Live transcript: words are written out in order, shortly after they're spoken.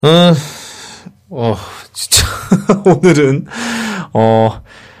음, 진짜 오늘은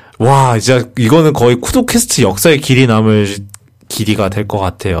와, 진짜 이거는 거의 쿠도캐스트 역사의 길이 남을 길이가 될 것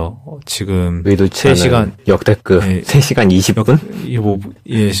같아요. 지금 의도치 않은 3시간 역대급 네, 3시간 20분?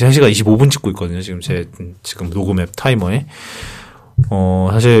 3시간 25분 찍고 있거든요. 지금 제 지금 녹음 앱 타이머에.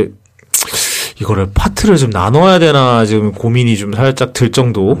 사실 이거를 파트를 좀 나눠야 되나 지금 고민이 좀 살짝 들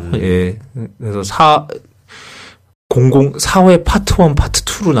정도. 예. 그래서 4회 파트 1, 파트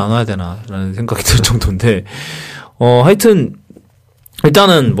 2로 나눠야 되나라는 생각이 들 정도인데, 하여튼,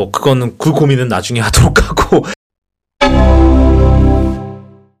 일단은 뭐, 그거는, 그 고민은 나중에 하도록 하고,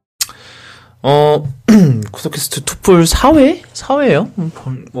 쿠도캐스트 투풀 4회? 4회예요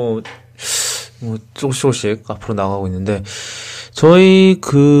조금씩 앞으로 나가고 있는데, 저희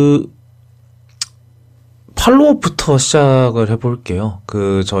팔로우부터 시작을 해볼게요.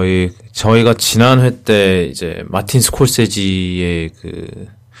 저희가 지난 회 때, 이제, 마틴 스콜세지의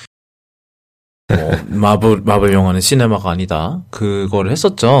마블 영화는 시네마가 아니다. 그거를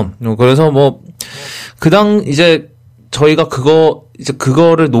했었죠. 그래서 이제, 저희가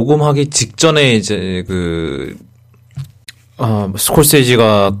그거를 녹음하기 직전에 이제,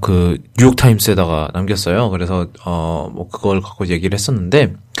 스콜세지가 뉴욕타임스에다가 남겼어요. 그래서, 그걸 갖고 얘기를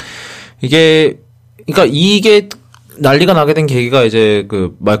했었는데, 그러니까 이게 난리가 나게 된 계기가 이제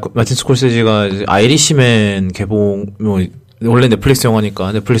마틴 스콜세지가 이제 아이리시맨 개봉, 원래 넷플릭스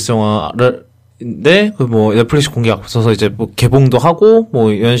영화니까 넷플릭스 영화를, 넷플릭스 공개 앞서서 이제 개봉도 하고,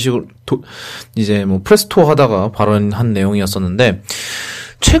 이런 식으로, 이제 프레스 투어 하다가 발언한 내용이었었는데,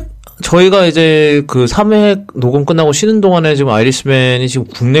 저희가 이제 3회 녹음 끝나고 쉬는 동안에 지금 아이리시맨이 지금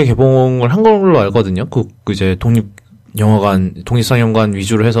국내 개봉을 한 걸로 알거든요. 이제 독립상영관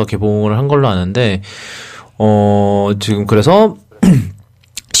위주로 해서 개봉을 한 걸로 아는데, 지금 그래서,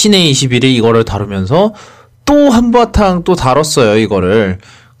 시내 21이 이거를 다루면서, 또 한바탕 또 다뤘어요, 이거를.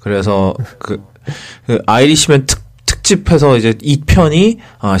 그래서, 아이리시맨 특집해서 이제 2편이,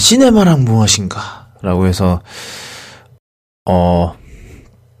 시네마란 무엇인가, 라고 해서,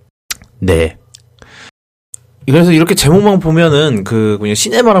 네. 그래서 이렇게 제목만 보면은 그냥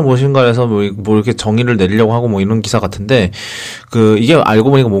시네마란 무엇인가 해서 뭐 이렇게 정의를 내리려고 하고 이런 기사 같은데 이게 알고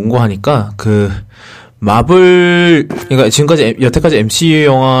보니까 뭔고 하니까 그러니까 지금까지 여태까지 MCU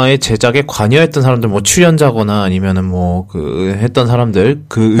영화의 제작에 관여했던 사람들 출연자거나 아니면은 했던 사람들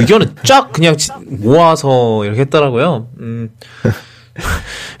의견을 쫙 그냥 모아서 이렇게 했더라고요.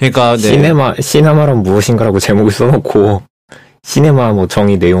 그러니까 네. 시네마란 무엇인가라고 제목을 써놓고 시네마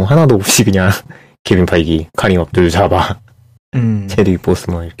정의 내용 하나도 없이 그냥 케빈 파이기, 카림 압둘 자바, 체리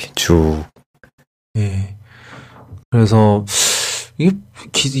보스만 이렇게 쭉. 예. 그래서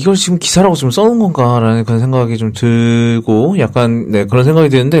이걸 지금 기사라고 좀 써놓은 건가라는 그런 생각이 좀 들고 약간 그런 생각이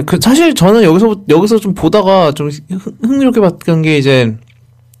드는데 사실 저는 여기서 좀 보다가 좀 흥미롭게 봤던 게 이제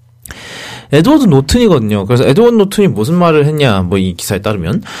에드워드 노튼이거든요. 그래서 에드워드 노튼이 무슨 말을 했냐, 이 기사에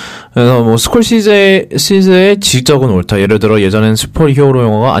따르면. 그래서 스콜시즈의 지적은 옳다. 예를 들어 예전엔 슈퍼히어로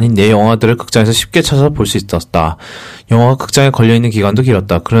영화가 아닌 내 영화들을 극장에서 쉽게 찾아서 볼 수 있었다. 영화가 극장에 걸려있는 기간도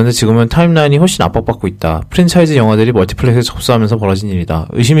길었다. 그런데 지금은 타임라인이 훨씬 압박받고 있다. 프랜차이즈 영화들이 멀티플렉스에 접수하면서 벌어진 일이다.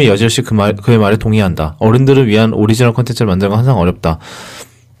 의심이 여질 시 그의 말에 동의한다. 어른들을 위한 오리지널 콘텐츠를 만드는 건 항상 어렵다.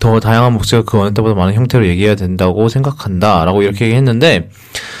 더 다양한 목적을 그 어느 때보다 많은 형태로 얘기해야 된다고 생각한다. 라고 이렇게 얘기했는데,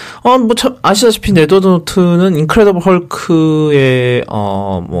 아시다시피 에드워드 노튼은 인크레더블 헐크에,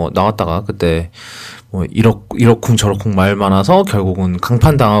 나왔다가 그때, 이러쿵 저러쿵 말 많아서 결국은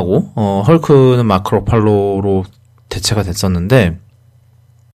강판당하고, 헐크는 마크 러팔로로 대체가 됐었는데,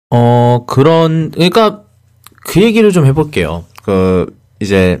 그러니까 그 얘기를 좀 해볼게요.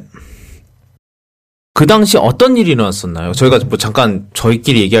 이제, 그 당시 어떤 일이 일어났었나요? 저희가 잠깐,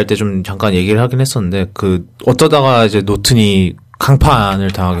 저희끼리 얘기할 때 좀 잠깐 얘기를 하긴 했었는데, 어쩌다가 이제 노튼이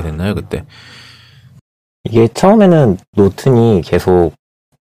강판을 당하게 됐나요, 그때? 이게 처음에는 노튼이 계속,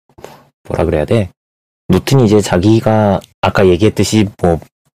 뭐라 그래야 돼? 노튼이 이제 자기가 아까 얘기했듯이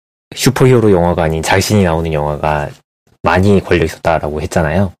슈퍼히어로 영화가 아닌 자신이 나오는 영화가 많이 걸려 있었다라고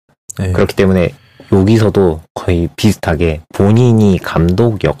했잖아요. 네. 그렇기 때문에 여기서도 거의 비슷하게 본인이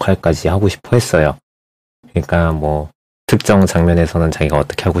감독 역할까지 하고 싶어 했어요. 그러니까 특정 장면에서는 자기가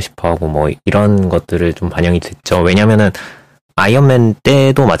어떻게 하고 싶어 하고 이런 것들을 좀 반영이 됐죠. 왜냐면은 아이언맨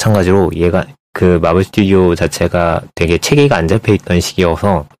때도 마찬가지로 얘가 마블 스튜디오 자체가 되게 체계가 안 잡혀 있던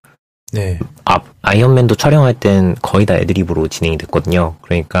시기여서 네. 아이언맨도 촬영할 땐 거의 다 애드리브로 진행이 됐거든요.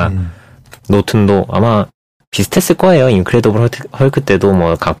 그러니까 노튼도 아마 비슷했을 거예요. 인크레더블 헐크 때도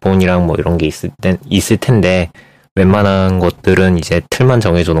각본이랑 이런 게 있을 텐데 웬만한 것들은 이제 틀만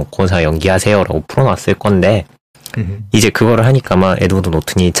정해줘 놓고 자 연기하세요라고 풀어놨을 건데 이제 그거를 하니까 에드워드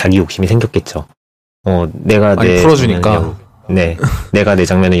노튼이 자기 욕심이 생겼겠죠. 내가 많이 풀어주니까 네, 내가 내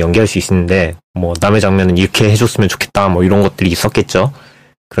장면을 연기할 수 있는데 뭐 남의 장면은 이렇게 해줬으면 좋겠다 뭐 이런 것들이 있었겠죠.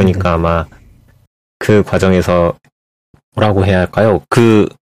 그러니까 아마 그 과정에서 뭐라고 해야 할까요? 그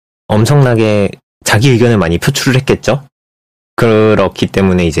엄청나게 자기 의견을 많이 표출을 했겠죠. 그렇기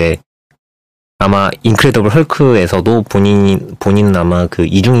때문에 이제 아마 인크레더블 헐크에서도 본인은 아마 그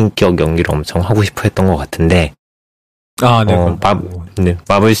이중인격 연기를 엄청 하고 싶어 했던 것 같은데 네.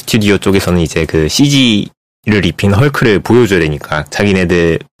 마블 스튜디오 쪽에서는 이제 그 CG를 입힌 헐크를 보여줘야 되니까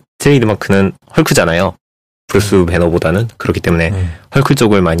자기네들 트레이드마크는 헐크잖아요. 브루스 배너보다는. 그렇기 때문에 헐크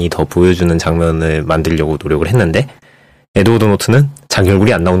쪽을 많이 더 보여주는 장면을 만들려고 노력을 했는데 에드워드 노튼은 자기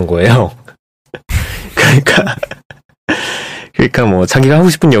얼굴이 안 나오는 거예요. 그러니까 뭐 자기가 하고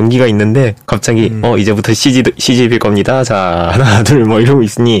싶은 연기가 있는데 갑자기 이제부터 CG 빌 겁니다. 자 하나 둘 뭐 이러고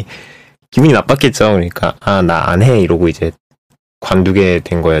있으니 기분이 나빴겠죠. 그러니까 나 안 해 이러고 이제 관두게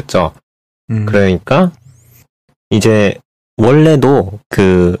된 거였죠. 그러니까 이제 원래도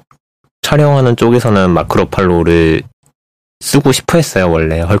그 촬영하는 쪽에서는 마크 러팔로를 쓰고 싶어 했어요.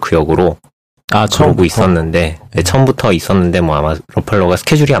 원래 헐크 역으로. 그러고 있었는데 처음부터 있었는데 뭐 아마 러팔로가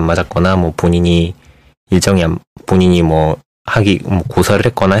스케줄이 안 맞았거나 뭐 본인이 본인이 뭐 고사를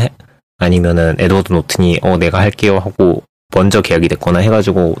했거나 아니면은 에드워드 노튼이 내가 할게요 하고 먼저 계약이 됐거나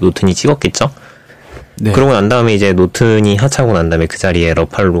해가지고 노튼이 찍었겠죠. 네. 그러고 난 다음에 이제 노튼이 하차하고 난 다음에 그 자리에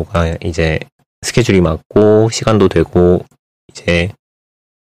러팔로가 이제 스케줄이 맞고 시간도 되고 이제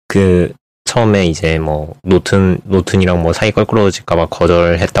그 처음에 이제 뭐 노튼이랑 뭐 사이 껄끄러워질까봐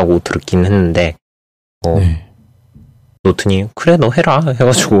거절했다고 들었긴 했는데 노튼이 그래 너 해라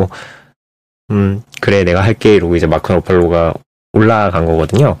해가지고 그래 내가 할게 이러고 이제 마크 러팔로가 올라간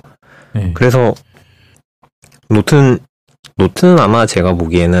거거든요. 그래서 노튼은 아마 제가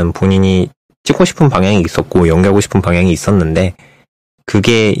보기에는 본인이 찍고 싶은 방향이 있었고 연기하고 싶은 방향이 있었는데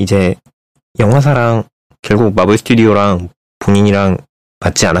그게 이제 영화사랑 결국 마블 스튜디오랑 본인이랑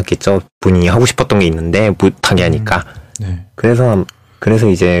맞지 않았겠죠. 본인이 하고 싶었던 게 있는데 못하게 하니까. 그래서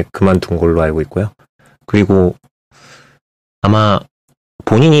이제 그만둔 걸로 알고 있고요. 그리고 아마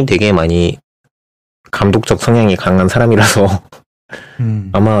본인이 되게 많이 감독적 성향이 강한 사람이라서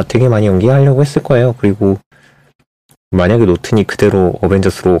아마 되게 많이 연기하려고 했을 거예요. 그리고 만약에 노튼이 그대로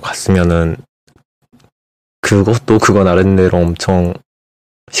어벤져스로 갔으면은 그것도 그거 나름대로 엄청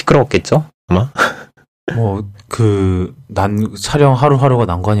시끄러웠겠죠? 아마? 촬영 하루하루가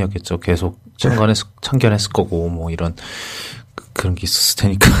난관이었겠죠. 계속 참견했을 거고, 뭐, 이런, 그런 게 있었을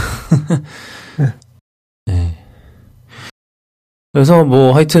테니까. 네. 그래서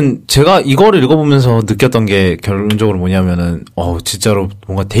뭐, 하여튼, 제가 이거를 읽어보면서 느꼈던 게 결론적으로 뭐냐면은, 진짜로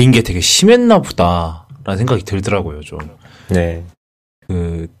뭔가 대인 게 되게 심했나 보다, 라는 생각이 들더라고요, 좀. 네.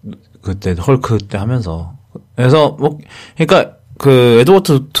 그때 헐크 때 하면서. 그래서, 뭐, 그러니까,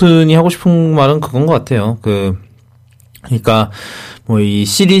 에드워드 노튼이 하고 싶은 말은 그건 것 같아요. 그러니까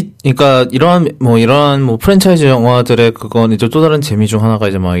이러한 프랜차이즈 영화들의 그건 이제 또 다른 재미 중 하나가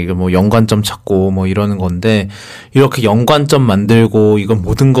이제 이게 연관점 찾고 이러는 건데, 이렇게 연관점 만들고 이건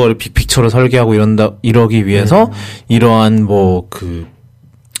모든 걸 빅픽처로 설계하고 이러기 위해서 이러한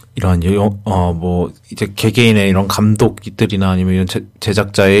이제 개개인의 이런 감독들이나 아니면 이런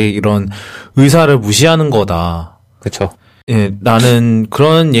제작자의 이런 의사를 무시하는 거다. 그쵸. 예, 나는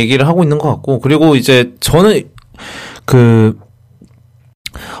그런 얘기를 하고 있는 것 같고, 그리고 이제 저는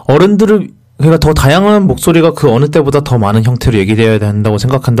어른들을, 그러니까 더 다양한 목소리가 그 어느 때보다 더 많은 형태로 얘기되어야 된다고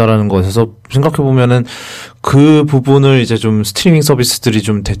생각한다라는 것에서 생각해보면은 그 부분을 이제 좀 스트리밍 서비스들이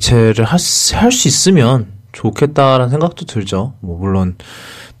좀 대체를 할 수 있으면 좋겠다라는 생각도 들죠. 물론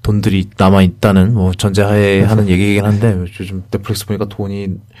돈들이 남아있다는 전제하에 하는 얘기이긴 한데, 요즘 넷플릭스 보니까 돈이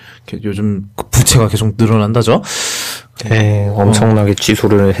요즘 부채가 계속 늘어난다죠. 네, 엄청나게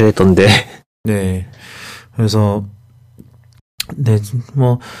취소를 해냈던데. 네. 그래서,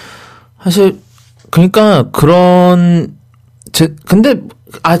 사실, 그러니까, 근데,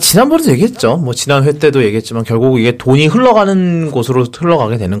 지난번에도 얘기했죠. 지난 회 때도 얘기했지만, 결국 이게 돈이 흘러가는 곳으로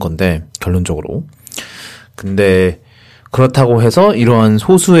흘러가게 되는 건데, 결론적으로. 근데, 그렇다고 해서 이러한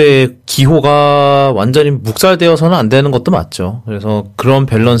소수의 기호가 완전히 묵살되어서는 안 되는 것도 맞죠. 그래서 그런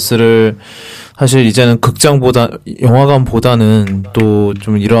밸런스를 사실 이제는 영화관보다는 또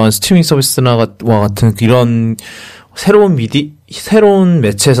좀 이러한 스트리밍 서비스와 같은 이런 새로운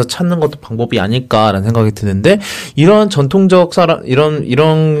매체에서 찾는 것도 방법이 아닐까라는 생각이 드는데, 이러한 전통적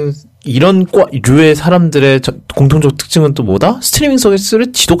이런 류의 사람들의 공통적 특징은 또 뭐다? 스트리밍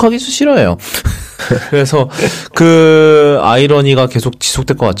서비스를 지독하게 싫어해요. 그래서 그 아이러니가 계속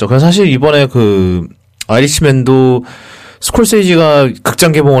지속될 것 같죠. 그래서 사실 이번에 아이리시맨도 스콜세이지가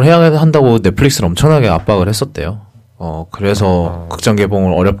극장 개봉을 해야 한다고 넷플릭스를 엄청나게 압박을 했었대요. 그래서 극장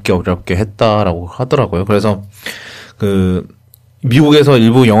개봉을 어렵게 했다라고 하더라고요. 그래서 미국에서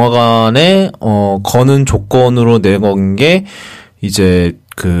일부 영화관에 거는 조건으로 내건 게 이제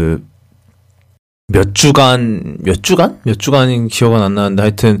그 몇 주간인 기억은 안 나는데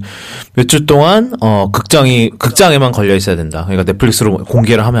하여튼 몇 주 동안 극장에만 걸려 있어야 된다. 그러니까 넷플릭스로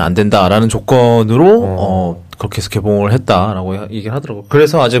공개를 하면 안 된다라는 조건으로 그렇게 해서 개봉을 했다라고 얘기를 하더라고.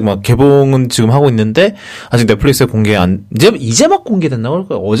 그래서 아직 막 개봉은 지금 하고 있는데 아직 넷플릭스에 공개 안 이제 막 공개됐나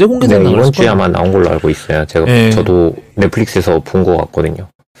그럴까요? 어제 공개됐나 네, 이번 주에 아마 나온 걸로 알고 있어요. 저도 넷플릭스에서 본 것 같거든요.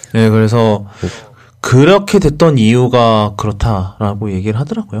 네, 그래서 그렇게 됐던 이유가 그렇다라고 얘기를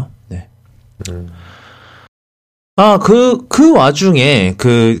하더라고요. 네. 그 와중에,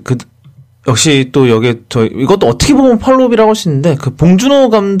 역시 또 이것도 어떻게 보면 팔로우비라고 할 수 있는데,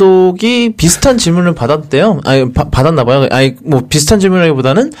 봉준호 감독이 비슷한 질문을 받았대요. 받았나봐요. 비슷한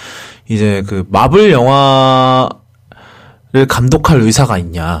질문이라기보다는, 이제 마블 영화를 감독할 의사가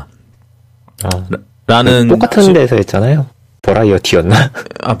있냐. 라는. 똑같은 데서 했잖아요. 버라이어티였나?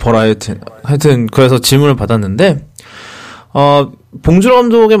 버라이어티. 하여튼, 그래서 질문을 받았는데, 봉준호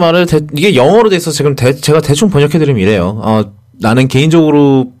감독의 말을 이게 영어로 돼 있어서 지금 제가 대충 번역해드리면 이래요. 나는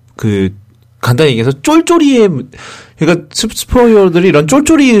개인적으로 간단히 얘기해서 그러니까 슈퍼히어로들이 이런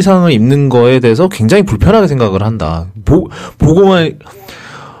쫄쫄이 의상을 입는 거에 대해서 굉장히 불편하게 생각을 한다.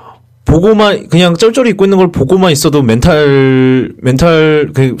 보고만 그냥 쫄쫄이 입고 있는 걸 보고만 있어도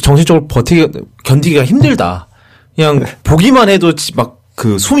정신적으로 견디기가 힘들다. 그냥 보기만 해도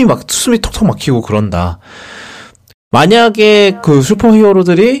숨이 턱턱 막히고 그런다. 만약에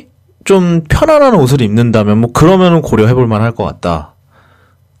슈퍼히어로들이 좀 편안한 옷을 입는다면 그러면은 고려해볼 만할 것 같다.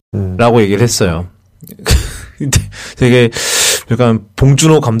 라고 얘기를 했어요. 되게 약간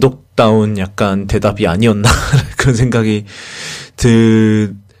봉준호 감독다운 약간 대답이 아니었나 그런 생각이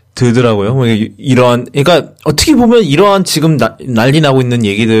들더라고요. 그러니까 어떻게 보면 이러한 지금 난리 나고 있는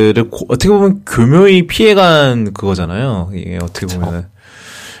얘기들을 어떻게 보면 교묘히 피해간 그거잖아요. 이게 어떻게 보면은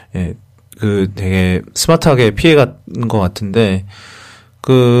예. 되게 스마트하게 피해간 것 같은데,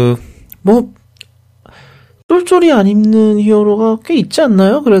 쫄쫄이 안 입는 히어로가 꽤 있지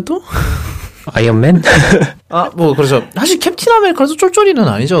않나요, 그래도? 아이언맨? 그렇죠. 사실 캡틴 아메리카도 쫄쫄이는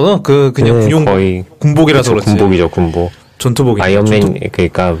아니죠. 그냥 거의 군복이라서 그렇지. 군복이죠, 군복. 전투복이죠. 아이언맨,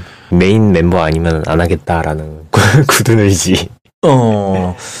 그러니까 메인 멤버 아니면 안 하겠다라는 굳은 의지.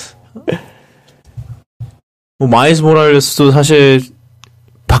 마일스 모랄레스도 사실,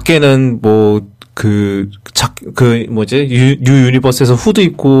 밖에는 뉴 유니버스에서 후드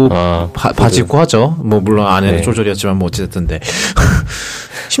입고, 바지 입고 하죠. 물론 안에는 네. 쫄쫄이었지만 어찌됐든데.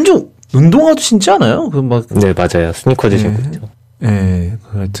 심지어 운동화도 신지 않아요? 네, 맞아요. 스니커즈 신고 있죠. 네,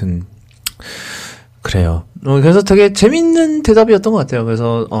 하여튼, 그래요. 그래서 되게 재밌는 대답이었던 것 같아요.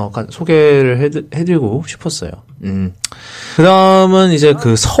 그래서, 소개를 해드리고 싶었어요. 그 다음은 이제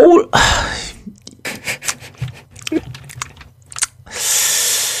서울,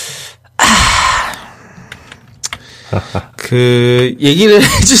 얘기를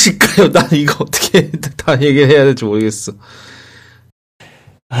해주실까요? 난 이거 어떻게 다 얘기를 해야 될지 모르겠어.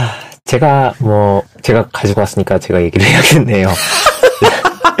 제가 가지고 왔으니까 제가 얘기를 해야겠네요.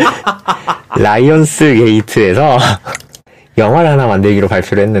 라이언스 게이트에서 영화를 하나 만들기로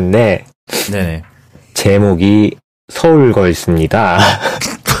발표를 했는데, 네네. 제목이 서울걸스입니다.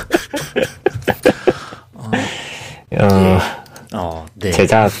 네.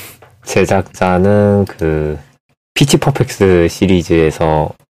 제작자는 피치 퍼펙트 시리즈에서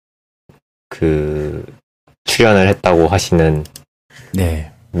출연을 했다고 하시는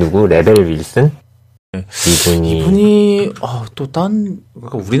네. 누구? 레벨 윌슨? 네. 이분이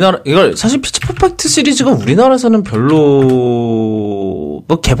그러니까 이걸 사실 피치 퍼펙트 시리즈가 우리나라에서는 별로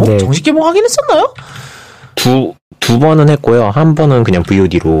네. 정식 개봉하긴 했었나요? 두 번은 했고요. 한 번은 그냥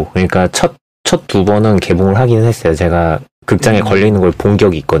VOD로. 그러니까 첫 두 번은 개봉을 하기는 했어요. 제가 극장에 걸려 있는 걸 본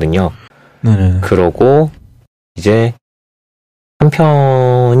적이 있거든요. 네네. 그러고 이제 한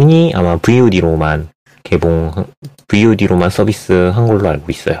편이 아마 VOD로만 서비스한 걸로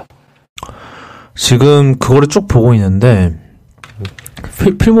알고 있어요. 지금 그거를 쭉 보고 있는데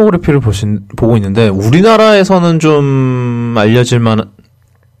필모그래피를 보고 있는데 우리나라에서는 좀 알려졌을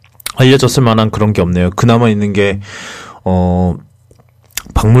만한 그런 게 없네요. 그나마 있는 게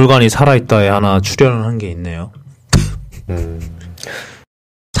박물관이 살아있다에 하나 출연을 한 게 있네요.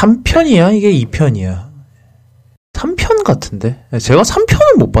 3편이야? 이게 2편이야? 3편 같은데? 제가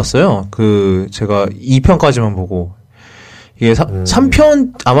 3편은 못 봤어요. 제가 2편까지만 보고. 이게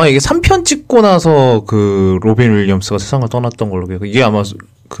 3편, 아마 이게 3편 찍고 나서 로빈 윌리엄스가 세상을 떠났던 걸로 기억해요. 이게 아마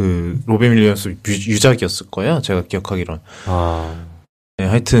로빈 윌리엄스 유작이었을 거예요. 제가 기억하기론. 네,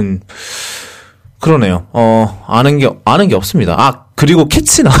 하여튼, 그러네요. 아는 게 없습니다. 그리고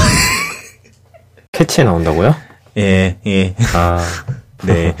캐치 캐치에 나온다고요? 예, 예. 아,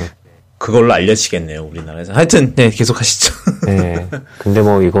 네. 그걸로 알려지겠네요, 우리나라에서. 하여튼, 네, 계속 하시죠. 네. 근데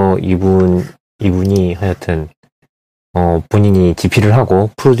뭐 이분이 하여튼, 본인이 GP를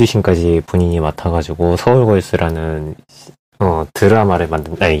하고 프로듀싱까지 본인이 맡아가지고 서울걸스라는,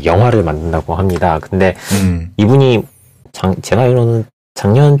 영화를 만든다고 합니다. 근데 이분이 제가 알기로는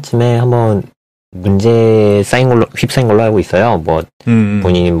작년쯤에 한번 휩싸인 걸로 알고 있어요. 뭐,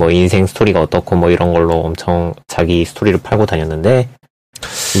 본인이 뭐 인생 스토리가 어떻고 뭐 이런 걸로 엄청 자기 스토리를 팔고 다녔는데,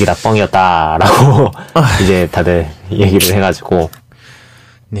 이게 다 뻥이었다라고 이제 다들 얘기를 해가지고.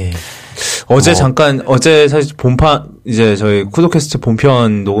 네. 어제 사실 본판, 이제 저희 쿠도캐스트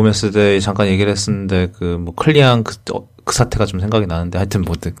본편 녹음했을 때 잠깐 얘기를 했었는데, 뭐, 클리앙 그 사태가 좀 생각이 나는데, 하여튼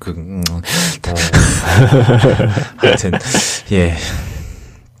뭐, 하여튼, 예.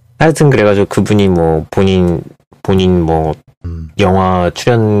 하여튼 그래가지고 그분이 뭐, 본인 뭐, 영화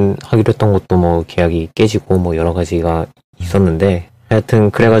출연하기로 했던 것도 뭐, 계약이 깨지고 뭐, 여러 가지가 있었는데,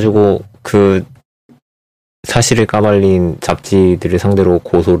 하여튼 그래가지고 그 사실을 까발린 잡지들을 상대로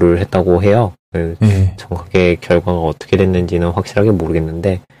고소를 했다고 해요. 정확하게 결과가 어떻게 됐는지는 확실하게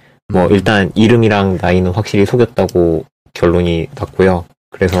모르겠는데 뭐 일단 이름이랑 나이는 확실히 속였다고 결론이 났고요.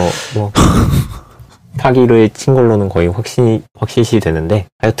 그래서 뭐 타기를 친 걸로는 거의 확실시 되는데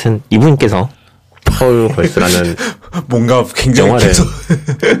하여튼 이분께서 서울걸스라는 뭔가 굉장히 영화를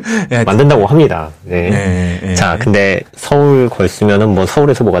만든다고 합니다. 네. 자, 근데 서울걸스면은 뭐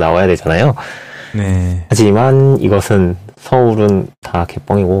서울에서 뭐가 나와야 되잖아요. 네. 하지만 이것은 서울은 다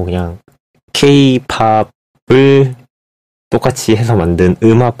개뻥이고 그냥 K-팝을 똑같이 해서 만든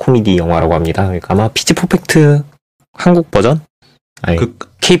음악 코미디 영화라고 합니다. 그러니까 아마 피치 퍼펙트 한국 버전? 아니,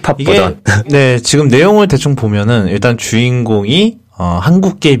 K-팝 버전. 네, 지금 내용을 대충 보면은 일단 주인공이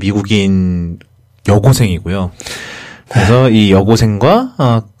한국계 미국인 여고생이고요. 그래서 이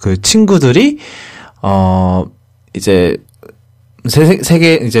여고생과 그 친구들이 이제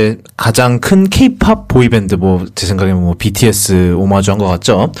세계 이제 가장 큰 K-팝 보이밴드 뭐 제 생각에 뭐 BTS 오마주한 것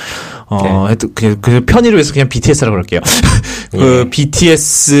같죠. 하여튼 그 편의를 위해서 그냥 BTS라고 그럴게요. 그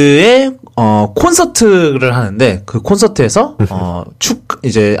BTS의 콘서트를 하는데 그 콘서트에서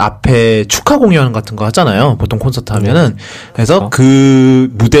이제 앞에 축하 공연 같은 거 하잖아요. 보통 콘서트 하면은 그래서 그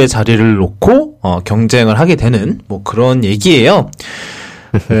무대 자리를 놓고 경쟁을 하게 되는 뭐 그런 얘기예요.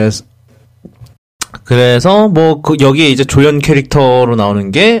 그래서 뭐 여기에 이제 조연 캐릭터로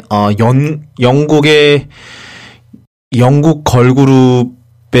나오는 게 영국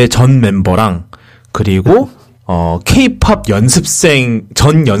걸그룹의 전 멤버랑 그리고 K-팝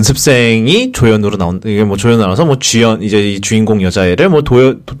전 연습생이 조연으로 이게 뭐 조연으로 나와서 뭐 이제 이 주인공 여자애를 뭐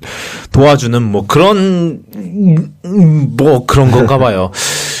도와주는 뭐 그런 건가 봐요.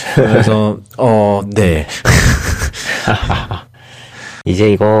 그래서 네.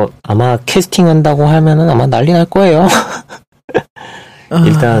 이제 이거 아마 캐스팅한다고 하면은 아마 난리 날 거예요.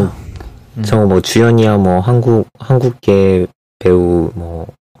 일단 저 뭐 주연이야 뭐 한국계 배우 뭐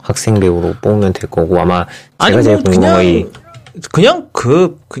학생 배우로 뽑으면 될 거고 아마 제가 제일 궁금한 그냥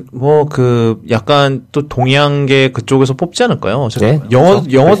약간 또 동양계 그쪽에서 뽑지 않을까요? 네?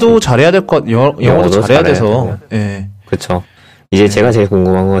 영어도 잘해야 될 영어도 잘해야 돼서. 예. 그렇죠. 이제 제가 제일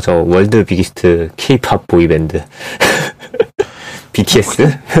궁금한 거 저 월드 비기스트 K-팝 보이밴드.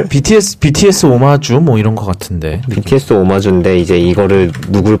 BTS 오마주 뭐 이런 거 같은데. BTS 오마주인데 이제 이거를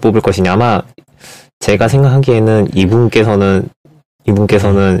누굴 뽑을 것이냐 아마 제가 생각하기에는 이분께서는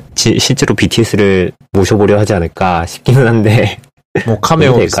실제로 BTS를 모셔보려 하지 않을까 싶기는 한데 뭐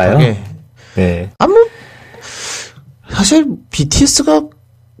카메오 될까요? 네. 뭐 사실 BTS가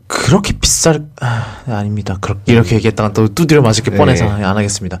그렇게 아닙니다. 이렇게 얘기했다가 또 두드려 맞을 게 뻔해서 안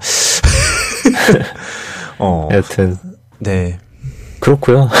하겠습니다. 여튼 네.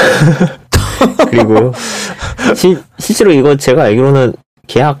 그렇고요. 그리고 실제로 이거 제가 알기로는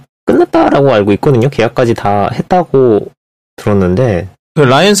계약 끝났다라고 알고 있거든요. 계약까지 다 했다고 들었는데 그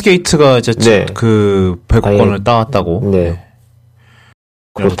라이언스게이트가 이제 그 배급권을 따왔다고. 네.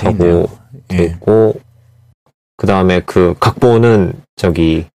 그렇다고 됐고 그 다음에 그 각본은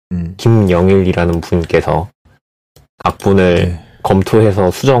저기 김영일이라는 분께서 각본을 검토해서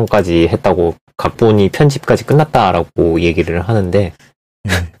수정까지 했다고 각본이 편집까지 끝났다라고 얘기를 하는데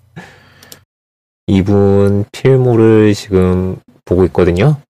이분 필모를 지금 보고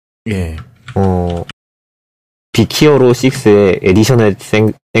있거든요. 예. 빅히어로 6의 에디셔널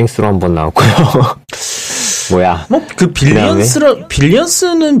땡스로 한번 나왔고요. 뭐야? 뭐 그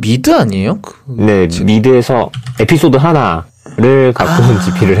빌리언스는 미드 아니에요? 네, 미드에서 에피소드 하나를 각본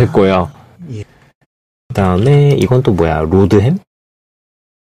GP를 했고요. 예. 그다음에 이건 또 뭐야? 로드햄?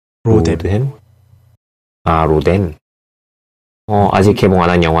 아, 로덴. 아직 개봉 안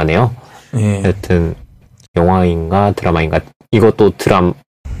한 영화네요. 예. 하여튼 영화인가 드라마인가 이것도 필름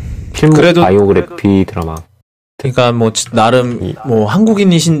그래도- 바이오그래피 드라마. 그러니까 뭐 나름 뭐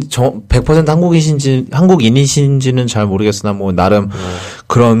 100% 한국인이신지는 잘 모르겠으나 뭐 나름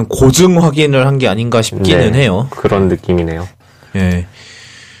그런 고증 확인을 한 게 아닌가 싶기는 네, 해요. 그런 느낌이네요. 예.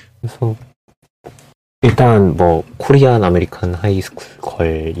 그래서 일단 뭐 코리안 아메리칸 하이스쿨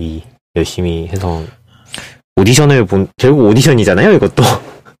걸이 열심히 해서 오디션을 결국 오디션이잖아요, 이것도.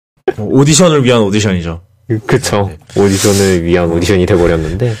 뭐 오디션을 위한 오디션이죠. 그쵸. 오디션을 위한 오디션이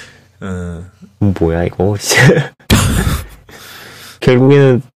돼버렸는데 뭐야 이거.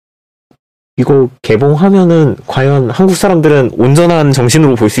 결국에는 이거 개봉하면은 과연 한국 사람들은 온전한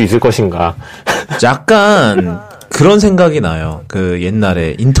정신으로 볼 수 있을 것인가. 약간 그런 생각이 나요. 그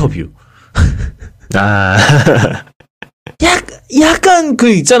옛날에 인터뷰. 아. 약간 그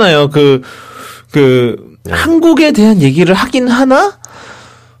있잖아요. 한국에 대한 얘기를 하긴 하나?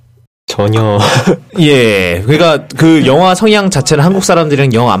 전혀. 예. 그러니까 그 영화 성향 자체는 한국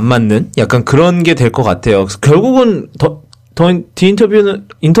사람들이랑 영 안 맞는 약간 그런 게 될 것 같아요. 결국은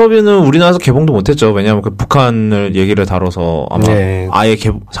인터뷰는 우리나라에서 개봉도 못했죠. 왜냐하면 그 북한을 얘기를 다뤄서 아마 네. 아예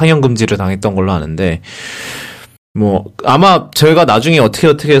상영 금지를 당했던 걸로 아는데 뭐 아마 저희가 나중에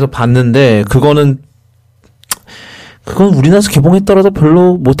어떻게 해서 봤는데 그건 우리나라에서 개봉했더라도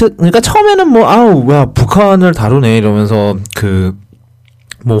별로 그러니까 처음에는 야 북한을 다루네 이러면서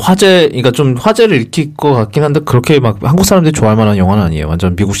뭐 그러니까 좀 화제를 일으킬 것 같긴 한데 그렇게 막 한국 사람들이 좋아할 만한 영화는 아니에요.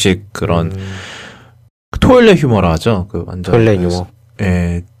 완전 미국식 그런 토일렛 휴머라 하죠. 완전 토일렛 유머.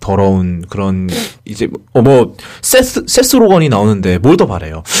 예, 더러운 그런 이제 세스 로건이 나오는데 뭘 더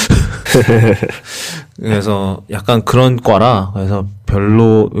바래요. 그래서 약간 그런 과라 그래서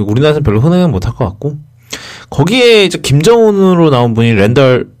우리나라에서 별로 흥행은 못할 것 같고 거기에 이제 김정은으로 나온 분이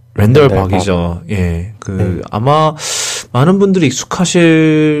랜덜 박이죠. 예, 아마 많은 분들이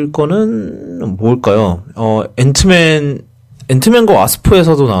익숙하실 거는 뭘까요? 앤트맨과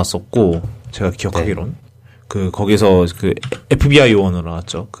와스프에서도 나왔었고 제가 기억하기론 거기서 FBI 요원으로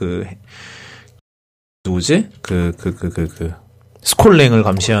나왔죠. 누구지? 스콜랭을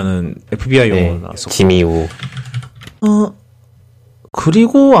감시하는 FBI 요원으로 나왔었고. 지미우.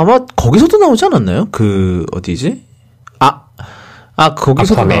 그리고 아마 거기서도 나오지 않았나요? 어디지?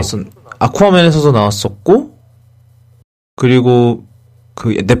 거기서도 아쿠아맨에서도 나왔었고, 그리고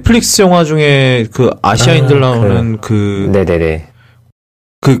넷플릭스 영화 중에 아시아인들 나오는 네네네.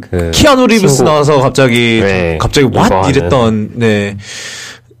 키아누 리브스 나와서 갑자기 왓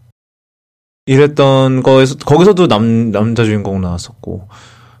이랬던 거에서 거기서도 남자 주인공 나왔었고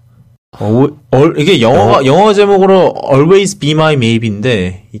이게 영어 제목으로 Always Be My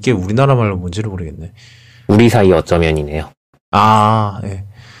Maybe인데 이게 우리나라 말로 뭔지를 모르겠네. 우리 사이 어쩌면이네요. 예.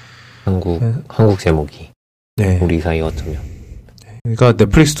 한국 제목이. 네. 우리 사이 어쩌면. 그러니까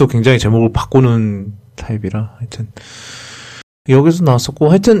넷플릭스도 굉장히 제목을 바꾸는 타입이라 하여튼 여기서 나왔었고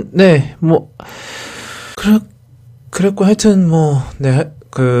하여튼 그랬고 하여튼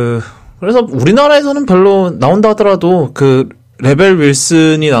그래서 우리나라에서는 별로 나온다 하더라도 레벨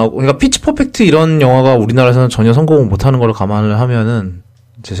윌슨이 나오고 그러니까 피치 퍼펙트 이런 영화가 우리나라에서는 전혀 성공을 못하는 걸 감안을 하면은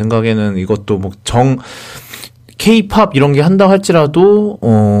제 생각에는 이것도 K-팝 이런 게 한다 할지라도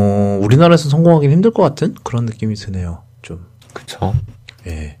우리나라에서 성공하기는 힘들 것 같은 그런 느낌이 드네요. 좀. 그쵸.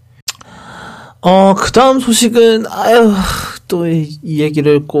 예. 그 다음 소식은, 또 이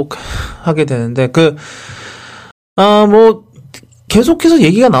얘기를 꼭 하게 되는데, 계속해서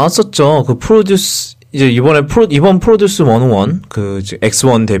얘기가 나왔었죠. 이제 이번 프로듀스 101, 이제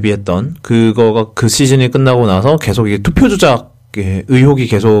X1 데뷔했던, 그거가 시즌이 끝나고 나서 계속 이게 투표 조작, 의혹이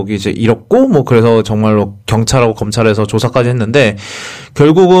계속 이제 일었고, 그래서 정말로 경찰하고 검찰에서 조사까지 했는데,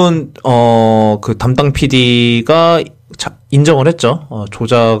 결국은, 담당 PD가 인정을 했죠.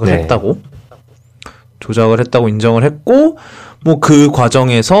 조작을 했다고. 조작을 했다고 인정을 했고, 그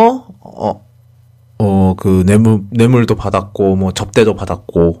과정에서, 뇌물도 받았고, 접대도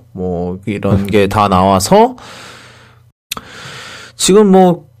받았고, 이런 게 다 나와서, 지금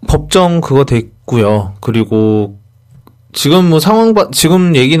법정 그거 됐고요. 그리고, 지금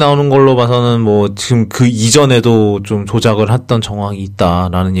지금 얘기 나오는 걸로 봐서는 지금 그 이전에도 좀 조작을 했던 정황이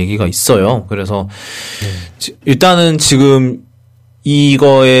있다라는 얘기가 있어요. 그래서, 일단은 지금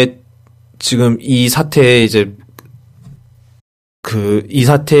지금 이 사태에 이제 이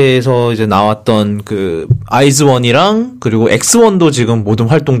사태에서 이제 나왔던 아이즈원이랑 그리고 엑스원도 지금 모든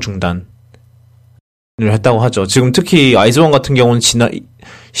활동 중단을 했다고 하죠. 지금 특히 아이즈원 같은 경우는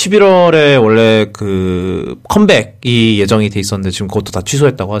 11월에 원래 컴백이 예정이 돼 있었는데 지금 그것도 다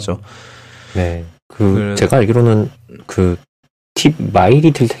취소했다고 하죠. 네. 제가 알기로는 마이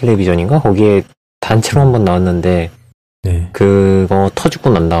리틀 텔레비전인가? 거기에 단체로 한번 나왔는데, 네. 그거 터지고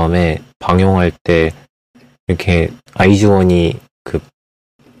난 다음에 방영할 때 이렇게 아이즈원이 그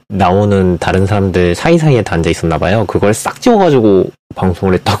나오는 다른 사람들 사이사이에 다 앉아 있었나 봐요. 그걸 싹 지워가지고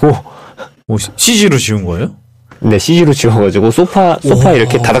방송을 했다고. 뭐 CG로 지운 거예요? 네, CG로 지워가지고 소파에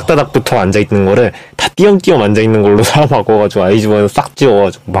이렇게 다닥다닥 붙어 앉아 있는 거를 다 띄엄띄엄 앉아 있는 걸로 사람 바꿔가지고 아이즈원 싹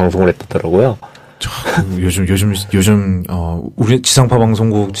지워가지고 방송을 했더라고요. 요즘 우리 지상파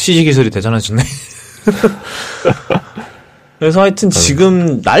방송국 CG 기술이 대단하시네. 그래서 하여튼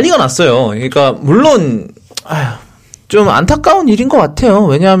지금 난리가 났어요. 그러니까 물론 좀 안타까운 일인 것 같아요.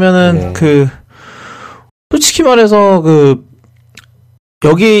 왜냐하면은 네. 솔직히 말해서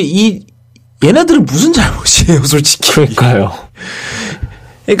여기 얘네들은 무슨 잘못이에요, 솔직히. 그러니까요.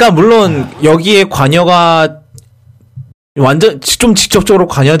 그러니까 물론 여기에 관여가 완전 좀 직접적으로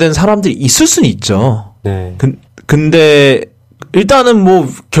관여된 사람들이 있을 수는 있죠. 네. 근데 일단은 뭐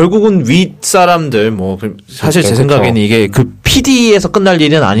결국은 윗 사람들 사실 제 생각에는 이게 PD에서 끝날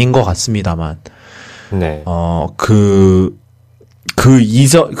일은 아닌 것 같습니다만. 네.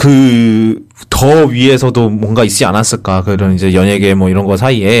 더 위에서도 뭔가 있지 않았을까. 그런 이제 연예계 이런 거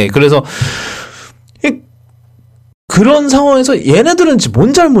사이에. 그래서, 그런 상황에서 얘네들은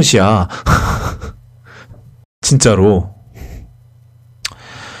뭔 잘못이야. 진짜로.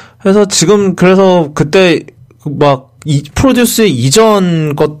 그래서 그때 프로듀스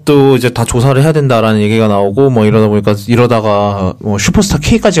이전 것도 이제 다 조사를 해야 된다라는 얘기가 나오고 이러다가 슈퍼스타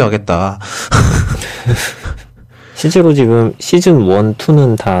K까지 가겠다. 실제로 지금 시즌 1,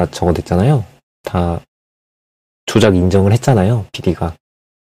 2는 다 저거 됐잖아요. 다 조작 인정을 했잖아요, PD가.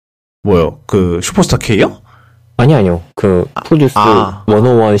 뭐요? 슈퍼스타 K요? 아니요. 프로듀스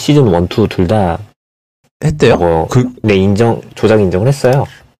 101 시즌 1, 2 둘 다 했대요? 네, 조작 인정을 했어요.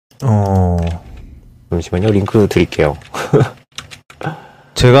 잠시만요, 링크 드릴게요.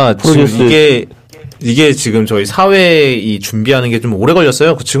 제가 프로듀스 이게 지금 저희 사회 준비하는 게 좀 오래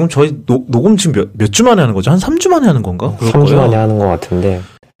걸렸어요. 지금 저희 녹음 지금 몇 주 만에 하는 거죠? 한 3주 만에 하는 건가? 3주 만에 하는 것 같은데.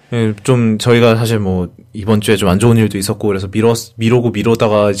 예, 좀 저희가 사실 이번 주에 좀 안 좋은 일도 있었고 그래서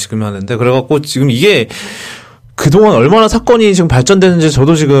미루다가 지금 하는데 그래갖고 지금 이게 그동안 얼마나 사건이 지금 발전되는지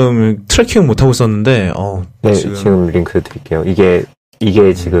저도 지금 트래킹 못 하고 있었는데 네, 지금 링크 드릴게요. 이게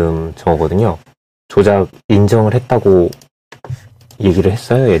지금 저거거든요. 조작 인정을 했다고 얘기를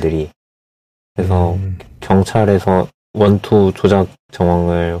했어요, 얘들이. 그래서 경찰에서 1, 2 조작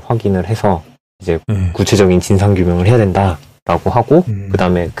정황을 확인을 해서 이제 구체적인 진상 규명을 해야 된다라고 하고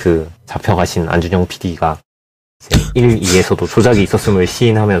그다음에 잡혀가신 안준영 PD가 1, 2에서도 조작이 있었음을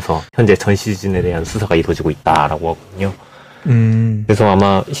시인하면서 현재 전 시즌에 대한 수사가 이루어지고 있다라고 하거든요. 그래서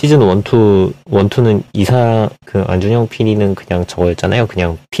아마 시즌 1, 2는 안준영 PD는 그냥 저거였잖아요.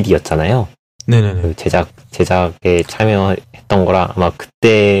 그냥 PD였잖아요. 네네네. 제작에 참여했던 거라 아마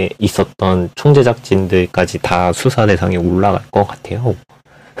그때 있었던 총제작진들까지 다 수사 대상에 올라갈 것 같아요.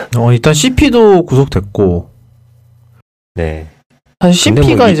 일단 CP도 구속됐고. 네. 사실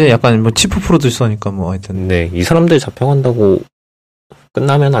CP가 이제 약간 치프 프로듀서니까 하여튼. 네, 이 사람들 잡혀간다고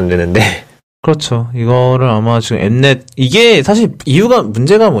끝나면 안 되는데. 그렇죠. 이거를 아마 지금 엠넷 이게 사실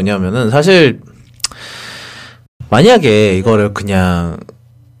문제가 뭐냐면은 사실 만약에 이거를 그냥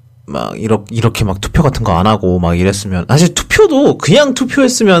이렇게 투표 같은 거 안 하고 이랬으면 사실 투표도 그냥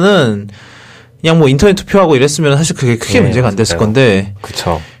투표했으면은 그냥 인터넷 투표하고 이랬으면 사실 그게 크게 문제가 안 됐을 건데.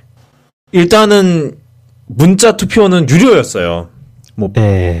 그쵸. 일단은 문자 투표는 유료였어요.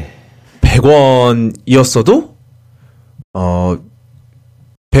 100원이었어도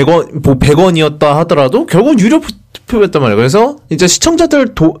 100원이었다 하더라도 결국 유료 투표였단 말이에요. 그래서 이제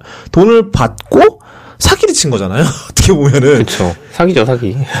시청자들 돈을 받고 사기를 친 거잖아요. 어떻게 보면은. 그렇죠. 사기죠,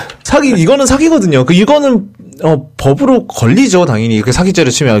 사기. 이거는 사기거든요. 이거는 법으로 걸리죠, 당연히. 이렇게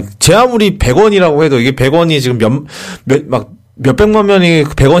사기죄를 치면. 제 아무리 100원이라고 해도 이게 100원이 지금 몇백만 명이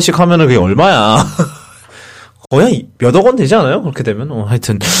 100원씩 하면은 그게 얼마야. 거의 몇억 원 되지 않아요? 그렇게 되면.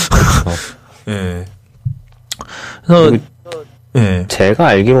 하여튼. 예. 그래서 예. 제가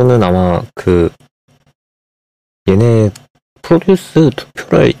알기로는 아마 얘네 프로듀스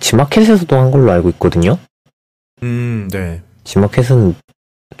투표를 지마켓에서도 한 걸로 알고 있거든요. 네. 지마켓은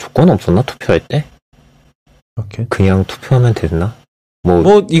조건 없었나? 투표할 때? 오케이. 그냥 투표하면 됐나?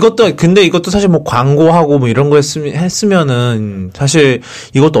 근데 이것도 사실 광고하고 이런 거 했으면은, 사실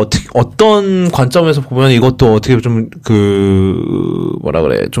이것도 어떤 관점에서 보면 이것도 어떻게 좀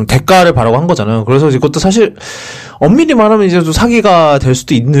좀 대가를 바라고 한 거잖아요. 그래서 이것도 사실, 엄밀히 말하면 이제 좀 사기가 될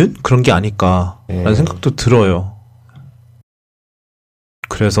수도 있는 그런 게 아닐까라는 생각도 들어요.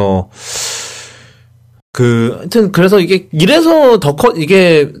 그래서, 하여튼, 그래서 이래서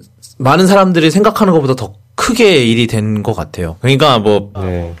이게 많은 사람들이 생각하는 것보다 더 크게 일이 된 것 같아요. 그러니까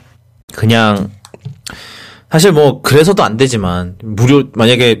그냥, 사실 그래서도 안 되지만,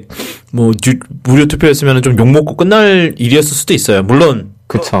 만약에 뭐 무료 투표였으면 좀 욕먹고 끝날 일이었을 수도 있어요. 물론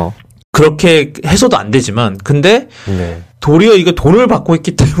그쵸. 그렇게 해서도 안 되지만 근데 네. 도리어 이거 돈을 받고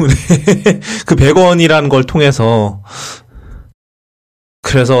있기 때문에 그 100원이라는 걸 통해서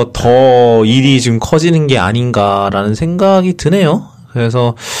그래서 더 일이 지금 커지는 게 아닌가라는 생각이 드네요.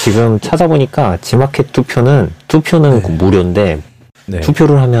 그래서 지금 찾아보니까 지마켓 투표는 네. 무료인데 네.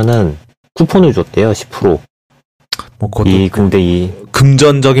 투표를 하면은 쿠폰을 줬대요. 10%. 뭐 그것도 근데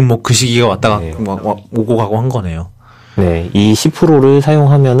금전적인 뭐 그 시기가 왔다가 네. 오고 가고 한 거네요. 네, 이 10%를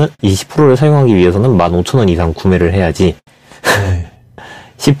사용하면은 이 10%를 사용하기 위해서는 15,000원 이상 구매를 해야지 네.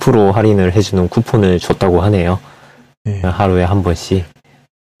 10% 할인을 해주는 쿠폰을 줬다고 하네요. 네. 하루에 한 번씩.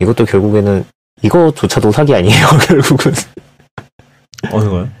 이것도 결국에는 이거조차도 사기 아니에요. 결국은 어느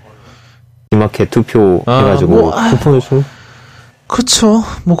거요? 이마켓 투표 해가지고 쿠폰을 준. 그쵸.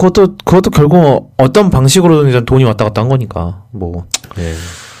 뭐 그것도 결국 어떤 방식으로든 일단 돈이 왔다 갔다 한 거니까 뭐. 네.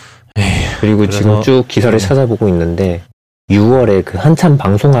 에이, 그리고 그래서, 지금 쭉 기사를 찾아보고 있는데 6월에 그 한참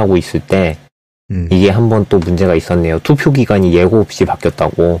방송하고 있을 때 이게 한번 또 문제가 있었네요. 투표 기간이 예고 없이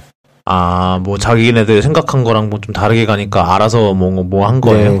바뀌었다고. 뭐 자기네들 생각한 거랑 뭐 좀 다르게 가니까 알아서 뭐 한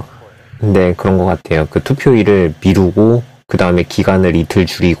거예요. 네, 그런 것 같아요. 그 투표일을 미루고 그 다음에 기간을 이틀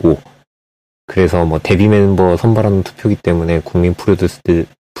줄이고. 그래서 뭐 데뷔 멤버 선발하는 투표기 때문에 국민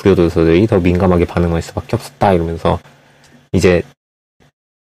프로듀서들이 더 민감하게 반응할 수밖에 없었다 이러면서 이제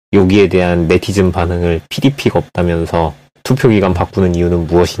여기에 대한 네티즌 반응을 PDP가 없다면서 투표 기간 바꾸는 이유는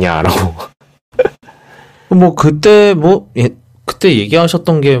무엇이냐라고. 뭐 그때 그때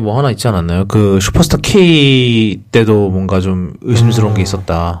얘기하셨던 게 뭐 하나 있지 않았나요? 그 슈퍼스타 K 때도 뭔가 좀 의심스러운 게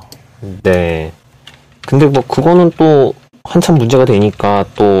있었다. 네. 근데 뭐 그거는 또 한참 문제가 되니까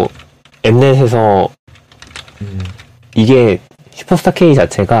또 엠넷에서 이게 슈퍼스타 K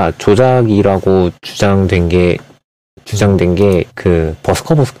자체가 조작이라고 주장된 게 그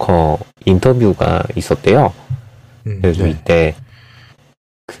버스커 인터뷰가 있었대요. 그래서 네. 이때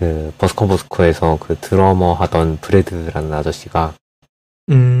그 버스커에서 그 드러머 하던 브래드라는 아저씨가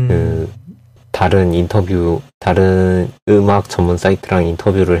그 다른 음악 전문 사이트랑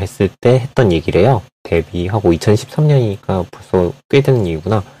인터뷰를 했을 때 했던 얘기래요. 데뷔하고 2013년이니까 벌써 꽤 되는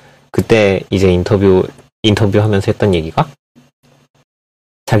얘기구나. 그때 이제 인터뷰하면서 했던 얘기가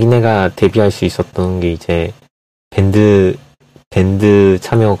자기네가 데뷔할 수 있었던 게 이제 밴드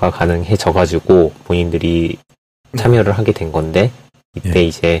참여가 가능해져가지고 본인들이 참여를 하게 된 건데 이때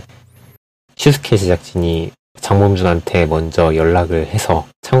이제 슈스케 제작진이 장범준한테 먼저 연락을 해서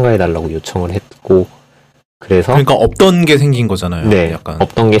참가해달라고 요청을 했고 그래서 그러니까 없던 게 생긴 거잖아요. 네, 약간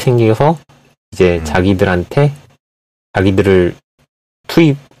없던 게 생겨서 이제 자기들을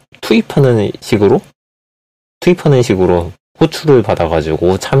투입하는 식으로 호출을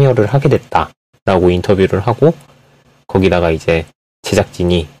받아가지고 참여를 하게 됐다라고 인터뷰를 하고 거기다가 이제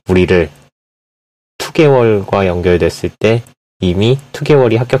제작진이 우리를 2개월과 연결됐을 때 이미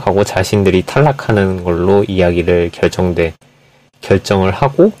 2개월이 합격하고 자신들이 탈락하는 걸로 이야기를 결정을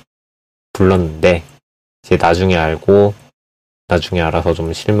하고 불렀는데 이제 나중에 알아서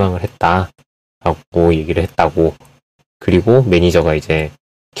좀 실망을 했다라고 얘기를 했다고. 그리고 매니저가 이제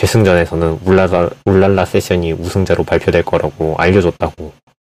결승전에서는 울랄라 세션이 우승자로 발표될 거라고 알려줬다고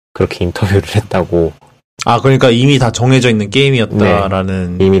그렇게 인터뷰를 했다고. 그러니까 이미 다 정해져 있는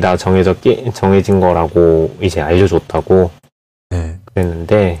게임이었다라는. 네, 이미 다 정해진 거라고 이제 알려줬다고. 네.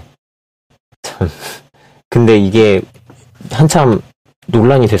 그랬는데 참 근데 이게 한참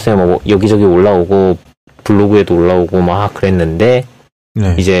논란이 됐어요. 뭐 여기저기 올라오고 블로그에도 올라오고 막 그랬는데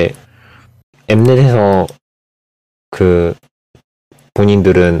네. 이제 엠넷에서 그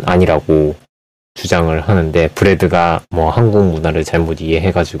본인들은 아니라고 주장을 하는데 브래드가 뭐 한국 문화를 잘못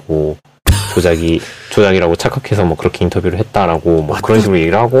이해해가지고 조작이라고 착각해서 뭐 그렇게 인터뷰를 했다라고 뭐 그런 식으로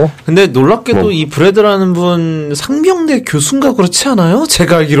얘기를 하고. 근데 놀랍게도 이 브래드라는 분 상명대 교수인가 그렇지 않아요?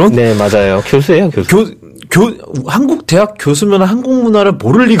 제가 알기론. 네, 맞아요. 교수예요, 교수. 한국 대학 교수면 한국 문화를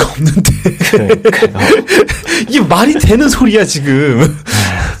모를 리가 없는데. 이게 말이 되는 소리야, 지금.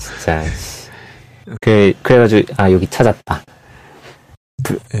 진짜. 그래가지고, 여기 찾았다.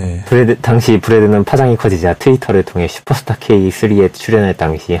 당시 브래드는 파장이 커지자 트위터를 통해 슈퍼스타 K3에 출연할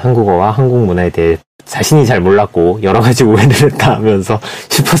당시 한국어와 한국 문화에 대해 자신이 잘 몰랐고 여러 가지 오해를 했다 하면서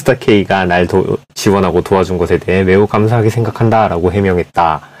슈퍼스타 K가 날 지원하고 도와준 것에 대해 매우 감사하게 생각한다라고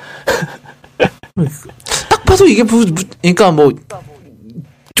해명했다. 딱 봐도 이게 그러니까 뭐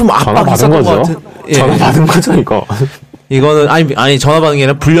좀 전화 받은 거죠. 전화 받은 거죠, 이거. 이거는 아니 전화 받는 게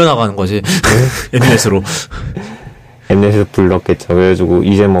아니라 불려나가는 거지. 엠넷으로. 엠넷에서 불렀겠죠. 그래가지고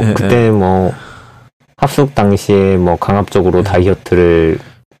이제 뭐 그때 뭐 합숙 당시에 뭐 강압적으로 다이어트를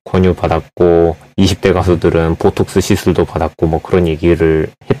권유 받았고 20대 가수들은 보톡스 시술도 받았고 뭐 그런 얘기를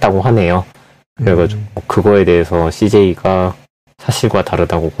했다고 하네요. 그래가지고 그거에 대해서 CJ가 사실과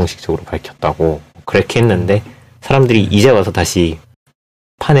다르다고 공식적으로 밝혔다고 그렇게 했는데 사람들이 이제 와서 다시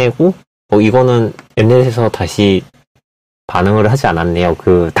파내고 이거는 엠넷에서 다시 반응을 하지 않았네요.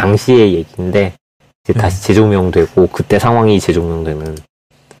 그 당시의 얘기인데 이제 다시 재조명되고 그때 상황이 재조명되는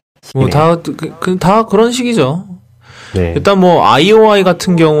뭐 다 그런 식이죠. 네. 일단 뭐 IOI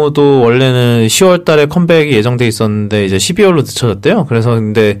같은 경우도 원래는 10월 달에 컴백이 예정돼 있었는데 이제 12월로 늦춰졌대요. 그래서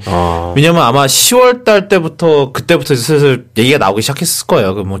근데 왜냐면 아마 10월 달 때부터 그때부터 슬슬 얘기가 나오기 시작했을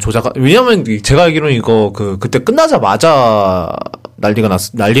거예요. 그 뭐 왜냐면 제가 알기로는 이거 그때 끝나자마자 난리가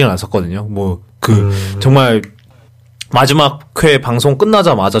났었거든요. 뭐 정말 마지막 회 방송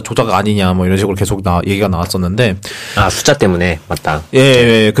끝나자마자 조작 아니냐 뭐 이런 식으로 계속 얘기가 나왔었는데 숫자 때문에 맞다.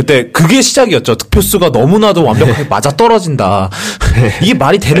 예, 그때 그게 시작이었죠. 득표수가 너무나도 완벽하게 맞아 떨어진다. 이게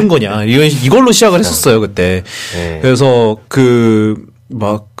말이 되는 거냐? 이걸로 시작을 했었어요 그때. 네. 그래서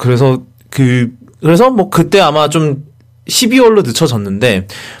그래서 뭐 그때 아마 좀 12월로 늦춰졌는데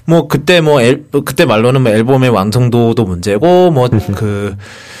뭐 그때 그때 말로는 뭐 앨범의 완성도도 문제고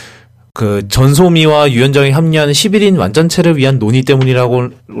전소미와 유현정이 합류하는 11인 완전체를 위한 논의 때문이라고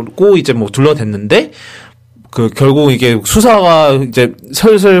이제 뭐 둘러댔는데, 결국 이게 수사가 이제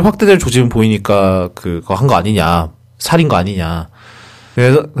슬슬 확대될 조짐은 보이니까 그거 한 거 아니냐. 살인 거 아니냐.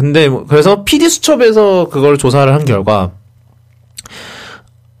 그래서 PD수첩에서 그걸 조사를 한 결과,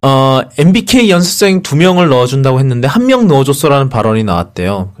 MBK 연습생 2명을 넣어준다고 했는데, 1명 넣어줬어라는 발언이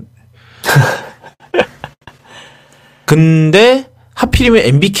나왔대요. 근데, 하필이면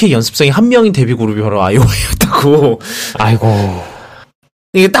MBK 연습생이 1명인 데뷔 그룹이 바로 아이오아이였다고. 아이고.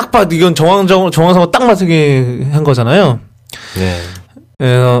 이게 딱 봐도 이건 정황상으로 딱 맞게 한 거잖아요. 네.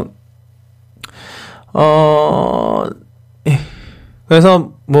 그래서,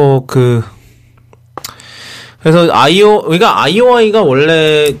 그래서 그래서 아이오아이가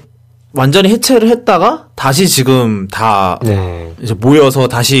원래 완전히 해체를 했다가 다시 지금 다 이제 모여서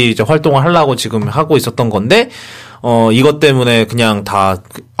다시 이제 활동을 하려고 지금 하고 있었던 건데, 이것 때문에 그냥 다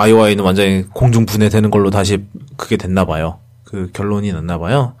아이오아이는 완전히 공중 분해되는 걸로 다시 그게 됐나 봐요. 그 결론이 났나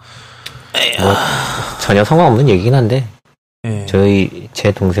봐요. 뭐, 전혀 상관없는 얘기긴 한데, 예.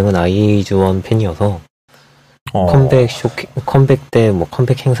 제 동생은 아이즈원 팬이어서, 컴백 때 뭐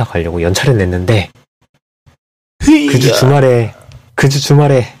컴백 행사 가려고 연차를 냈는데, 그 주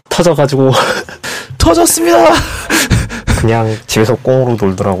주말에 터져가지고, 터졌습니다! 그냥 집에서 꽁으로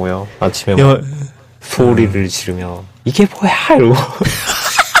놀더라고요. 아침에 소리를 지르며 이게 뭐야 이러고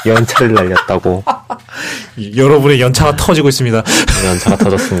연차를 날렸다고. 여러분의 연차가 터지고 있습니다. 연차가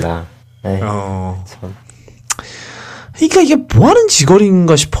터졌습니다. 네. 그러니까 이게 뭐하는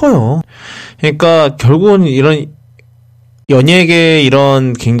짓거리인가 싶어요. 그러니까 결국은 이런 연예계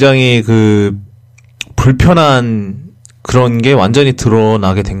이런 굉장히 불편한 그런 게 완전히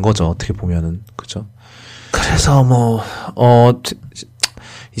드러나게 된 거죠. 어떻게 보면은 그죠. 그래서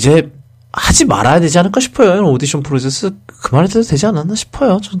이제 하지 말아야 되지 않을까 싶어요. 오디션 프로세스 그만해도 되지 않았나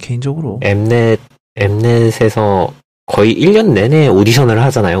싶어요. 전 개인적으로. 엠넷에서 거의 1년 내내 오디션을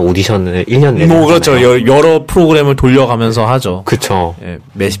하잖아요. 오디션을 1년 내내. 뭐 그렇죠. 여러 프로그램을 돌려가면서 하죠. 그쵸. 예,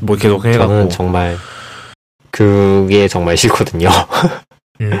 뭐 계속 해갖고. 저는 정말 그게 정말 싫거든요.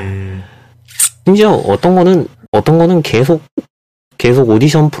 심지어 어떤 거는 계속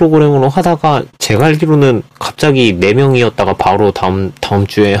오디션 프로그램으로 하다가 제가 알기로는 갑자기 4명이었다가 바로 다음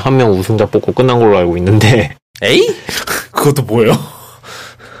주에 1명 우승자 뽑고 끝난 걸로 알고 있는데. 에이? 그것도 뭐예요?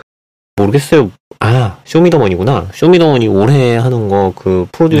 모르겠어요. 쇼미더머니구나. 쇼미더머니 올해 하는 거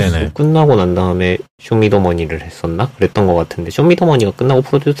프로듀스 네네. 끝나고 난 다음에 쇼미더머니를 했었나? 그랬던 것 같은데 쇼미더머니가 끝나고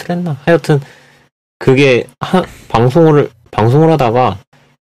프로듀스를 했나? 하여튼 그게 방송을 하다가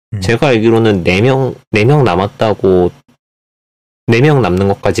제가 알기로는 4명 남았다고 4명 남는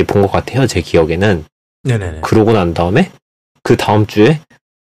것까지 본 것 같아요. 제 기억에는. 네네네. 그러고 난 다음에 그 다음 주에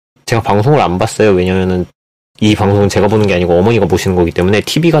제가 방송을 안 봤어요. 왜냐면은 이 방송은 제가 보는 게 아니고 어머니가 보시는 거기 때문에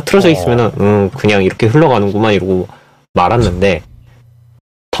TV가 틀어져 있으면은 그냥 이렇게 흘러가는구만 이러고 말았는데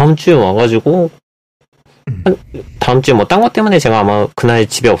다음 주에 와가지고 다음 주에 뭐 딴 것 때문에 제가 아마 그날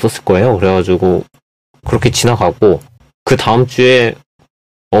집에 없었을 거예요. 그래가지고 그렇게 지나가고 그 다음 주에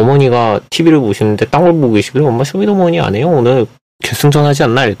어머니가 TV를 보시는데 딴 걸 보고 계시길래 엄마 쇼미더머니 안 해요? 오늘 결승전 하지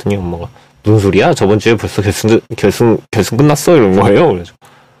않나? 이랬더니 엄마가 무슨 소리야? 저번 주에 벌써 결승 끝났어? 이런 거예요. 그래서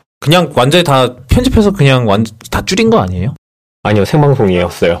그냥 완전히 다 편집해서 그냥 다 줄인 거 아니에요? 아니요,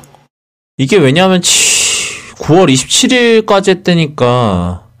 생방송이었어요. 이게 왜냐하면 9월 27일까지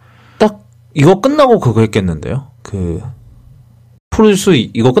했다니까 딱 이거 끝나고 그거 했겠는데요? 프로듀스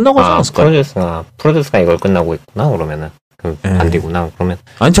이거 끝나고 하지 않았을까요? 프로듀스가 이걸 끝나고 있구나 그러면은. 반대구나. 그러면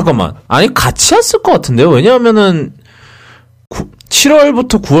아니 잠깐만. 아니 같이 했을 것 같은데요. 왜냐하면은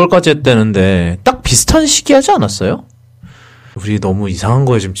 7월부터 9월까지 했다는데 딱 비슷한 시기 하지 않았어요? 우리 너무 이상한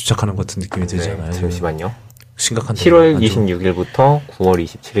거에 지금 집착하는 것 같은 느낌이 들잖아요. 네, 잠시만요. 심각한. 7월 26일부터 9월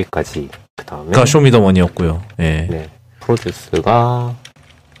 27일까지 그 다음에 그러니까 쇼미더머니였고요. 예. 네, 프로듀스가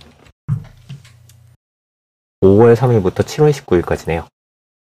 5월 3일부터 7월 19일까지네요.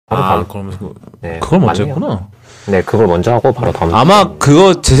 그러면 네, 그걸 먼저 맞네요. 했구나. 네, 그걸 먼저 하고 바로 다음. 아마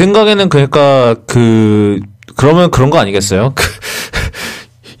그거 제 생각에는 그러니까 그러면 그런 거 아니겠어요?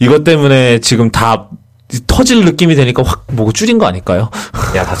 이것 때문에 지금 다 터질 느낌이 되니까 확 뭐고 줄인 거 아닐까요?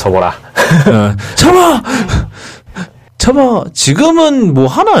 야, 다 접어라. 잡아. 지금은 뭐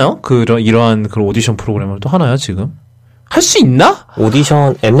하나요? 이러한 그런 오디션 프로그램을 또 하나요? 지금 할 수 있나?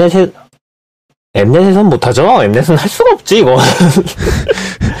 오디션 엠넷에선 못하죠. 엠넷은 할 수가 없지 이거.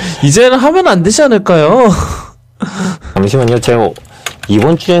 이제는 하면 안 되지 않을까요? 잠시만요. 제가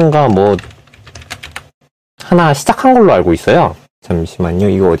이번 주인가 뭐 하나 시작한 걸로 알고 있어요. 잠시만요.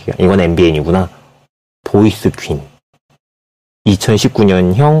 이거 어디야? 이건 MBN이구나. 보이스 퀸.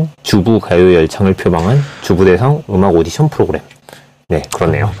 2019년형 주부 가요 열창을 표방한 주부대상 음악 오디션 프로그램. 네,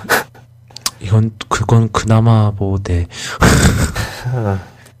 그렇네요. 그건 그나마 네.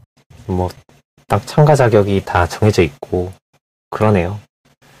 뭐 딱 참가 자격이 다 정해져 있고 그러네요.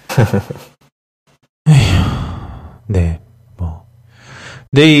 네,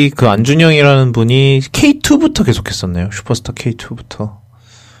 네, 그 안준영이라는 분이 K2부터 계속했었네요. 슈퍼스타 K2부터.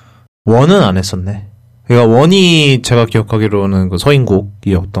 1은 안 했었네. 그러니까 1이 제가 기억하기로는 그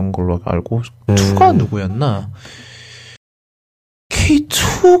서인국이었던 걸로 알고 2가 누구였나?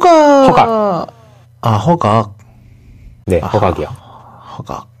 K2가 허각. 허각. 네, 허각이요.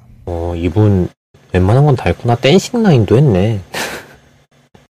 허각. 이분 웬만한 건 다 했구나. 댄싱 라인도 했네.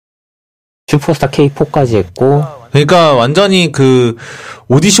 슈퍼스타 K4까지 했고. 그러니까 완전히 그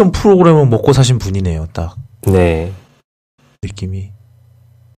오디션 프로그램을 먹고 사신 분이네요. 딱. 네. 느낌이.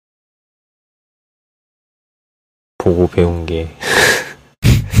 보고 배운 게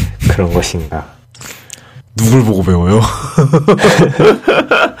그런 것인가. 누굴 보고 배워요?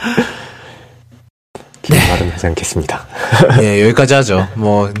 긴 말은 하지 않겠습니다. 예, 여기까지 하죠.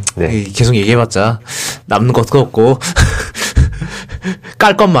 네. 계속 얘기해봤자 남는 것도 없고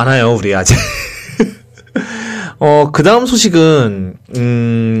깔 건 많아요, 우리 아직. 그 다음 소식은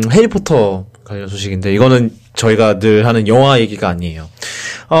해리포터 관련 소식인데 이거는 저희가 늘 하는 영화 얘기가 아니에요.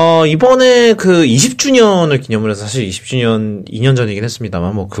 이번에 그 20주년을 기념을 해서 사실 20주년 2년 전이긴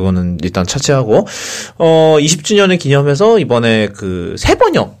했습니다만 그거는 일단 차치하고 20주년을 기념해서 이번에 그 새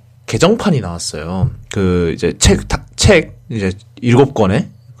번역 개정판이 나왔어요. 그 이제 책 이제 7권에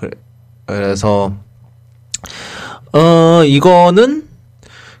그래서 이거는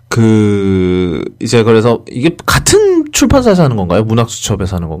이제 그래서 이게 같은 출판사에서 하는 건가요?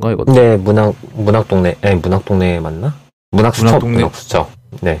 문학수첩에서 하는 건가요? 이것도? 네, 문학동네 맞나? 문학수첩.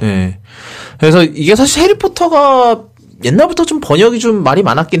 네. 네. 그래서 이게 사실 해리포터가 옛날부터 좀 번역이 좀 말이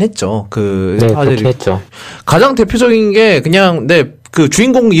많았긴 했죠. 네, 그렇게 했죠. 가장 대표적인 게 그냥, 그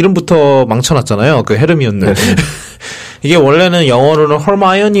주인공 이름부터 망쳐놨잖아요. 그 헤르미온느. 네. 이게 원래는 영어로는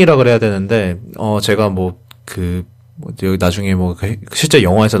헐마이언이라 그래야 되는데, 제가 나중에 실제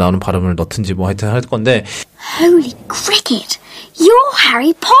영화에서 나오는 발음을 넣든지 하여튼 할 건데. Holy cricket! You're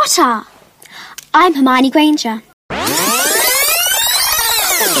Harry Potter! I'm Hermione Granger.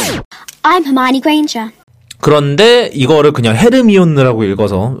 I'm Hermione Granger. 그런데 이거를 그냥 헤르미온느라고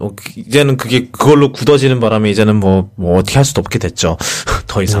읽어서 이제는 그걸로 굳어지는 바람에 이제는 어떻게 할 수도 없게 됐죠.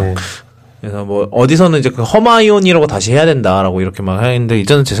 더 이상. 네. 그래서 어디서는 이제 그 허마이온이라고 다시 해야 된다라고 이렇게 막 하는데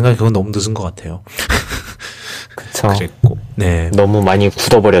이제는 제 생각에 그건 너무 늦은 것 같아요. 그쵸. 그랬고, 네. 너무 많이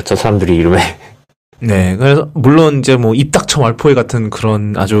굳어버렸죠, 사람들이 이름에. 네. 그래서 물론 이제 입 닥쳐 말포이 같은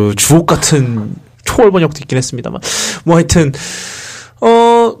그런 아주 주옥 같은 초월 번역도 있긴 했습니다만 하여튼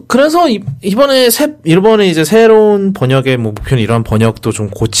그래서 이번에 이제 새로운 번역의 목표는 이러한 번역도 좀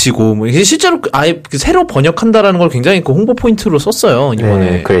고치고 이게 실제로 아예 새로 번역한다라는 걸 굉장히 그 홍보 포인트로 썼어요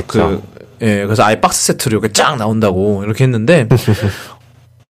이번에. 네, 그랬죠. 그래서 아예 박스 세트로 이렇게 쫙 나온다고 이렇게 했는데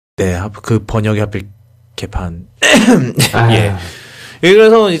네, 그 번역이 하필 개판. 예.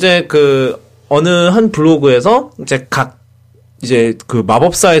 그래서 이제 어느 한 블로그에서 이제 그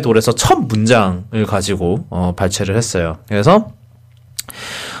마법사의 돌에서 첫 문장을 가지고 발췌를 했어요. 그래서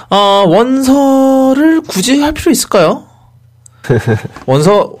원서를 굳이 할 필요 있을까요?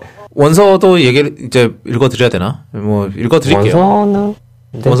 원서도 얘기를 이제 읽어드려야 되나? 읽어드릴게요.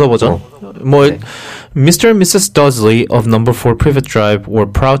 원서 버전. 네. Mr. and Mrs. Dudley of number 4 Privet Drive were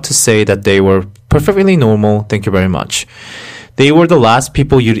proud to say that they were perfectly normal. Thank you very much. They were the last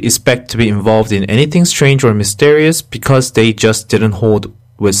people you'd expect to be involved in anything strange or mysterious because they just didn't hold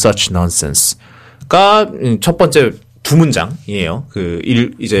with such nonsense. 가 첫 번째 두 문장이에요.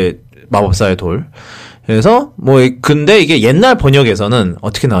 이제 마법사의 돌. 그래서 근데 이게 옛날 번역에서는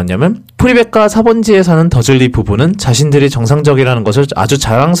어떻게 나왔냐면 프리벳과 사번지에 사는 더즐리 부부는 자신들이 정상적이라는 것을 아주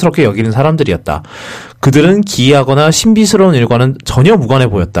자랑스럽게 여기는 사람들이었다. 그들은 기이하거나 신비스러운 일과는 전혀 무관해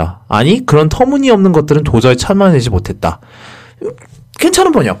보였다. 아니 그런 터무니없는 것들은 도저히 참아내지 못했다.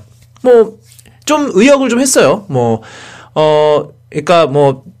 괜찮은 번역. 좀 의역을 좀 했어요. 그러니까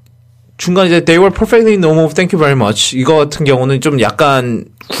중간에 이제 they were perfectly normal, thank you very much. 이거 같은 경우는 좀 약간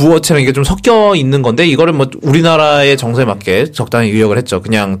구어체랑 이게 좀 섞여 있는 건데 이거를 우리나라의 정서에 맞게 적당히 의역을 했죠.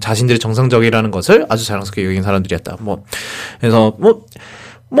 그냥 자신들이 정상적이라는 것을 아주 자랑스럽게 여긴 사람들이었다. 그래서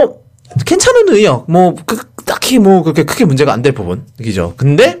괜찮은 의역. 딱히 그렇게 크게 문제가 안 될 부분이죠.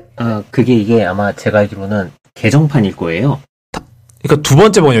 근데 그게 이게 아마 제가 알기로는 개정판일 거예요. 그러니까 두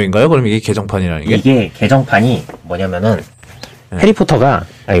번째 번역인가요? 그럼 이게 개정판이라는 게? 이게 개정판이 뭐냐면은 해리포터가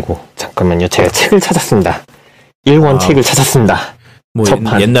잠깐만요. 제가 책을 찾았습니다. 1권 책을 찾았습니다.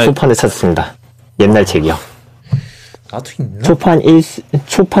 초판을 찾았습니다. 옛날 책이요. 나도 있나? 초판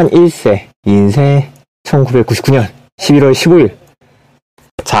 1세 인쇄 1999년 11월 15일.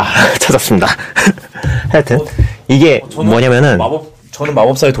 자, 찾았습니다. 하여튼 이게 뭐냐면은 저는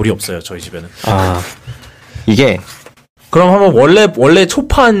마법사의 돌이 없어요. 저희 집에는. 이게 그럼 한번 원래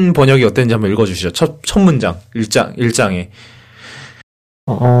초판 번역이 어땠는지 한번 읽어주시죠. 첫 문장 1장에.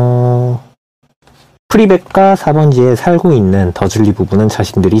 프리벳과 사번지에 살고 있는 더즐리 부부는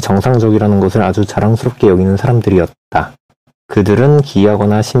자신들이 정상적이라는 것을 아주 자랑스럽게 여기는 사람들이었다. 그들은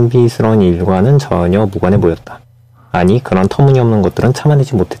기이하거나 신비스러운 일과는 전혀 무관해 보였다. 아니 그런 터무니없는 것들은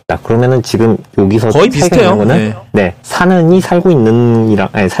참아내지 못했다. 그러면은 지금 여기서 거의 비슷해요. 거는 네, 사는이 살고 있는이랑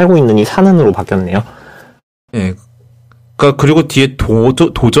살고 있는이 사는으로 바뀌었네요. 네. 그리고 뒤에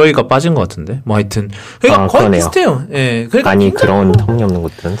도저히가 빠진 것 같은데. 하여튼. 그러니까 거의 그러네요. 비슷해요. 예. 그러니까 아니, 그런 터무니없는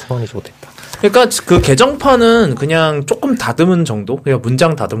것들은 참아내지 못했다. 그러니까 그 개정판은 그냥 조금 다듬은 정도? 그냥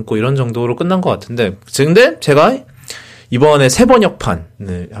문장 다듬고 이런 정도로 끝난 것 같은데. 근데 제가 이번에 새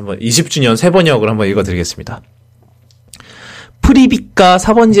번역판을 한번 20주년 새 번역을 한번 읽어드리겠습니다. 프리빗과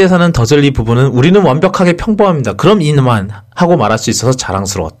사번지에 사는 더즐리 부부는 우리는 완벽하게 평범합니다. 그럼 이만 하고 말할 수 있어서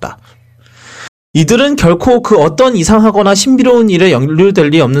자랑스러웠다. 이들은 결코 그 어떤 이상하거나 신비로운 일에 연루될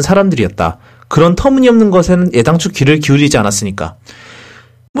리 없는 사람들이었다. 그런 터무니없는 것에는 애당초 귀를 기울이지 않았으니까.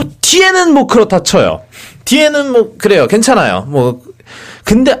 뒤에는 그렇다 쳐요. 뒤에는 그래요. 괜찮아요.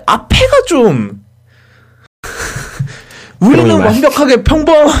 근데 앞에가 좀 우리는 완벽하게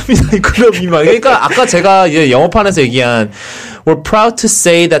평범합니다. 그럼 이만. 그러니까 아까 제가 이제 영어판에서 얘기한 We're proud to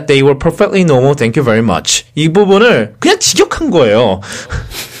say that they were perfectly normal. Thank you very much. 이 부분을 그냥 직역한 거예요.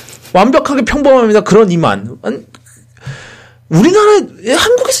 완벽하게 평범합니다. 그런 이만.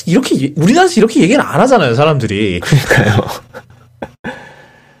 한국에서 우리나라에서 이렇게 얘기를 안 하잖아요, 사람들이. 그러니까요.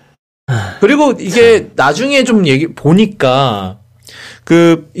 그리고 이게 나중에 좀 보니까,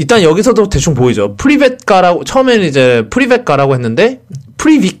 일단 여기서도 대충 보이죠. 프리벳가라고, 처음에는 이제 프리벳가라고 했는데,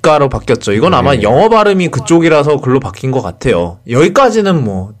 프리빗가로 바뀌었죠. 이건 아마 영어 발음이 그쪽이라서 글로 바뀐 것 같아요. 여기까지는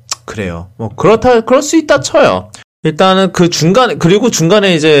그래요. 그럴 수 있다 쳐요. 일단은 그리고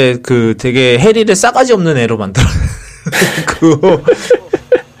중간에 이제 되게 해리를 싸가지 없는 애로 만들어.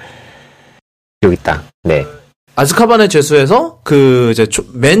 여기 있다. 네. 아즈카반의 죄수에서 이제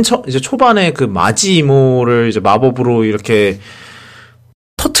이제 초반에 마지 이모를 이제 마법으로 이렇게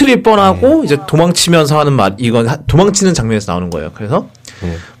터트릴 뻔하고 이제 도망치면서 하는 이건 도망치는 장면에서 나오는 거예요. 그래서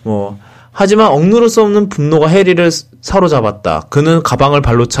하지만 억누를 수 없는 분노가 해리를 사로잡았다. 그는 가방을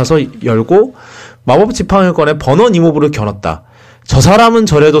발로 차서 열고 마법 지팡이를 꺼내 버넌 이모부를 겨눴다. 저 사람은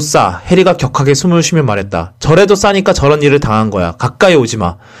저래도 싸. 해리가 격하게 숨을 쉬며 말했다. 저래도 싸니까 저런 일을 당한 거야. 가까이 오지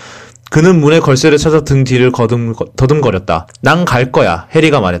마. 그는 문에 걸쇠를 찾아 등 뒤를 더듬거렸다. 난 갈 거야.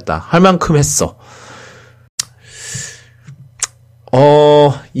 해리가 말했다. 할 만큼 했어.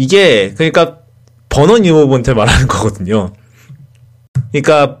 이게 그러니까 버넌 이모부한테 말하는 거거든요.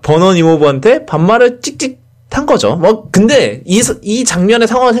 그러니까 버넌 이모부한테 반말을 찍찍 한 거죠. 근데 이 장면의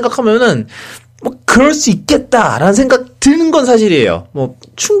상황을 생각하면은 그럴 수 있겠다라는 생각 드는 건 사실이에요.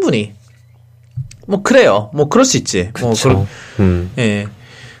 충분히. 그래요. 그럴 수 있지. 예.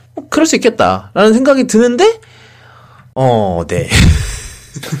 그럴 수 있겠다라는 생각이 드는데, 네.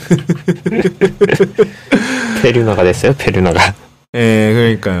 페류나가 됐어요, 페류나가. 예,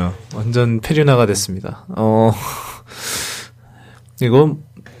 그러니까요. 완전 페류나가 됐습니다. 이거,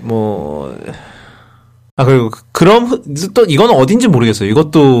 그리고, 그럼, 또, 이건 어딘지 모르겠어요.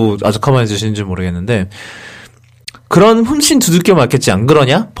 이것도 아즈카반에 주시는지 모르겠는데, 그런 훔친 두들겨 맞겠지 안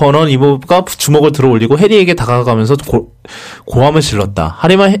그러냐? 버넌 이모가 주먹을 들어 올리고 해리에게 다가가면서 고함을 질렀다.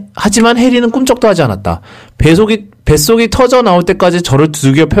 하지만 해리는 꿈쩍도 하지 않았다. 뱃속이 터져 나올 때까지 저를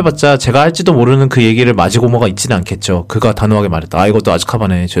두들겨 패봤자 제가 할지도 모르는 그 얘기를 마지고모가 있지는 않겠죠. 그가 단호하게 말했다. 아, 이것도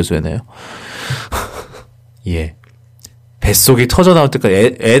아즈카반의 죄수네요. 예. 뱃속이 터져 나올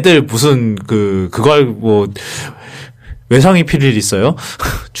때까지 애들 무슨 그걸 뭐 외상이 필 일 있어요?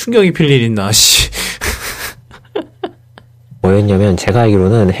 충격이 필 일 있나 씨. 뭐였냐면 제가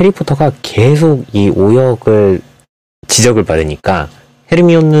알기로는 해리포터가 계속 이 오역을 지적을 받으니까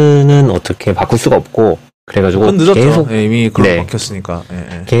헤르미온느는 어떻게 바꿀 수가 없고 그래가지고 늦었죠. 네, 이미 그렇게 바뀌었으니까.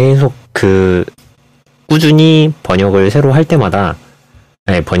 네. 계속 꾸준히 번역을 새로 할 때마다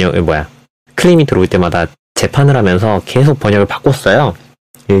클레임이 들어올 때마다 재판을 하면서 계속 번역을 바꿨어요.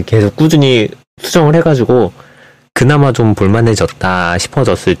 계속 꾸준히 수정을 해가지고 그나마 좀 볼만해졌다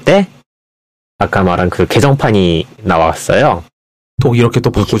싶어졌을 때 아까 말한 그 개정판이 나왔어요. 또 이렇게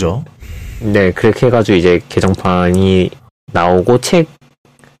또 바꾸죠. 네, 그렇게 해가지고 이제 개정판이 나오고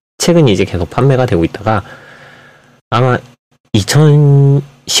책은 이제 계속 판매가 되고 있다가 아마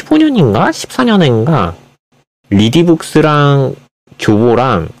 2015년인가 14년인가 리디북스랑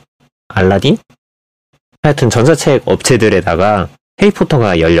교보랑 알라딘? 하여튼 전자책 업체들에다가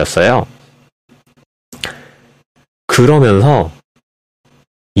해리포터가 열렸어요. 그러면서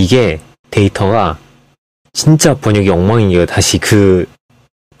이게 데이터가 진짜 번역이 엉망이에요. 다시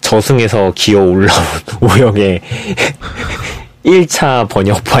저승에서 기어 올라온 오역의 1차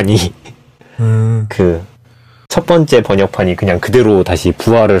번역판이 첫 번째 번역판이 그냥 그대로 다시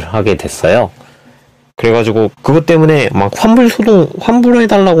부활을 하게 됐어요. 그래가지고 그것 때문에 막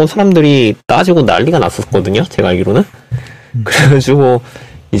환불해달라고 사람들이 따지고 난리가 났었거든요. 제가 알기로는. 그래가지고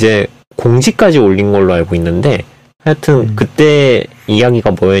이제 공지까지 올린 걸로 알고 있는데 하여튼 그때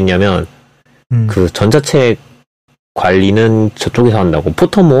이야기가 뭐였냐면 그 전자책 관리는 저쪽에서 한다고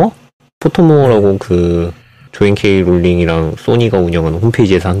포터모어라고 그 조앤 케이 롤링이랑 소니가 운영하는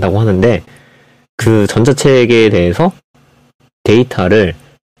홈페이지에서 한다고 하는데 그 전자책에 대해서 데이터를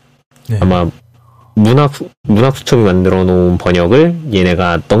아마 문학수첩이 만들어 놓은 번역을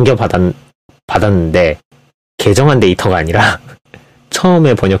얘네가 받았는데 개정한 데이터가 아니라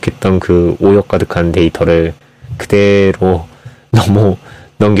처음에 번역했던 그 오역 가득한 데이터를 그대로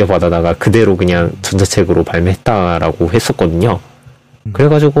넘겨받아다가 그대로 그냥 전자책으로 발매했다라고 했었거든요.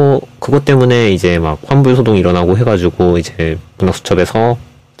 그래가지고 그것 때문에 이제 막 환불 소동이 일어나고 해가지고 이제 문학수첩에서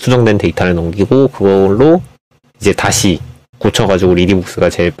수정된 데이터를 넘기고 그걸로 이제 다시 고쳐가지고 리디북스가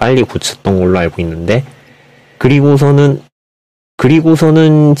제일 빨리 고쳤던 걸로 알고 있는데 그리고서는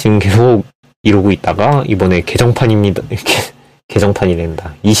지금 계속 이러고 있다가 이번에 개정판입니다. 개정판이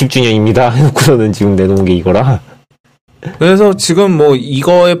된다. 20주년입니다. 해놓고서는 지금 내놓은 게 이거라. 그래서 지금 뭐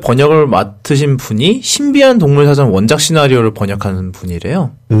이거의 번역을 맡으신 분이 신비한 동물사전 원작 시나리오를 번역하는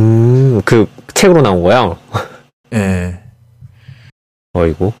분이래요. 그 책으로 나온 거야? 예.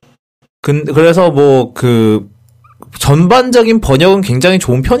 어이구. 그래서 뭐 전반적인 번역은 굉장히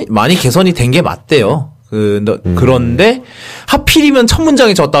좋은 많이 개선이 된 게 맞대요. 그런데 하필이면 첫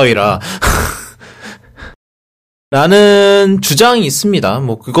문장이 저 따위라. 라는 주장이 있습니다.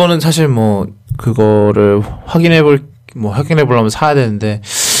 뭐 그거는 사실 뭐 그거를 확인해보려면 사야 되는데,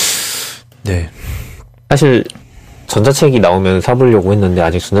 네. 사실 전자책이 나오면 사보려고 했는데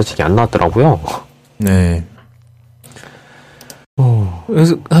아직 전자책이 안 나왔더라고요. 네.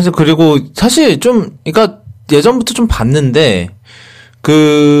 그래서 그리고 사실 좀 그러니까 예전부터 좀 봤는데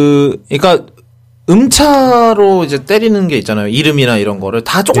그러니까 음차로 이제 때리는 게 있잖아요. 이름이나 이런 거를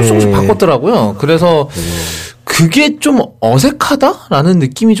다 조금씩 바꿨더라고요. 그래서 그게 좀 어색하다라는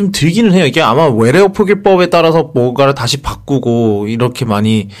느낌이 좀 들기는 해요. 이게 아마 외래어 표기법에 따라서 뭔가를 다시 바꾸고 이렇게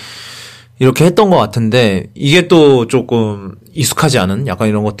했던 것 같은데 이게 또 조금 익숙하지 않은 약간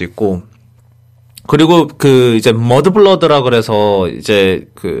이런 것도 있고 그리고 이제 머드블러드라 그래서 이제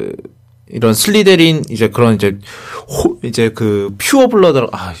이런 슬리데린 이제 그런 이제 퓨어 블러드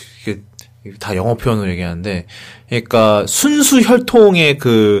이게 다 영어 표현으로 얘기하는데 그러니까 순수 혈통의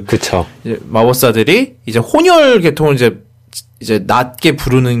그쵸. 이제 마법사들이 이제 혼혈 계통을 이제 낮게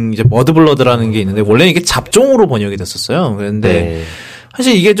부르는 이제 머드블러드라는 게 있는데 원래 이게 잡종으로 번역이 됐었어요. 그런데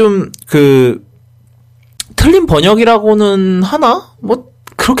사실 이게 좀 틀린 번역이라고는 하나? 뭐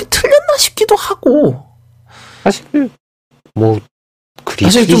그렇게 틀렸나 싶기도 하고 사실 뭐 그리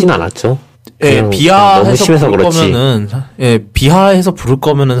틀리진 않았죠. 예, 비하해서 부를 거면은 비하해서 부를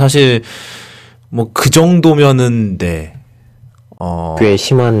거면은 사실 뭐 그 정도면은 꽤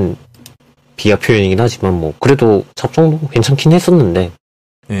심한 비하 표현이긴 하지만 뭐 그래도 잡종도 괜찮긴 했었는데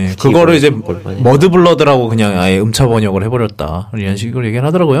그거를 이제 머드블러드라고 그냥 아예 음차 번역을 해버렸다 이런 식으로 얘기를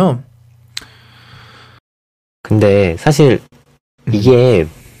하더라고요. 근데 사실 이게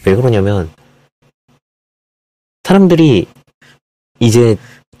왜 그러냐면 사람들이 이제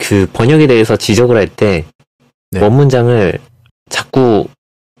그 번역에 대해서 지적을 할 때 네. 원문장을 자꾸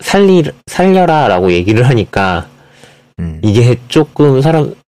살려라라고 얘기를 하니까 이게 조금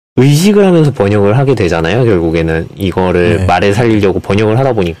의식을 하면서 번역을 하게 되잖아요. 결국에는 이거를 네. 말에 살리려고 번역을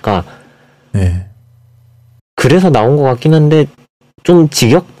하다 보니까 네. 그래서 나온 것 같긴 한데 좀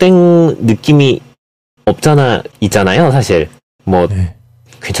직역된 느낌이 없잖아 있잖아요. 사실 뭐 네.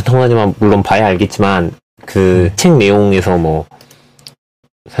 괜찮다고 하지만 물론 봐야 알겠지만 그 책 내용에서 뭐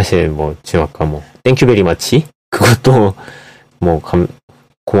사실 뭐 지금 아까 뭐 땡큐 베리 마치 그것도 뭐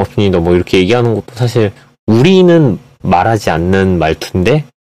고맙습니다 뭐 이렇게 얘기하는 것도 사실 우리는 말하지 않는 말투인데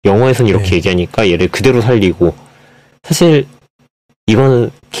영어에서는 이렇게 네. 얘기하니까 얘를 그대로 살리고 사실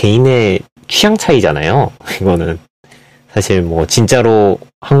이거는 개인의 취향 차이잖아요. 이거는 사실 뭐 진짜로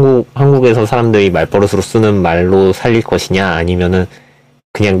한국에서 사람들이 말버릇으로 쓰는 말로 살릴 것이냐 아니면은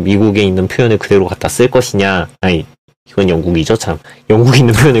그냥 미국에 있는 표현을 그대로 갖다 쓸 것이냐 아니 이건 영국이죠 참 영국에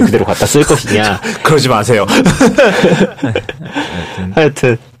있는 표현을 그대로 갖다 쓸 것이냐 그러지 마세요.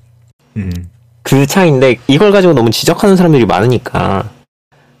 하여튼 그 차이인데 이걸 가지고 너무 지적하는 사람들이 많으니까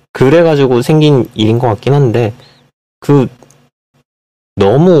그래가지고 생긴 일인 것 같긴 한데 그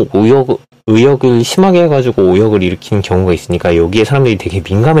너무 의역을 심하게 해가지고 오역을 일으키는 경우가 있으니까 여기에 사람들이 되게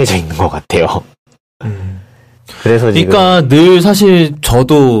민감해져 있는 것 같아요. 그래서 지금 그러니까 늘 사실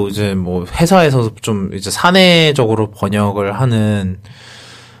저도 이제 뭐 회사에서 좀 이제 사내적으로 번역을 하는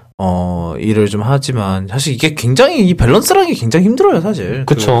일을 좀 하지만 사실 이게 굉장히 이 밸런스라는 게 굉장히 힘들어요, 사실.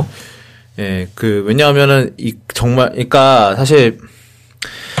 그쵸. 왜냐하면은 정말 그러니까 사실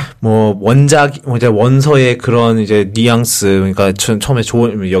뭐 이제 원서의 그런 이제 뉘앙스, 그러니까 처음에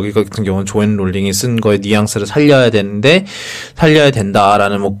여기 같은 경우는 조앤 롤링이 쓴 거에 뉘앙스를 살려야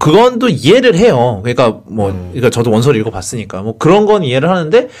된다라는 뭐 그건 또 이해를 해요. 그러니까 그러니까 저도 원서를 읽어봤으니까 뭐 그런 건 이해를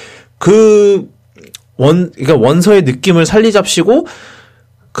하는데 그러니까 원서의 느낌을 살리잡시고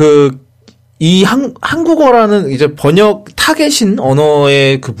이 한국어라는 이제 번역 타겟인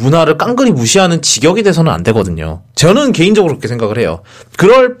언어의 그 문화를 깡그리 무시하는 직역이 돼서는 안 되거든요. 저는 개인적으로 그렇게 생각을 해요.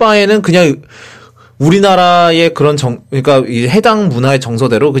 그럴 바에는 그냥 우리나라의 그런 그러니까 이 해당 문화의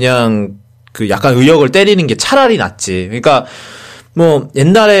정서대로 그냥 그 약간 의역을 때리는 게 차라리 낫지. 그러니까 뭐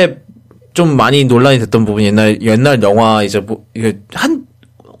옛날에 좀 많이 논란이 됐던 부분이 옛날 영화 이제 뭐 이게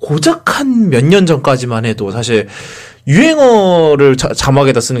고작 한 몇 년 전까지만 해도 사실 유행어를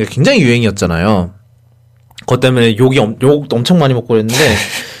자막에다 쓰는 게 굉장히 유행이었잖아요. 그것 때문에 욕 엄청 많이 먹고 그랬는데,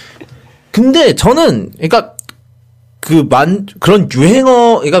 근데 저는, 그러니까, 그런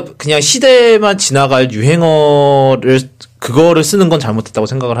유행어, 그러니까 그냥 시대만 지나갈 그거를 쓰는 건 잘못했다고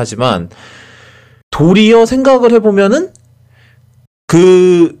생각을 하지만, 도리어 생각을 해보면은,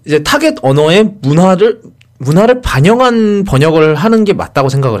 이제 타겟 언어의 문화를 반영한 번역을 하는 게 맞다고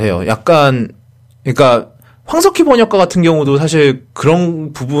생각을 해요. 약간, 그러니까, 황석희 번역가 같은 경우도 사실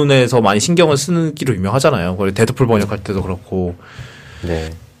그런 부분에서 많이 신경을 쓰기로 유명하잖아요. 그리고 데드풀 번역할 때도 그렇고.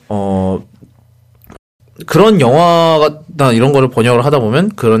 네. 그런 영화나 이런 거를 번역을 하다 보면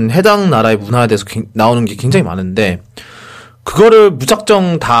그런 해당 나라의 문화에 대해서 나오는 게 굉장히 많은데, 그거를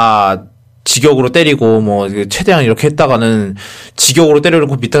무작정 다 직역으로 때리고, 뭐, 최대한 이렇게 했다가는 직역으로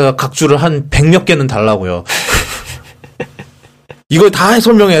때려놓고 밑에다가 각주를 한 100몇 개는 달라고요. 이걸 다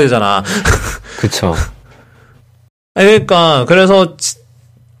설명해야 되잖아. 그쵸. 그러니까 그래서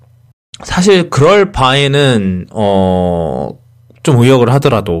사실 그럴 바에는 좀 의역을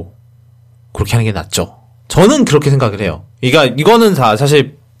하더라도 그렇게 하는 게 낫죠. 저는 그렇게 생각을 해요. 그러니까 이거는 다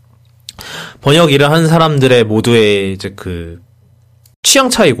사실 번역 일을 하는 사람들의 모두의 이제 그 취향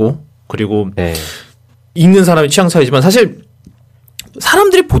차이고, 그리고 네. 읽는 사람의 취향 차이지만 사실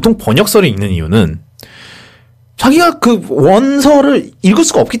사람들이 보통 번역서를 읽는 이유는 자기가 그 원서를 읽을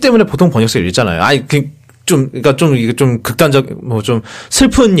수가 없기 때문에 보통 번역서를 읽잖아요. 그러니까 이게 좀 극단적, 뭐 좀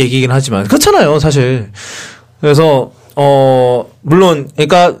슬픈 얘기긴 하지만, 그렇잖아요, 사실. 그래서, 물론,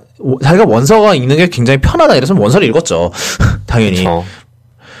 그러니까, 자기가 원서가 읽는 게 굉장히 편하다 이래서 원서를 읽었죠. 당연히. 그쵸.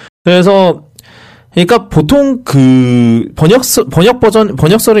 그래서, 그러니까 보통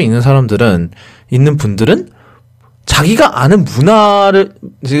번역서를 읽는 분들은 자기가 아는 문화를,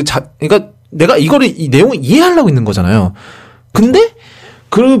 그러니까 내가 이 내용을 이해하려고 있는 거잖아요. 근데,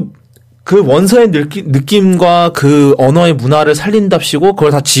 그 원서의 느낌과 그 언어의 문화를 살린답시고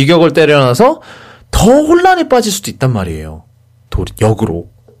그걸 다 직역을 때려놔서 더 혼란에 빠질 수도 있단 말이에요. 역으로.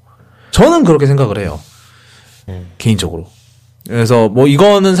 저는 그렇게 생각을 해요. 개인적으로. 그래서 뭐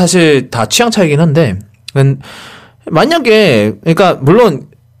이거는 사실 다 취향 차이긴 한데, 만약에, 그러니까 물론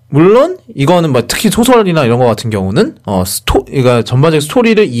물론 이거는 뭐 특히 소설이나 이런 거 같은 경우는 그러니까 전반적인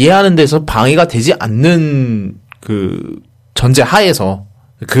스토리를 이해하는 데서 방해가 되지 않는 그 전제 하에서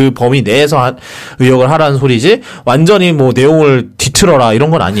그 범위 내에서 의역을 하라는 소리지 완전히 뭐 내용을 뒤틀어라 이런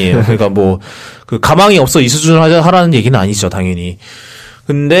건 아니에요. 그러니까 뭐 그 가망이 없어 이 수준을 하라는 얘기는 아니죠, 당연히.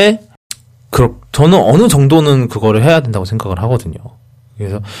 근데 저는 어느 정도는 그거를 해야 된다고 생각을 하거든요.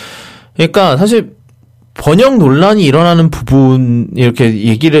 그래서 그러니까 사실 번역 논란이 일어나는 부분 이렇게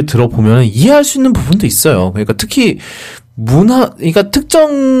얘기를 들어보면 이해할 수 있는 부분도 있어요. 그러니까 특히 그러니까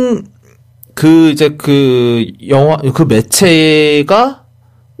특정 영화 그 매체가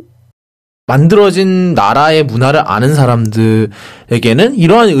만들어진 나라의 문화를 아는 사람들에게는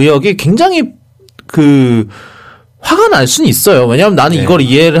이러한 의역이 굉장히 화가 날 수는 있어요. 왜냐하면 나는 네. 이걸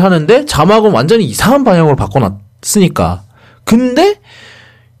이해를 하는데 자막은 완전히 이상한 방향으로 바꿔놨으니까. 근데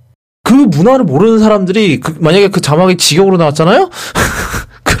그 문화를 모르는 사람들이 만약에 그 자막이 직역으로 나왔잖아요?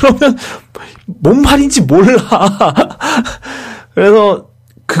 그러면 뭔 말인지 몰라. 그래서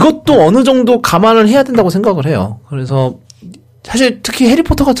그것도 어느 정도 감안을 해야 된다고 생각을 해요. 그래서 사실 특히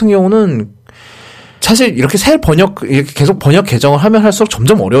해리포터 같은 경우는 사실 이렇게 이렇게 계속 번역 개정을 하면 할수록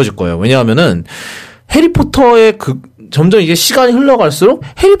점점 어려워질 거예요. 왜냐하면은 해리포터의 점점 이제 시간이 흘러갈수록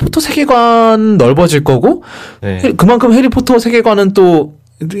해리포터 세계관 넓어질 거고, 네. 그만큼 해리포터 세계관은 또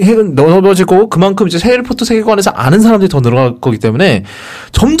넓어질 거고, 그만큼 이제 해리포터 세계관에서 아는 사람들이 더 늘어날 거기 때문에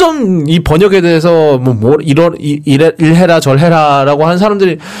점점 이 번역에 대해서 일해라 절해라라고 하는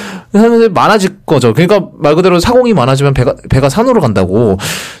사람들이 많아질 거죠. 그러니까 말 그대로 사공이 많아지면 배가 산으로 간다고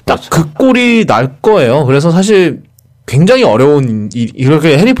딱 그 꼴이 날 거예요. 그래서 사실 굉장히 어려운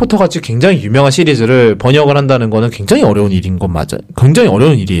이렇게 해리포터 같이 굉장히 유명한 시리즈를 번역을 한다는 거는 굉장히 어려운 일인 건 맞아요. 굉장히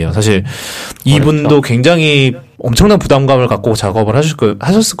어려운 일이에요. 사실 이분도 굉장히 엄청난 부담감을 갖고 작업을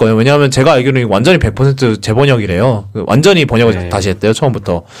하셨을 거예요. 왜냐하면 제가 알기로는 완전히 100% 재번역이래요. 완전히 번역을 네. 다시 했대요.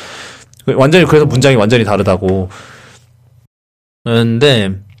 처음부터. 완전히 그래서 문장이 완전히 다르다고.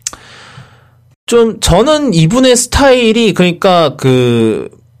 근데 좀 저는 이분의 스타일이 그러니까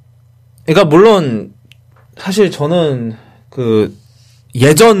물론 사실 저는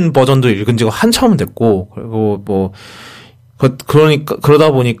예전 버전도 읽은 지가 한참 됐고, 그리고 그러니까,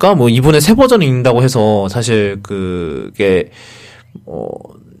 그러다 보니까 이분의 새 버전 읽는다고 해서 사실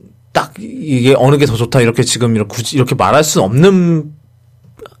딱 이게 어느 게 더 좋다, 이렇게 지금 굳이 이렇게 말할 수 없는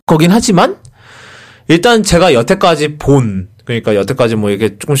거긴 하지만, 일단 제가 여태까지 그러니까 여태까지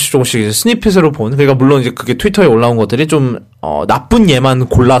이게 조금씩 스니펫으로 그러니까 물론 이제 그게 트위터에 올라온 것들이 좀, 나쁜 예만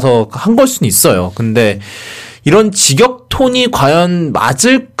골라서 한 걸 수는 있어요. 근데, 이런 직역 톤이 과연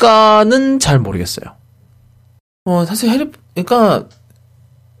맞을까는 잘 모르겠어요. 사실 그러니까,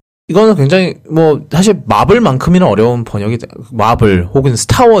 이거는 굉장히, 사실 마블만큼이나 어려운 번역이, 마블 혹은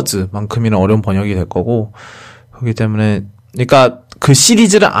스타워즈만큼이나 어려운 번역이 될 거고, 그렇기 때문에, 그러니까 그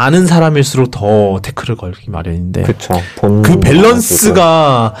시리즈를 아는 사람일수록 더 태클을 걸기 마련인데. 그쵸. 그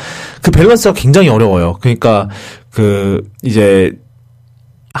밸런스가 굉장히 어려워요. 그러니까, 이제,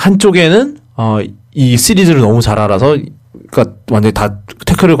 한쪽에는, 이 시리즈를 너무 잘 알아서, 그러니까 완전히 다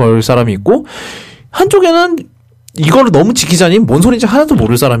태클을 걸 사람이 있고, 한쪽에는 이거를 너무 지키자니 뭔 소리인지 하나도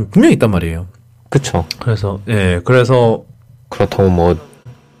모를 사람이 분명히 있단 말이에요. 그쵸. 그래서. 그렇다고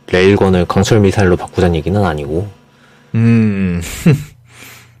레일건을 강철 미사일로 바꾸자는 얘기는 아니고.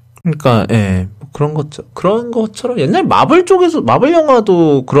 그러니까, 그런 것처럼 옛날 마블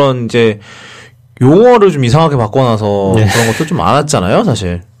영화도 그런 이제, 용어를 좀 이상하게 바꿔놔서 그런 것도 좀 많았잖아요,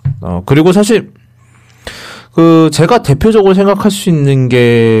 사실. 그리고 사실, 제가 대표적으로 생각할 수 있는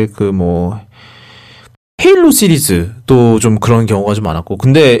게, 헤일로 시리즈도 좀 그런 경우가 좀 많았고,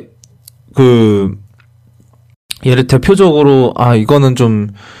 근데, 예를 대표적으로, 이거는 좀,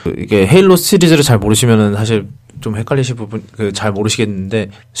 이게 헤일로 시리즈를 잘 모르시면은 사실 좀 헷갈리실 부분, 잘 모르시겠는데,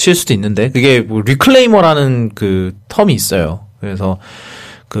 실 수도 있는데, 그게 리클레이머라는 텀이 있어요. 그래서,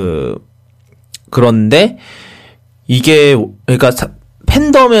 그런데, 이게, 그러니까,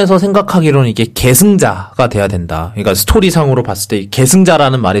 팬덤에서 생각하기로는 이게 계승자가 돼야 된다. 그러니까 스토리상으로 봤을 때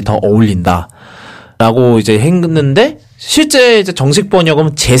계승자라는 말이 더 어울린다. 라고 이제 했는데, 실제 이제 정식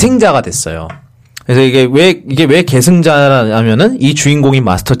번역은 재생자가 됐어요. 그래서 이게 왜 계승자냐면은 이 주인공인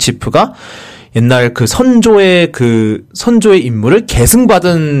마스터 치프가 옛날 선조의 인물을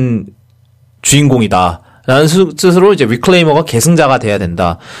계승받은 주인공이다. 라는 뜻으로 이제 리클레이머가 계승자가 돼야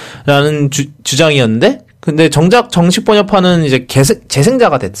된다. 라는 주장이었는데, 근데 정작 정식 번역판은 이제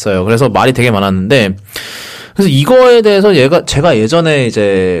재생자가 됐어요. 그래서 말이 되게 많았는데, 그래서 이거에 대해서 제가 예전에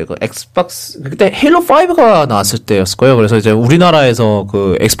이제 엑스박스, 그때 헤일로 5가 나왔을 때였을 거예요. 그래서 이제 우리나라에서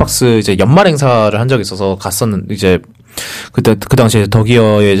엑스박스 이제 연말 행사를 한 적이 있어서 이제, 그때, 그 당시에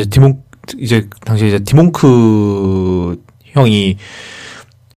덕이어의 이제 당시에 이제 디몽크 형이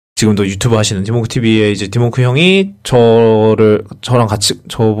지금도 유튜브 하시는 디몽크 TV에 이제 디몽크 형이 저보러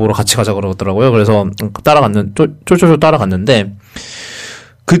같이 가자 그러더라고요. 그래서 쫄쫄쫄 따라갔는데,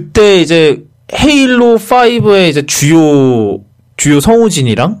 그때 이제 헤일로 5의 이제 주요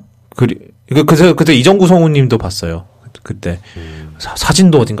성우진이랑, 그때 이정구 성우님도 봤어요. 그때.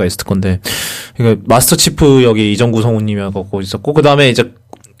 사진도 어딘가 있을 건데, 그러니까 마스터 치프 역이 이정구 성우님이라고 있었고, 그 다음에 이제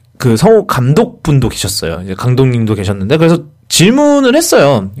그 성우 감독분도 계셨어요. 이제 감독님도 계셨는데, 그래서 질문을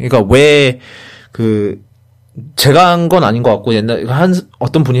했어요. 그러니까 왜 제가 한 건 아닌 것 같고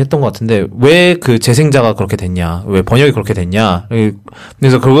어떤 분이 했던 것 같은데 왜 그 재생자가 그렇게 됐냐, 왜 번역이 그렇게 됐냐,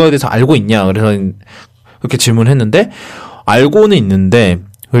 그래서 그거에 대해서 알고 있냐, 그래서 그렇게 질문했는데 알고는 있는데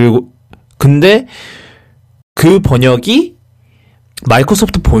근데 그 번역이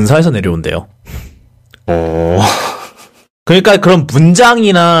마이크로소프트 본사에서 내려온대요. 그러니까 그런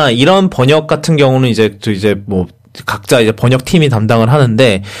문장이나 이런 번역 같은 경우는 이제 뭐 각자 이제 번역팀이 담당을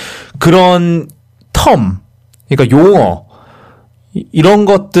하는데, 그런 그러니까 용어, 이런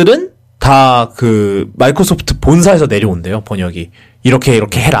것들은 다 마이크로소프트 본사에서 내려온대요, 번역이. 이렇게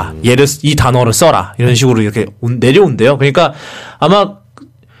해라. 이 단어를 써라. 이런 식으로 이렇게 내려온대요. 그러니까 아마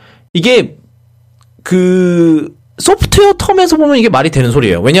이게 소프트웨어 텀에서 보면 이게 말이 되는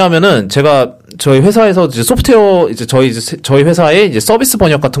소리예요. 왜냐하면은 제가 저희 회사에서 이제 저희 회사에 이제 서비스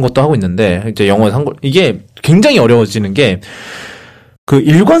번역 같은 것도 하고 있는데, 이제 영어에서 이게 굉장히 어려워지는 게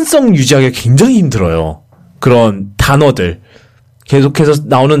일관성 유지하기가 굉장히 힘들어요. 그런 단어들, 계속해서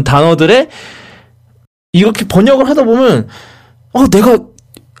나오는 단어들에 이렇게 번역을 하다 보면 내가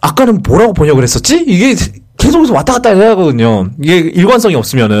아까는 뭐라고 번역을 했었지? 이게 계속해서 왔다 갔다 해야 하거든요. 이게 일관성이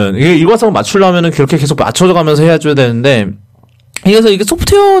없으면은, 이게 일관성을 맞추려면은 그렇게 계속 맞춰가면서 해줘야 되는데, 그래서 이게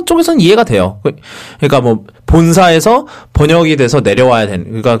소프트웨어 쪽에서는 이해가 돼요. 그러니까 뭐 본사에서 번역이 돼서 내려와야 되는,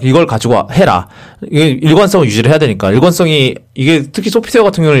 그러니까 이걸 가지고 해라. 이게 일관성을 유지를 해야 되니까. 이게 특히 소프트웨어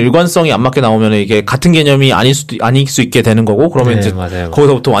같은 경우는 일관성이 안 맞게 나오면 이게 같은 개념이 아닐 수 있게 되는 거고, 그러면 이제 맞아요.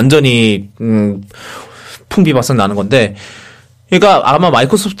 거기서부터 완전히 풍비박산 나는 건데, 그러니까 아마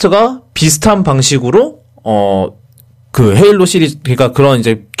마이크로소프트가 비슷한 방식으로 헤일로 시리즈, 그러니까 그런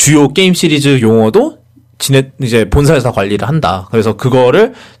이제 주요 게임 시리즈 용어도 이제 본사에서 다 관리를 한다. 그래서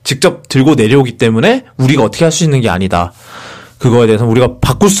그거를 직접 들고 내려오기 때문에 우리가 어떻게 할 수 있는 게 아니다. 그거에 대해서 우리가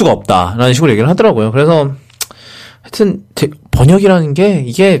바꿀 수가 없다라는 식으로 얘기를 하더라고요. 그래서 하여튼 번역이라는 게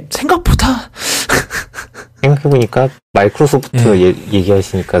이게 생각보다 생각해보니까 마이크로소프트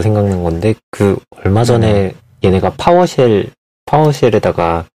얘기하시니까 생각난 건데, 얼마 전에 얘네가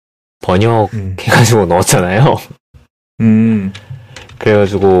파워쉘에다가 번역해가지고 넣었잖아요.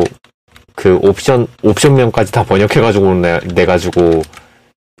 그래가지고 옵션명까지 다 번역해가지고 내가지고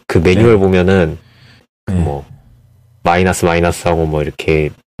매뉴얼 보면은 뭐 마이너스하고 뭐 이렇게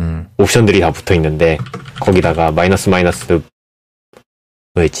옵션들이 다 붙어 있는데, 거기다가 마이너스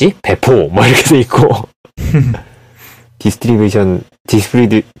뭐였지? 배포 뭐 이렇게 돼 있고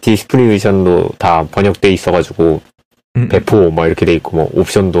디스트리뷰션도 다 번역돼 있어가지고 배포 뭐 이렇게 돼 있고, 뭐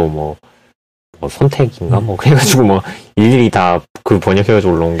옵션도 뭐 선택인가 뭐 해가지고 뭐 일일이 다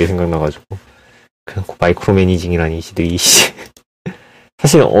번역해가지고 올라온 게 생각나가지고, 그냥 마이크로 매니징이라니 이시들이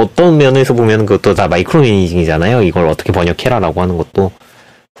사실 어떤 면에서 보면 그것도 다 마이크로 매니징이잖아요. 이걸 어떻게 번역해라라고 하는 것도.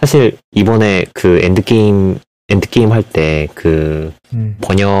 사실 이번에 엔드게임 할 때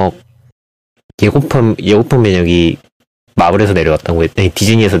번역 예고편 번역이 마블에서 내려왔다고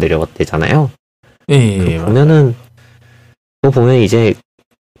디즈니에서 내려왔대잖아요. 보면은 보면 이제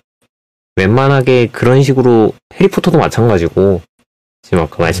웬만하게 그런 식으로 해리포터도 마찬가지고, 지금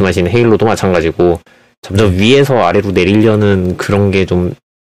아까 말씀하신 헤일로도 마찬가지고, 점점 위에서 아래로 내리려는 그런 게 좀,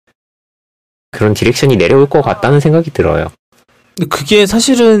 그런 디렉션이 내려올 것 같다는 생각이 들어요. 근데 그게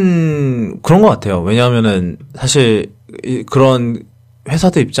사실은 그런 것 같아요. 왜냐하면은 사실 그런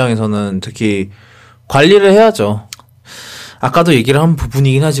회사들 입장에서는 특히 관리를 해야죠. 아까도 얘기를 한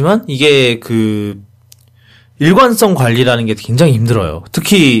부분이긴 하지만 이게 일관성 관리라는 게 굉장히 힘들어요.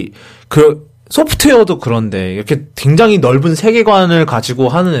 특히 소프트웨어도 그런데 이렇게 굉장히 넓은 세계관을 가지고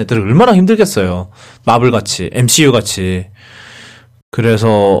하는 애들은 얼마나 힘들겠어요. 마블같이, MCU같이.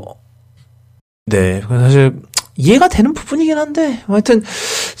 그래서 사실 이해가 되는 부분이긴 한데, 하여튼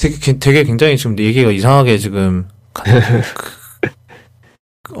되게 굉장히 지금 얘기가 이상하게 지금 갑자기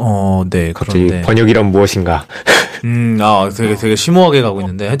그런데 번역이란 무엇인가? 되게 심오하게 가고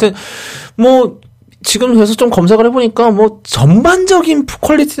있는데, 하여튼 지금 그래서 좀 검색을 해보니까 전반적인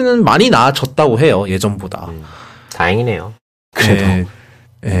퀄리티는 많이 나아졌다고 해요, 예전보다. 다행이네요. 그래도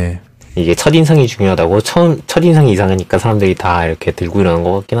이게 첫인상이 중요하다고, 첫인상이 이상하니까 사람들이 다 이렇게 들고 일어나는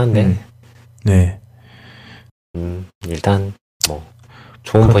것 같긴 한데. 일단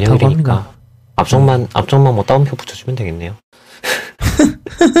좋은 번역이니까 앞쪽만 뭐 따옴표 붙여주면 되겠네요.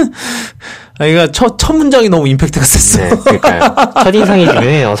 그러니까 첫 문장이 너무 임팩트가 셌어. 네, 그러니까요. 첫인상이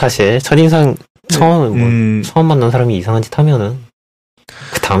중요해요, 사실. 첫인상, 처음 만난 사람이 이상한 짓 하면은,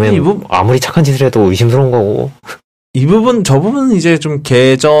 그 다음엔 아무리 착한 짓을 해도 의심스러운 거고. 저 부분은 이제 좀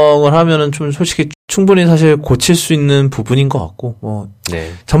개정을 하면은 좀 솔직히 충분히 사실 고칠 수 있는 부분인 것 같고, 뭐,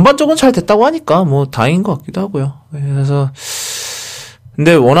 네. 전반적으로 잘 됐다고 하니까 뭐 다행인 것 같기도 하고요. 그래서,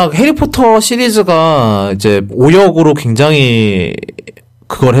 근데 워낙 해리포터 시리즈가 이제 오역으로 굉장히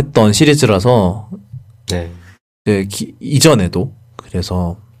그걸 했던 시리즈라서, 네. 네, 이전에도.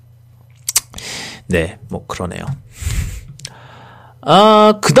 그래서, 네, 뭐 그러네요.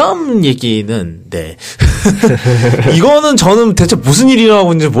 그 다음 얘기는, 네. 이거는 저는 대체 무슨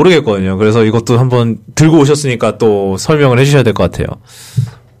일이라고 있는지 모르겠거든요. 그래서 이것도 한번 들고 오셨으니까 또 설명을 해주셔야 될 것 같아요.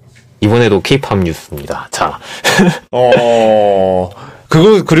 이번에도 K-팝 뉴스입니다. 자.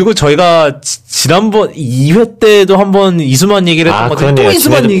 그리고 저희가 지난번 2회 때도 한번 이수만 얘기를 했던 것 같아요. 또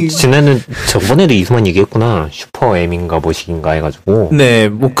이수만 얘기. 저번에도 이수만 얘기했구나. 슈퍼 M인가 뭐식인가 해가지고. 네,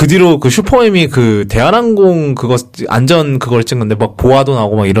 뭐 그 뒤로 그 슈퍼 M이 그 대한항공 그거 안전 그걸 찍은 건데 막 보아도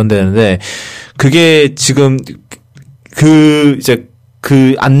나오고 막 이런 데는데 그게 지금 이제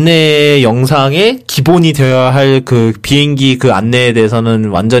그 안내 영상에 기본이 되어야 할 그 비행기 그 안내에 대해서는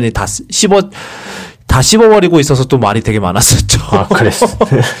완전히 다 씹어버리고 있어서 또 말이 되게 많았었죠. 아, 그랬어.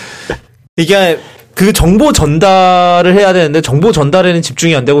 이게 그 정보 전달을 해야 되는데 정보 전달에는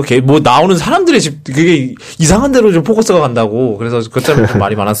집중이 안 되고 뭐 나오는 사람들의 그게 이상한 데로 좀 포커스가 간다고. 그래서 그것 때문에 좀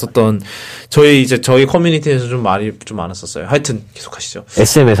말이 많았었던 저희 커뮤니티에서 좀 말이 좀 많았었어요. 하여튼 계속하시죠.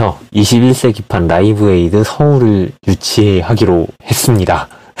 SM에서 21세기판 라이브 에이드 서울을 유치하기로 했습니다.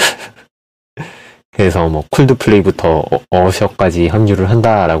 그래서 뭐 쿨드플레이부터 어셔까지 합류를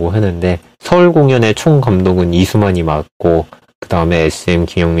한다라고 하는데 서울 공연의 총 감독은 이수만이 맡고 그 다음에 SM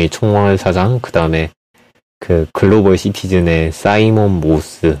김영미 총괄사장 그 다음에 그 글로벌 시티즌의 사이먼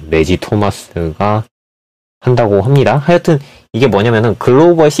모스, 레지 토마스가 한다고 합니다. 하여튼 이게 뭐냐면은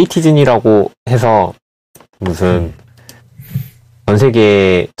글로벌 시티즌이라고 해서 무슨 전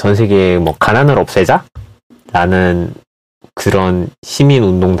세계에 뭐 가난을 없애자? 라는 그런 시민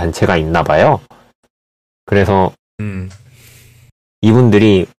운동 단체가 있나 봐요. 그래서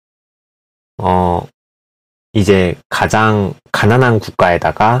이분들이 이제 가장 가난한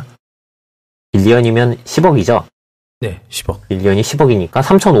국가에다가 빌리언이면 10억이죠. 네, 10억. 빌리언이 10억이니까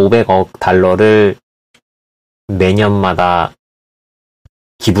 3,500억 달러를 매년마다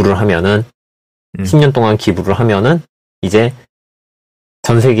기부를 하면은 10년 동안 기부를 하면은 이제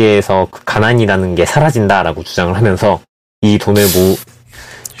전 세계에서 그 가난이라는 게 사라진다라고 주장을 하면서 이 돈을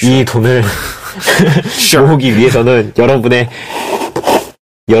모으기 위해서는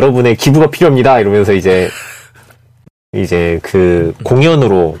여러분의 기부가 필요합니다. 이러면서 이제 그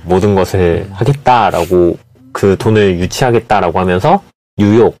공연으로 모든 것을 하겠다라고 그 돈을 유치하겠다라고 하면서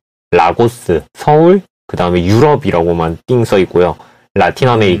뉴욕, 라고스, 서울, 그 다음에 유럽이라고만 띵 써 있고요. 라틴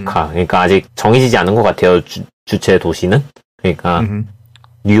아메리카. 그러니까 아직 정해지지 않은 것 같아요. 주최 도시는. 그러니까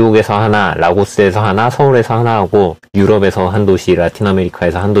뉴욕에서 하나, 라고스에서 하나, 서울에서 하나 하고 유럽에서 한 도시, 라틴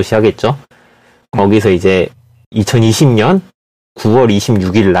아메리카에서 한 도시 하겠죠. 거기서 이제 2020년 9월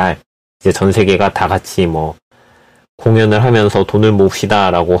 26일 날 이제 전 세계가 다 같이 뭐 공연을 하면서 돈을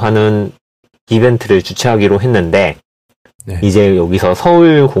모읍시다라고 하는 이벤트를 주최하기로 했는데 네. 이제 여기서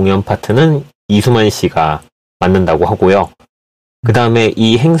서울 공연 파트는 이수만 씨가 맡는다고 하고요. 그 다음에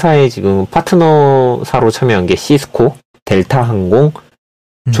이 행사에 지금 파트너사로 참여한 게 시스코, 델타 항공,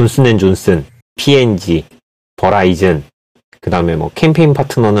 존슨앤존슨, P&G, 버라이즌, 그 다음에 뭐 캠페인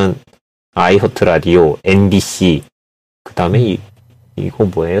파트너는 아이허트 라디오, NBC, 그 다음에 이거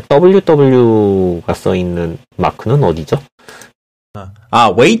뭐예요? WW가 써있는 마크는 어디죠?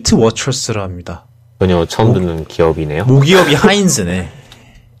 웨이트 워처스라 합니다. 전혀 처음 듣는 기업이네요. 모기업이 하인즈네.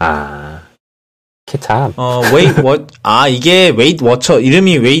 케찹. 이게 웨이트 워처,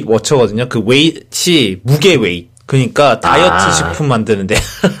 이름이 웨이트 워처거든요. 그 웨이트이 무게 웨이트. 그러니까 다이어트 식품 만드는데.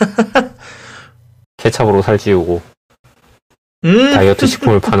 케찹으로 살찌우고 다이어트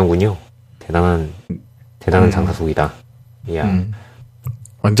식품을 파는군요. 대단한 장사속이다. 이야.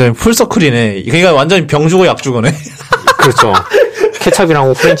 완전히 풀서클이네. 그러니까 완전히 병 주고 약 주고네. 그렇죠.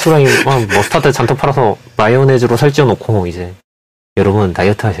 케찹이랑 프렌치 프라이 머스타드 잔뜩 팔아서 마요네즈로 살찌워 놓고 이제 여러분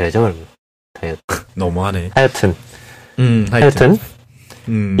다이어트 하셔야죠. 그러면. 다이어트. 너무하네. 하여튼.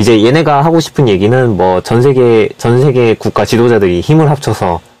 이제 얘네가 하고 싶은 얘기는 뭐 전 세계 국가 지도자들이 힘을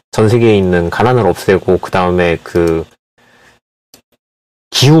합쳐서 전 세계에 있는 가난을 없애고 그 다음에 그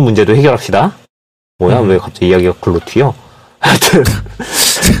기후 문제도 해결합시다. 뭐야? 왜 갑자기 이야기가 글로 튀어? 하여튼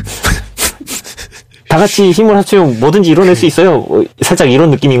다 같이 힘을 합치면 뭐든지 이뤄낼 수 있어요. 살짝 이런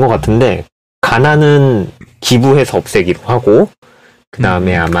느낌인 것 같은데 가난은 기부해서 없애기로 하고 그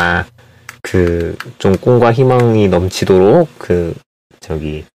다음에 아마 좀 꿈과 희망이 넘치도록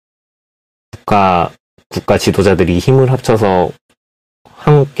국가 지도자들이 힘을 합쳐서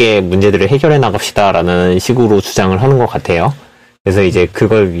함께 문제들을 해결해 나갑시다라는 식으로 주장을 하는 것 같아요. 그래서 이제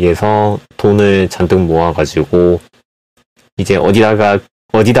그걸 위해서 돈을 잔뜩 모아가지고 이제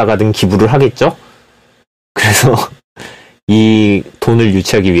어디다가든 기부를 하겠죠? 그래서 이 돈을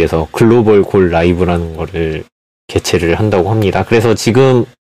유치하기 위해서 글로벌 골 라이브라는 거를 개최를 한다고 합니다. 그래서 지금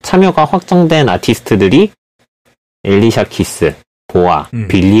참여가 확정된 아티스트들이 엘리샤 키스, 보아,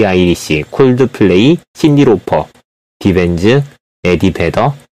 빌리 아이리시, 콜드플레이, 신디 로퍼, 디벤즈, 에디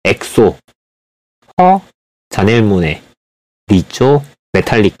베더, 엑소, 자넬 모네, 리조,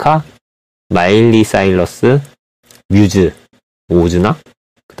 메탈리카, 마일리 사이러스, 뮤즈, 오즈나,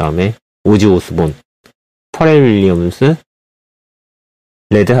 그 다음에 오지 오스본, 퍼렐 윌리엄스,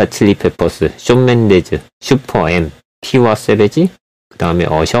 레드 핫 칠리 페퍼스, 숀 맨데즈, 슈퍼 M, 티와 세베지, 그 다음에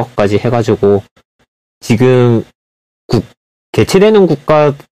어셔까지 해가지고 지금 개최되는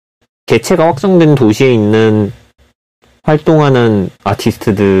개최가 확정된 도시에 있는 활동하는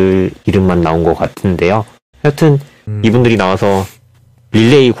아티스트들 이름만 나온 것 같은데요. 하여튼 이분들이 나와서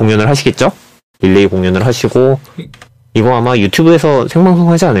릴레이 공연을 하시겠죠? 릴레이 공연을 하시고 이거 아마 유튜브에서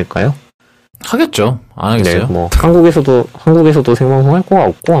생방송 하지 않을까요? 하겠죠. 안 하겠어요? 네, 뭐 한국에서도 생방송 할 거가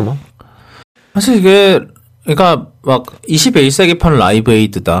없고 아마. 사실 이게 그러니까 막 21세기판 라이브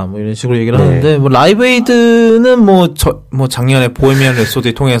에이드다 뭐 이런 식으로 얘기를 네. 하는데 뭐 라이브 에이드는 뭐 작년에 보헤미안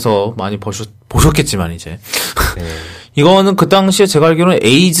랩소디 통해서 많이 보셨겠지만 이제 이거는 그 당시에 제가 알기로는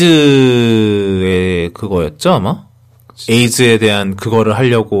에이즈의 그거였죠 아마 에이즈에 대한 그거를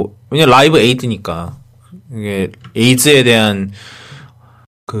하려고 왜냐 라이브 에이드니까 이게 에이즈에 대한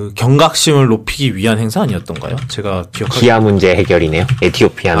그 경각심을 높이기 위한 행사 아니었던가요? 제가 기아 문제 해결이네요.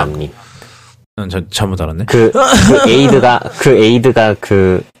 에티오피아 남님. 잘못 알았네. 그 에이드가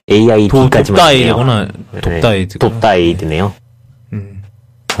그 AID까지만 돕다 에이드구나. 돕다 에이드. 돕다 에이드네요.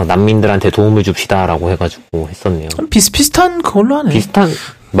 난민들한테 도움을 줍시다라고 해가지고 했었네요. 비슷비슷한 그걸로 하네.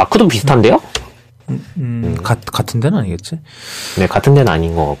 마크도 비슷한데요? 같은 데는 아니겠지? 네, 같은 데는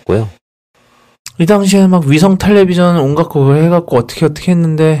아닌 것 같고요. 이 당시에 막 위성 텔레비전 온갖 거 해갖고 어떻게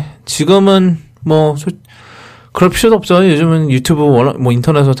했는데 지금은 뭐 그럴 필요도 없죠. 요즘은 유튜브 워낙 뭐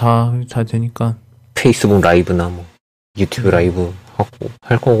인터넷에서 다 되니까. 페이스북 라이브나 뭐 유튜브 라이브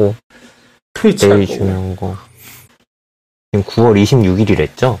할 거고. 트위치 제일 중요한 거. 지금 9월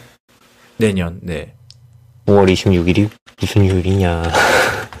 26일이랬죠? 내년. 네. 9월 26일이 무슨 요일이냐.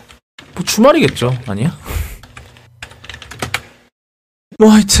 뭐 주말이겠죠. 아니야? 뭐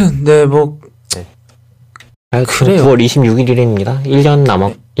하여튼 네 뭐. 그래요. 9월 26일입니다.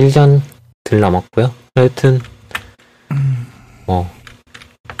 1년 덜 남았고요. 하여튼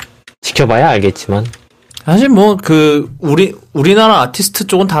지켜봐야 알겠지만 사실 뭐 우리나라 아티스트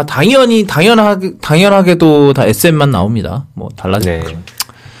쪽은 다 당연하게도 다 SM만 나옵니다. 뭐 달라질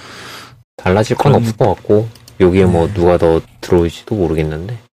건 없을 것 같고 여기에 뭐 누가 더 들어올지도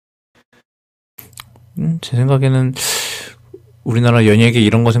모르겠는데. 제 생각에는 우리나라 연예계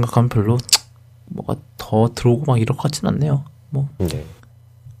이런 거 생각하면 별로 뭐가 더 들어오고 막 이럴 것 같진 않네요. 뭐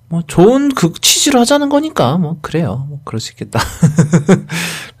좋은 그 취지로 하자는 거니까 뭐 그래요. 뭐 그럴 수 있겠다.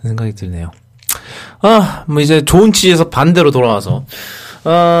 생각이 드네요. 뭐 이제 좋은 취지에서 반대로 돌아와서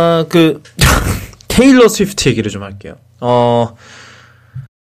테일러 스위프트 얘기를 좀 할게요.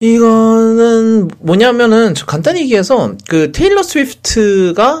 이거는 뭐냐면은 간단히 얘기해서 그 테일러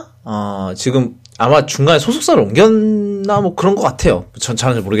스위프트가 지금 아마 중간에 소속사를 옮겼나 뭐 그런 것 같아요. 전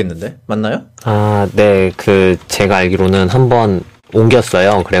잘 모르겠는데 맞나요? 네, 제가 알기로는 한번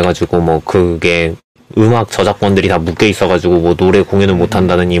옮겼어요. 그래가지고 뭐 그게 음악 저작권들이 다 묶여 있어가지고 뭐 노래 공연을 못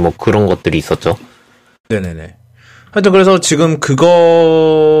한다느니 뭐 그런 것들이 있었죠. 네네네. 하여튼 그래서 지금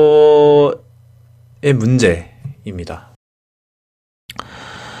그거의 문제입니다.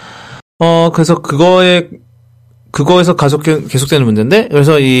 그래서 그거에서 계속되는 문제인데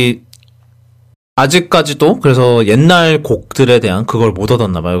그래서 아직까지도 그래서 옛날 곡들에 대한 그걸 못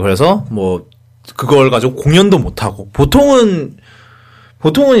얻었나 봐요. 그래서 뭐 그걸 가지고 공연도 못 하고 보통은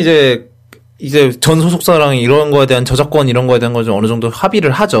이제 전 소속사랑 이런 거에 대한 저작권 이런 거에 대한 거 좀 어느 정도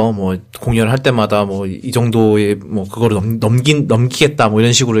합의를 하죠. 뭐 공연을 할 때마다 뭐 이 정도의 뭐 그거를 넘기겠다 뭐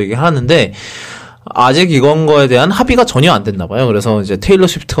이런 식으로 얘기하는데 아직 이건 거에 대한 합의가 전혀 안 됐나 봐요. 그래서 이제 테일러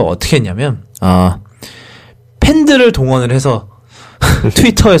스위프트가 어떻게 했냐면 팬들을 동원을 해서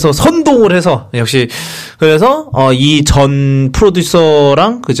트위터에서 선동을 해서 역시 그래서 이 전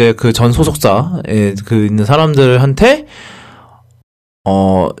프로듀서랑 그 전 소속사에 있는 사람들한테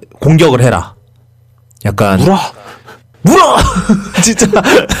공격을 해라. 약간 물어! 진짜.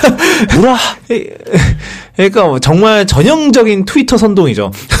 물어! 그러니까 뭐 정말 전형적인 트위터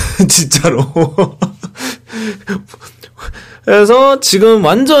선동이죠. 진짜로. 그래서 지금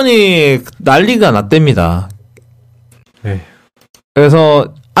완전히 난리가 났답니다. 네.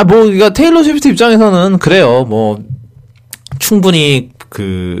 그래서 그러니까 테일러 스위프트 입장에서는 그래요. 뭐 충분히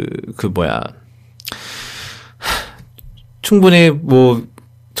충분히 뭐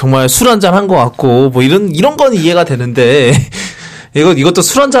정말 술 한잔 한 것 같고 뭐 이런 건 이해가 되는데 이것도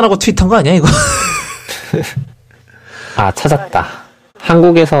술 한잔하고 트윗한 거 아니야 이거? 찾았다.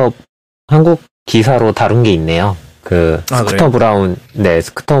 한국 기사로 다룬 게 있네요. 스쿠터 브라운,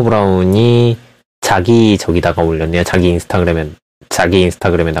 스쿠터 브라운이 자기 저기다가 올렸네요. 자기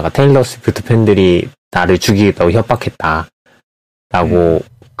인스타그램에다가 테일러 스위프트 팬들이 나를 죽이겠다고 협박했다. 라고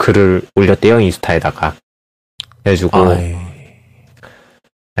글을 올렸대요, 인스타에다가. 그래가지고,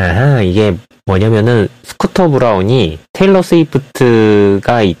 이게 뭐냐면은, 스쿠터 브라운이 테일러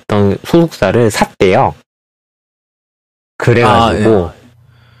스위프트가 있던 소속사를 샀대요. 그래가지고,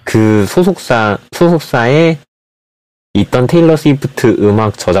 그 소속사에 있던 테일러 스위프트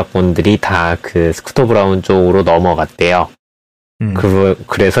음악 저작권들이 다 그 스쿠터 브라운 쪽으로 넘어갔대요.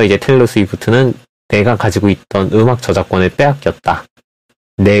 그래서 이제 테일러 스위프트는 내가 가지고 있던 음악 저작권을 빼앗겼다.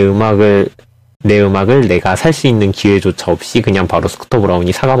 내 음악을 내가 살 수 있는 기회조차 없이 그냥 바로 스쿠터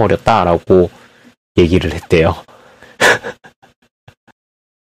브라운이 사가버렸다라고 얘기를 했대요.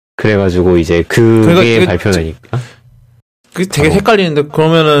 그래가지고 이제 그게 발표되니까. 그게 되게 헷갈리는데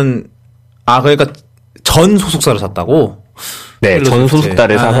그러면은 그러니까 전 소속사를 샀다고? 네, 전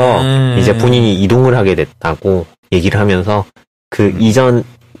소속사를 사서 이제 본인이 이동을 하게 됐다고 얘기를 하면서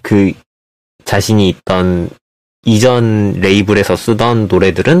자신이 있던 이전 레이블에서 쓰던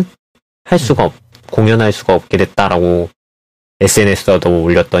노래들은 공연할 수가 없게 됐다라고 SNS에도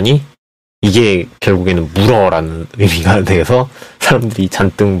올렸더니 이게 결국에는 물어라는 의미가 돼서 사람들이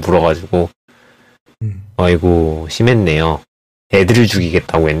잔뜩 물어가지고 아이고 심했네요. 애들을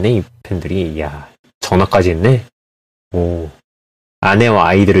죽이겠다고 했네 이 팬들이. 이야 전화까지 했네. 아내와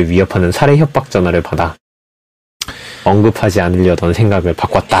아이들을 위협하는 살해 협박 전화를 받아 언급하지 않으려던 생각을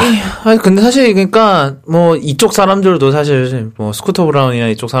바꿨다. 근데 사실 그러니까 뭐 이쪽 사람들도 사실 뭐 스쿠터 브라운이나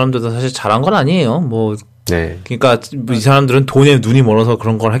이쪽 사람들도 사실 잘한 건 아니에요. 그러니까 이 사람들은 돈에 눈이 멀어서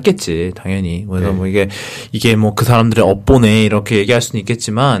그런 걸 했겠지 당연히. 그래서 뭐 이게 뭐 그 사람들의 업보네 이렇게 얘기할 수는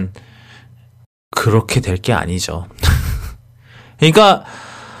있겠지만 그렇게 될 게 아니죠. 그러니까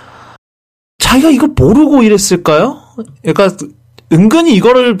자기가 이걸 모르고 이랬을까요? 그러니까 은근히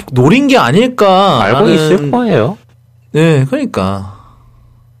이거를 노린 게 아닐까. 알고 있을 거예요. 네, 그러니까.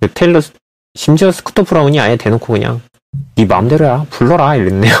 심지어 스쿠터 브라운이 아예 대놓고 그냥 네 마음대로야 불러라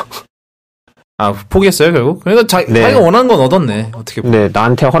이랬네요. 포기했어요 결국? 그러니까 자기가 원하는 건 얻었네. 어떻게 보면. 네,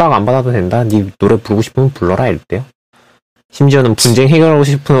 나한테 허락 안 받아도 된다. 네 노래 부르고 싶으면 불러라 이랬대요. 심지어는 분쟁 해결하고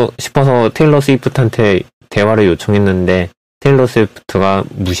싶어서 테일러 스위프트한테 대화를 요청했는데 테일러 스위프트가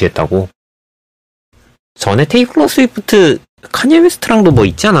무시했다고. 전에 테일러 스위프트 카니에 웨스트랑도 뭐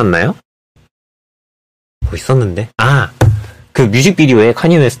있지 않았나요? 뭐 있었는데. 그 뮤직비디오에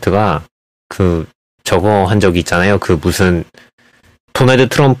카니에 웨스트가 저거 한 적이 있잖아요. 무슨 도널드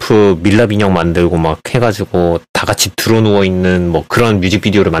트럼프 밀랍 인형 만들고 막 해가지고 다 같이 드러누워 있는 뭐 그런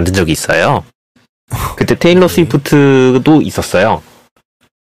뮤직비디오를 만든 적이 있어요. 그때 테일러 스위프트도 있었어요.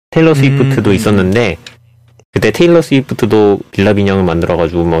 테일러 스위프트도 있었는데 그때 테일러 스위프트도 밀랍 인형을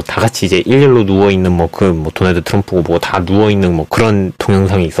만들어가지고 뭐 다 같이 이제 일렬로 누워있는 뭐 도널드 트럼프고 뭐 다 누워있는 뭐 그런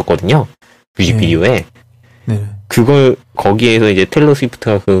동영상이 있었거든요. 뮤직비디오에. 거기에서 이제 테일러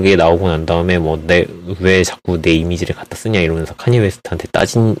스위프트가 그게 나오고 난 다음에 왜 자꾸 내 이미지를 갖다 쓰냐 이러면서 카니 웨스트한테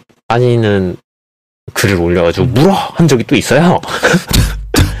따지는 글을 올려가지고 물어! 한 적이 또 있어요.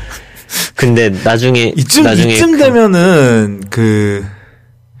 근데 나중에 이쯤 되면은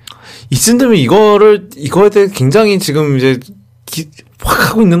이쯤 되면 이거에 대해 굉장히 지금 이제 확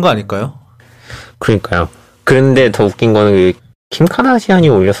하고 있는 거 아닐까요? 그러니까요. 그런데 더 웃긴 거는 김 카다시안이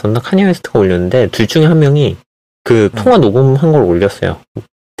올렸었나 카니 웨스트가 올렸는데 둘 중에 한 명이 통화 녹음한 걸 올렸어요.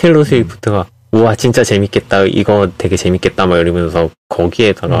 테일러 스위프트가 우와 진짜 재밌겠다 이거 되게 재밌겠다 막 이러면서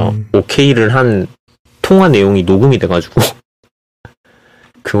거기에다가 오케이를 한 통화 내용이 녹음이 돼가지고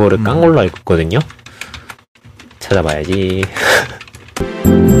그거를 깐 걸로 알고 있거든요. 찾아봐야지.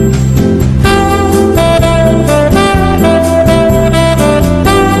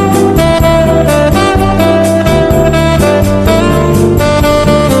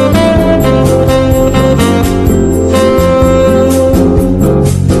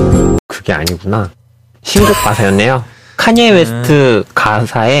 그게 아니구나. 신곡 가사였네요. 카니에 웨스트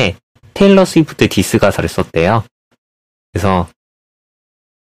가사에 테일러 스위프트 디스 가사를 썼대요. 그래서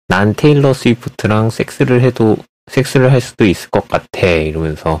난 테일러 스위프트랑 섹스를 해도 섹스를 할 수도 있을 것 같아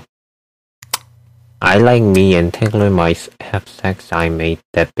이러면서 I like me and Taylor might have sex. I made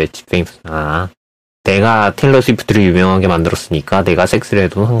that bitch famous. 내가 테일러 스위프트를 유명하게 만들었으니까 내가 섹스를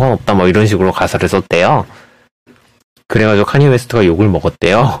해도 상관없다 뭐 이런 식으로 가사를 썼대요. 그래가지고 카니 웨스트가 욕을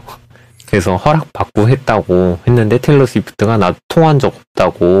먹었대요. 그래서 허락받고 했다고 했는데 테일러 스위프트가 나 통화한 적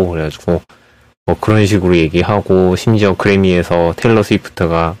없다고 그래가지고 뭐 그런 식으로 얘기하고 심지어 그래미에서 테일러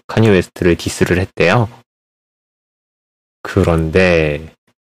스위프트가 카니 웨스트를 디스를 했대요. 그런데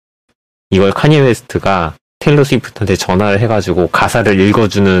이걸 카니 웨스트가 테일러 스위프트한테 전화를 해가지고 가사를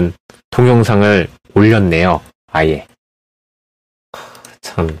읽어주는 동영상을 올렸네요. 아예.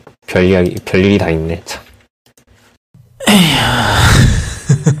 참 별일이 다 있네. 참.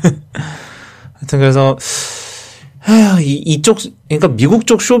 하여튼 그래서 이쪽 그러니까 미국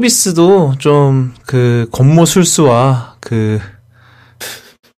쪽 쇼비스도 좀 그 권모술수와 그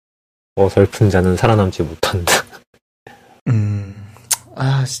어설픈 자는 살아남지 못한다.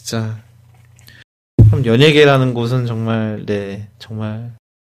 진짜 참 연예계라는 곳은 정말 정말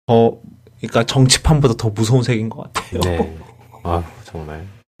그러니까 정치판보다 더 무서운 세계인 것 같아요. 네. 정말.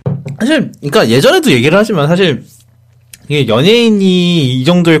 사실 그러니까 예전에도 얘기를 하지만 사실 이게 연예인이 이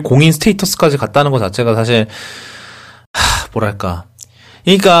정도의 공인 스테이터스까지 갔다는 것 자체가 사실 뭐랄까.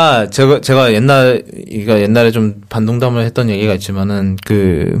 그러니까 제가 옛날에 좀 반동담을 했던 얘기가 있지만은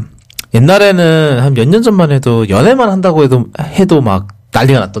옛날에는 한 몇 년 전만 해도 연애만 한다고 해도 막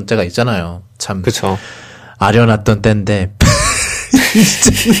난리가 났던 때가 있잖아요. 참. 그쵸. 아련했던 때인데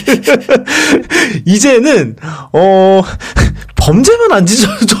이제는 범죄만 안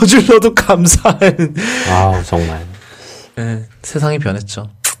저질러도 감사한. 정말. 네, 세상이 변했죠.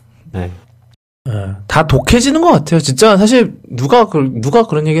 네. 다 독해지는 것 같아요. 진짜 사실 누가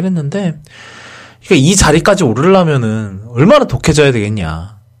그런 얘기를 했는데, 그러니까 이 자리까지 오르려면은 얼마나 독해져야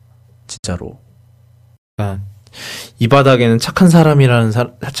되겠냐, 진짜로. 그러니까 이 바닥에는 착하다는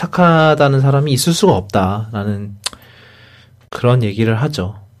사람이 있을 수가 없다라는 그런 얘기를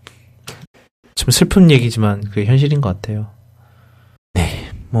하죠. 좀 슬픈 얘기지만 그게 현실인 것 같아요.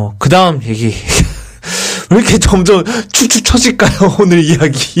 네, 뭐 그 다음 얘기. 왜 이렇게 점점 축축 처질까요? 오늘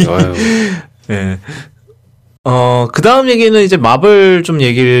이야기. 네. 그 다음 얘기는 이제 마블 좀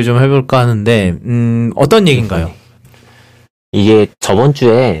얘기를 좀 해볼까 하는데, 어떤 얘기인가요? 이게 저번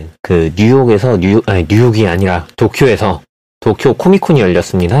주에 그 뉴욕이 아니라 도쿄에서 도쿄 코미콘이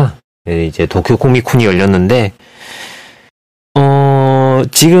열렸습니다. 네, 이제 도쿄 코미콘이 열렸는데,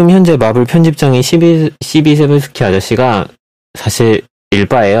 지금 현재 마블 편집장인 시비 세베스키 아저씨가 사실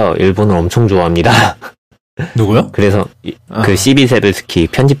일바예요. 일본을 엄청 좋아합니다. 누구요? 그래서 그 시비 세베스키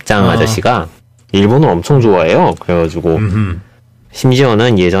편집장 아저씨가 일본을 엄청 좋아해요. 그래가지고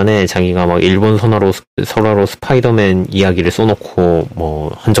심지어는 예전에 자기가 막 일본 선화로 스파이더맨 이야기를 써놓고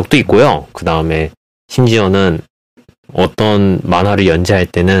뭐 한 적도 있고요. 그 다음에 심지어는 어떤 만화를 연재할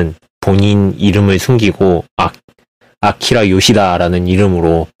때는 본인 이름을 숨기고 아키라 요시다라는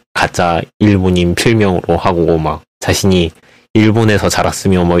이름으로 가짜 일본인 필명으로 하고 막 자신이 일본에서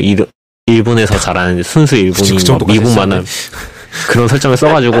자랐으며 뭐 일본에서 자란 순수 일본인 미국 만화 그런 설정을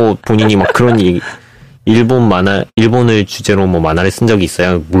써가지고 본인이 막 그런 일본을 주제로 뭐 만화를 쓴 적이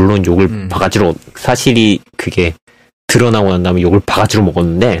있어요. 물론 욕을 바가지로 사실이 그게 드러나고 난 다음에 욕을 바가지로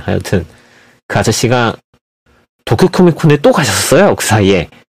먹었는데 하여튼 그 아저씨가 도쿄 코미콘에 또 가셨어요. 그 사이에.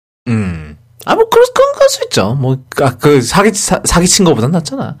 뭐 그런 걸 수 있죠. 뭐 그 사기친 거보단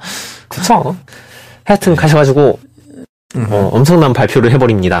낫잖아. 그쵸. 하여튼 가셔가지고 엄청난 발표를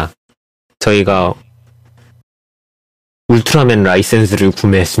해버립니다. 저희가 울트라맨 라이센스를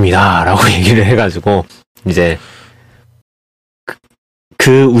구매했습니다. 라고 얘기를 해가지고, 이제,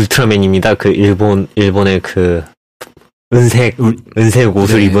 그 울트라맨입니다. 그 일본의 그, 은색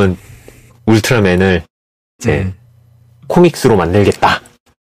옷을 입은 울트라맨을, 이제, 코믹스로 만들겠다.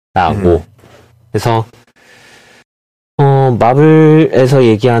 라고. 그래서, 마블에서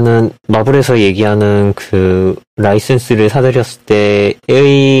얘기하는 그, 라이센스를 사들였을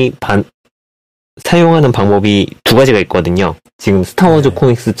때의 사용하는 방법이 두 가지가 있거든요. 지금 스타워즈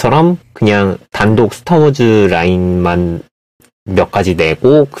코믹스처럼 그냥 단독 스타워즈 라인만 몇 가지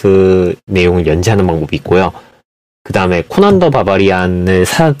내고 그 내용을 연재하는 방법이 있고요. 그 다음에 코난 더 바바리안을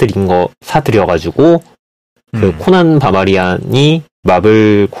사들여가지고 그 코난 바바리안이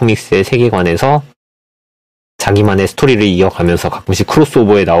마블 코믹스의 세계관에서 자기만의 스토리를 이어가면서 가끔씩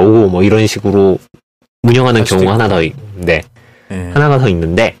크로스오버에 나오고 뭐 이런 식으로 운영하는 경우가 하나가 더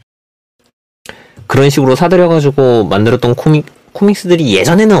있는데 그런 식으로 사들여가지고 만들었던 코믹스들이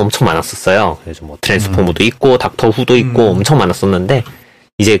예전에는 엄청 많았었어요. 그래서 뭐 트랜스포머도 있고 닥터 후도 있고 엄청 많았었는데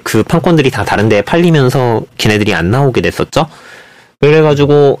이제 그 판권들이 다 다른 데에 팔리면서 걔네들이 안 나오게 됐었죠.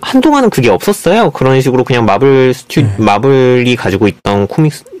 그래가지고 한동안은 그게 없었어요. 그런 식으로 그냥 마블이 가지고 있던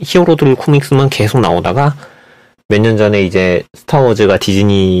코믹스 히어로들 코믹스만 계속 나오다가 몇 년 전에 이제 스타워즈가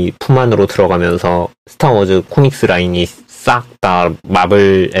디즈니 품 안으로 들어가면서 스타워즈 코믹스 라인이 싹 다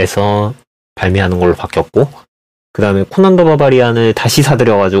마블에서 발매하는 걸로 바뀌었고, 그 다음에 코난 더 바바리안을 다시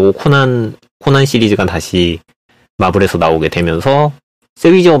사들여가지고 코난 시리즈가 다시 마블에서 나오게 되면서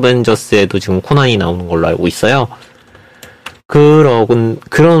세비지 어벤져스에도 지금 코난이 나오는 걸로 알고 있어요.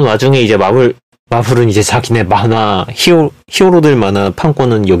 그런 와중에 이제 마블은 이제 자기네 만화, 히어로들 만화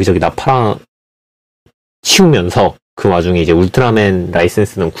판권은 여기저기 다 팔아 치우면서 그 와중에 이제 울트라맨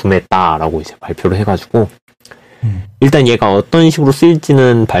라이센스는 구매했다라고 이제 발표를 해가지고, 일단 얘가 어떤 식으로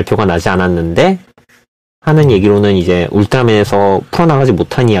쓰일지는 발표가 나지 않았는데, 하는 얘기로는 이제 울트라맨에서 풀어나가지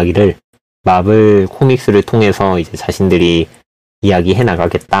못한 이야기를 마블 코믹스를 통해서 이제 자신들이 이야기해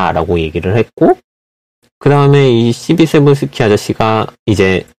나가겠다라고 얘기를 했고, 그 다음에 이 CB7스키 아저씨가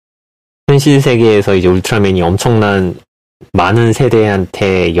이제 현실 세계에서 이제 울트라맨이 엄청난 많은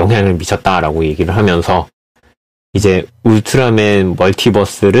세대한테 영향을 미쳤다라고 얘기를 하면서 이제 울트라맨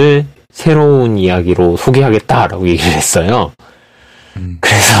멀티버스를 새로운 이야기로 소개하겠다라고 얘기를 했어요.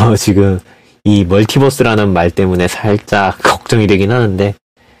 그래서 지금 이 멀티버스라는 말 때문에 살짝 걱정이 되긴 하는데,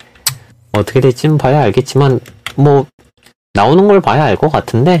 어떻게 될지는 봐야 알겠지만 뭐 나오는 걸 봐야 알 것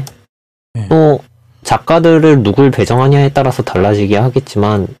같은데, 또 작가들을 누굴 배정하냐에 따라서 달라지게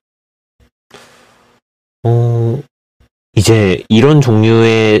하겠지만, 이제 이런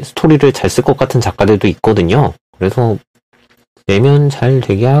종류의 스토리를 잘 쓸 것 같은 작가들도 있거든요. 그래서 내면 잘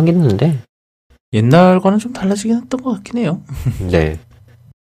되게 하겠는데. 옛날과는 좀 달라지긴 했던 것 같긴 해요. 네.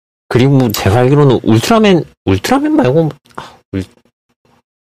 그리고 제가 알기로는 울트라맨 말고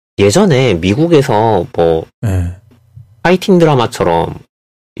예전에 미국에서 뭐 파이팅 드라마처럼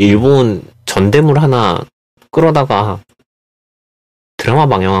일본 전대물 하나 끌어다가 드라마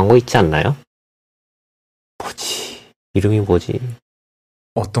방영한 거 있지 않나요? 이름이 뭐지?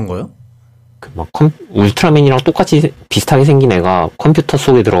 어떤 거요? 울트라맨이랑 똑같이 비슷하게 생긴 애가 컴퓨터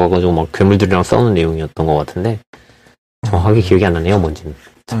속에 들어가가지고 막 괴물들이랑 싸우는 내용이었던 것 같은데, 정확하게 기억이 안 나네요, 뭔지는.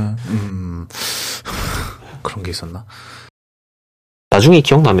 그런 게 있었나? 나중에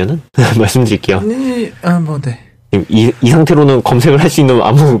기억나면은 말씀드릴게요. 네. 이 상태로는 검색을 할 수 있는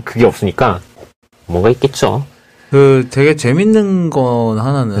아무 그게 없으니까 뭔가 있겠죠. 되게 재밌는 건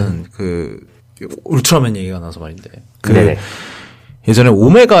하나는 울트라맨 얘기가 나서 말인데, 네네. 예전에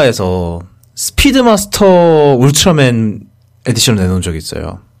오메가에서 스피드마스터 울트라맨 에디션을 내놓은 적이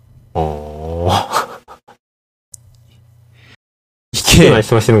있어요. 이게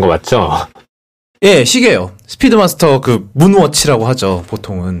말씀하시는 거 맞죠? 예, 시계요. 스피드마스터 문워치라고 하죠,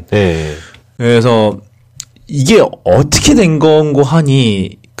 보통은. 네. 그래서 이게 어떻게 된 건고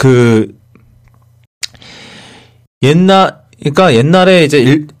하니, 옛날에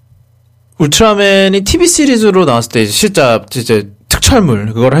이제 울트라맨이 TV 시리즈로 나왔을 때 이제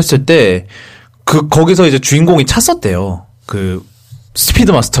특촬물 그걸 했을 때 거기서 이제 주인공이 찼었대요.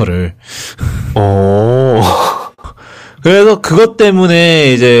 스피드마스터를. 그래서 그것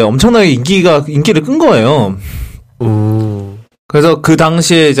때문에 이제 엄청나게 인기를 끈 거예요. 그래서 그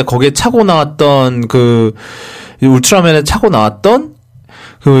당시에 이제 거기에 차고 나왔던 울트라맨에 차고 나왔던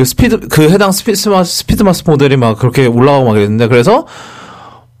해당 스피드마스터 모델이 막 그렇게 올라가고 막 그랬는데, 그래서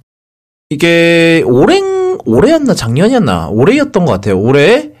이게 올해였나 작년이었나 올해였던 것 같아요.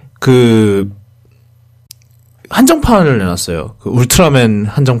 올해 한정판을 내놨어요. 울트라맨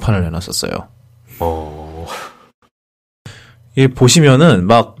한정판을 내놨었어요. 이 보시면은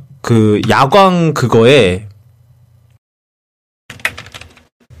막 야광 그거에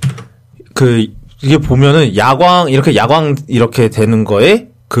이게 보면은 야광 이렇게 되는 거에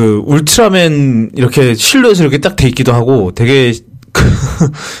울트라맨 이렇게 실루엣이 이렇게 딱 돼 있기도 하고 되게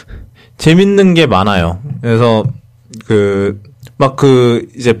재밌는 게 많아요. 그래서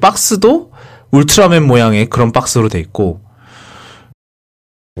이제 박스도 울트라맨 모양의 그런 박스로 돼 있고.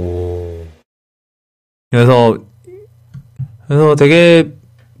 그래서 되게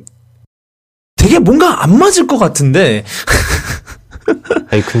뭔가 안 맞을 것 같은데.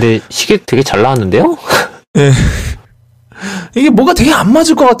 아니, 근데 시계 되게 잘 나왔는데요? 예. 이게 뭔가 되게 안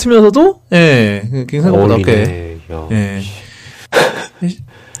맞을 것 같으면서도, 예, 생각보다 꽤. 예.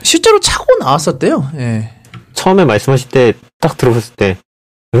 실제로 차고 나왔었대요. 예. 처음에 말씀하실 때 딱 들어봤을 때,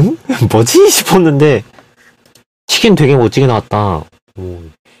 응? 뭐지? 싶었는데, 시계는 되게 멋지게 나왔다.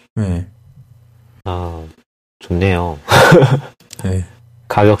 네. 좋네요. 네.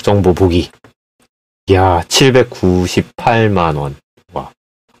 가격 정보 보기. 이야, 798만 원. 와.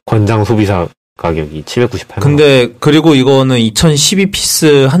 권장 소비자 가격이 798만 원. 근데 그리고 이거는 2012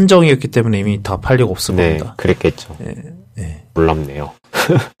 피스 한정이었기 때문에 이미 다 팔리고 없을 네, 겁니다. 그랬겠죠. 네. 네. 놀랍네요.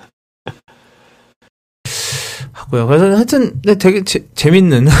 하고요. 그래서 하여튼 네, 되게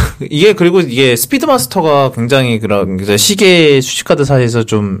재밌는 이게 그리고 이게 스피드마스터가 굉장히 그런 시계 수식카드 사이에서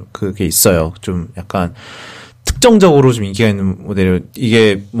좀 그게 있어요. 좀 약간 특정적으로 좀 인기가 있는 모델이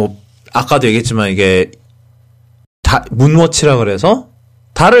이게 뭐 아까도 얘기했지만 이게 문워치라 그래서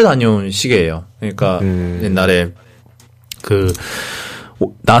달을 다녀온 시계예요. 그러니까 옛날에 그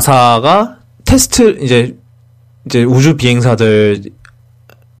나사가 테스트 이제 우주 비행사들한테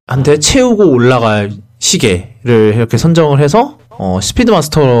채우고 올라갈 시계를 이렇게 선정을 해서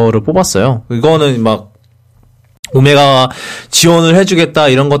스피드마스터를 뽑았어요. 이거는 막 오메가 지원을 해주겠다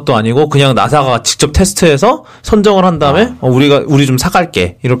이런 것도 아니고 그냥 나사가 직접 테스트해서 선정을 한 다음에 우리 좀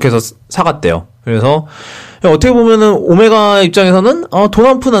사갈게 이렇게 해서 사갔대요. 그래서 어떻게 보면은 오메가 입장에서는 돈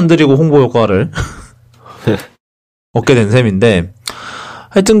한 푼 안 들이고 홍보 효과를 얻게 된 셈인데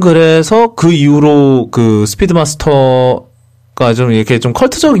하여튼 그래서 그 이후로 그 스피드마스터가 좀 이렇게 좀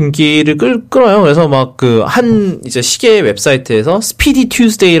컬트적 인기를 끌어요. 그래서 막 그 이제 시계 웹사이트에서 스피디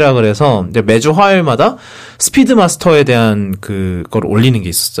튜즈데이라 그래서 이제 매주 화요일마다 스피드마스터에 대한 그걸 올리는 게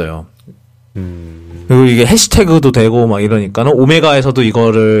있었어요. 그리고 이게 해시태그도 되고 막 이러니까는 오메가에서도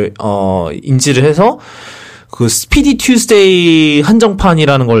이거를 인지를 해서 그 스피디 튜즈데이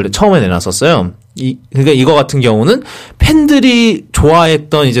한정판이라는 걸 처음에 내놨었어요. 그러니까 이거 같은 경우는 팬들이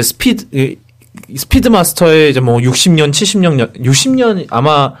좋아했던 이제 스피드마스터의 이제 뭐 60년, 60년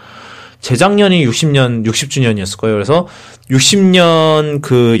아마 재작년이 60주년이었을 거예요. 그래서 60년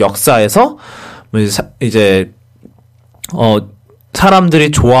그 역사에서 이제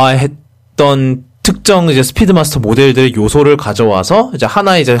사람들이 좋아했던 특정 이제 스피드마스터 모델들의 요소를 가져와서 이제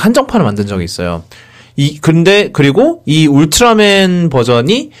하나의 이제 한정판을 만든 적이 있어요. 그리고 이 울트라맨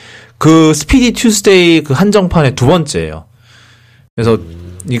버전이 그 스피디 튜스데이 그 한정판의 두 번째예요. 그래서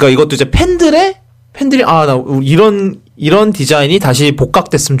이것도 이제 팬들이 나 이런 디자인이 다시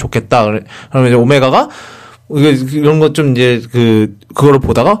복각됐으면 좋겠다. 그러면 이제 오메가가 이런 것 좀 이제 그거를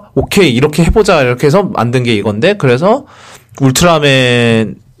보다가 오케이 이렇게 해보자 이렇게 해서 만든 게 이건데 그래서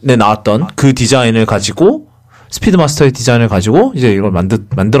울트라맨에 나왔던 그 디자인을 가지고 스피드마스터의 디자인을 가지고 이제 이걸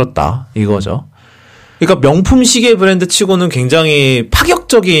만들었다 이거죠. 그러니까 명품 시계 브랜드 치고는 굉장히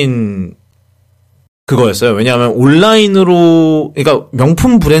파격적인 그거였어요. 왜냐하면 온라인으로, 그러니까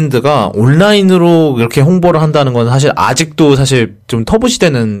명품 브랜드가 온라인으로 이렇게 홍보를 한다는 건 아직도 좀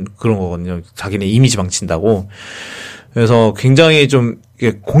터부시되는 그런 거거든요. 자기네 이미지 망친다고. 그래서 굉장히 좀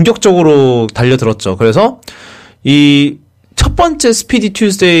공격적으로 달려들었죠. 그래서 이 첫 번째 스피디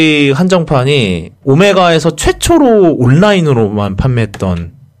튜즈데이 한정판이 오메가에서 최초로 온라인으로만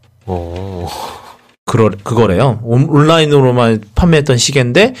판매했던 그거래요. 온라인으로만 판매했던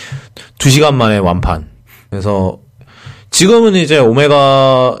시계인데 2시간 만에 완판. 그래서 지금은 이제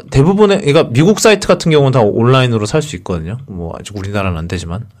오메가 대부분의 그러니까 미국 사이트 같은 경우는 다 온라인으로 살 수 있거든요. 뭐 아직 우리나라는 안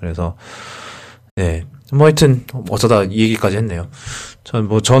되지만. 그래서 네. 뭐 하여튼 어쩌다 이 얘기까지 했네요.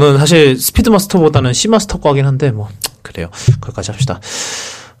 저는 사실 스피드마스터보다는 C마스터과긴 한데 뭐 그래요. 거기까지 합시다.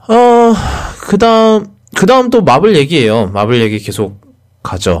 그다음 또 마블 얘기예요. 마블 얘기 계속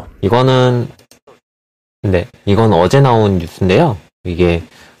가죠. 이건 어제 나온 뉴스인데요. 이게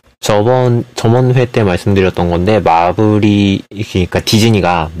저번 회 때 말씀드렸던 건데 그러니까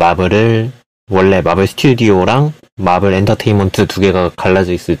디즈니가 원래 마블 스튜디오랑 마블 엔터테인먼트 두 개가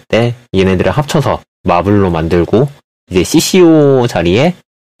갈라져 있을 때 얘네들을 합쳐서 마블로 만들고 이제 CCO 자리에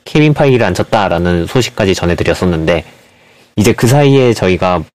케빈 파이기를 앉혔다라는 소식까지 전해드렸었는데 이제 그 사이에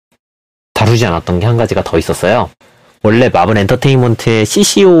저희가 다루지 않았던 게 한 가지가 더 있었어요. 원래 마블 엔터테인먼트의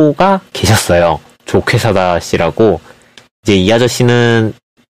CCO가 계셨어요. 조 퀘사다 씨라고. 이제 이 아저씨는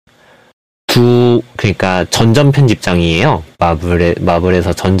그러니까 전전 편집장이에요.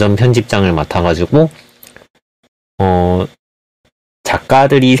 마블에서 전전 편집장을 맡아가지고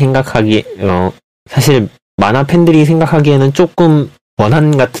작가들이 사실 만화 팬들이 생각하기에는 조금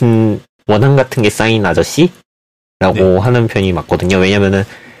원한 같은 게 쌓인 아저씨라고 네. 하는 편이 맞거든요. 왜냐면은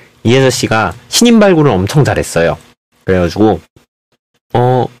이 아저씨가 신인 발굴을 엄청 잘했어요. 그래가지고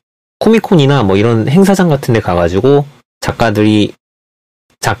코미콘이나 뭐 이런 행사장 같은 데 가가지고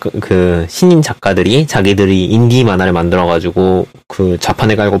신인 작가들이 자기들이 인디 만화를 만들어가지고 그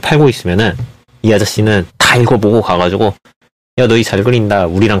좌판에 깔고 팔고 있으면은 이 아저씨는 다 읽어보고 가가지고 야 너희 잘 그린다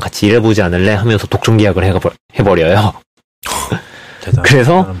우리랑 같이 일해보지 않을래 하면서 독점 계약을 해버려요.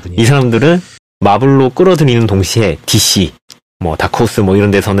 그래서 이 사람들은 마블로 끌어들이는 동시에 DC 뭐 다크호스 뭐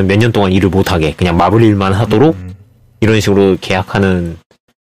이런 데서는 몇 년 동안 일을 못하게 그냥 마블 일만 하도록 이런 식으로 계약하는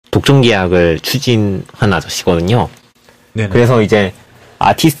독점 계약을 추진한 아저씨거든요. 네네. 그래서 이제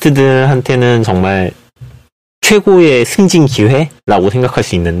아티스트들한테는 정말 최고의 승진 기회라고 생각할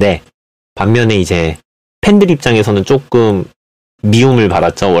수 있는데 반면에 이제 팬들 입장에서는 조금 미움을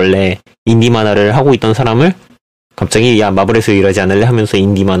받았죠. 원래 인디 만화를 하고 있던 사람을 갑자기 야 마블에서 일하지 않을래 하면서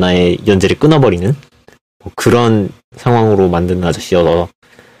인디 만화의 연재를 끊어버리는 뭐 그런 상황으로 만든 아저씨여서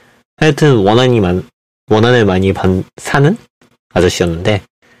하여튼 원한을 많이 사는 아저씨였는데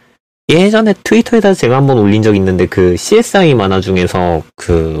예전에 트위터에다 제가 한번 올린 적 있는데 그 CSI 만화 중에서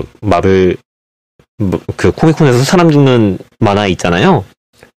그 마블 그 코미콘에서 사람 죽는 만화 있잖아요.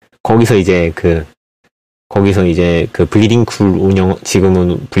 거기서 이제 그 블리딩 쿨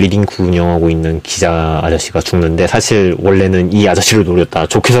지금은 블리딩 쿨 운영하고 있는 기자 아저씨가 죽는데 사실 원래는 이 아저씨를 노렸다.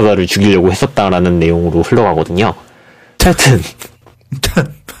 조케사다를 죽이려고 했었다라는 내용으로 흘러가거든요. 하여튼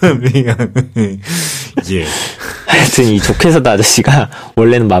예. 하여튼 이 조케사다 아저씨가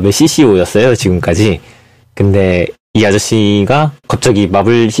원래는 마블 CCO였어요. 지금까지. 근데 이 아저씨가 갑자기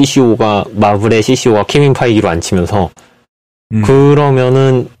마블의 CCO가 케빈 파이기로 앉히면서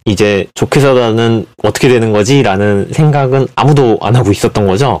그러면은 이제 조케사다는 어떻게 되는 거지? 라는 생각은 아무도 안 하고 있었던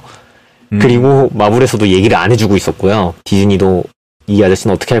거죠. 그리고 마블에서도 얘기를 안 해주고 있었고요. 디즈니도 이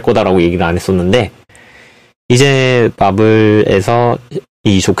아저씨는 어떻게 할 거다라고 얘기를 안 했었는데 이제 마블에서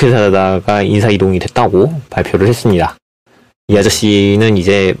이 조케사다가 인사이동이 됐다고 발표를 했습니다. 이 아저씨는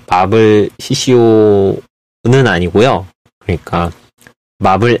이제 마블 CCO는 아니고요. 그러니까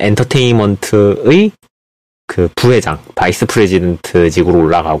마블 엔터테인먼트의 그 부회장, 바이스 프레지던트직으로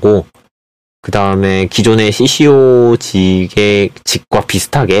올라가고 그 다음에 기존의 CCO 직과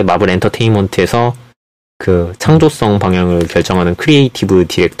비슷하게 마블 엔터테인먼트에서 그 창조성 방향을 결정하는 크리에이티브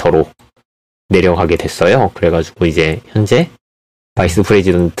디렉터로 내려가게 됐어요. 그래가지고 이제 현재 바이스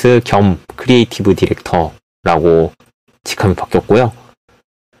프레지던트 겸 크리에이티브 디렉터라고 직함이 바뀌었고요.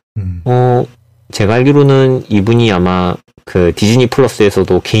 제가 알기로는 이분이 아마 그 디즈니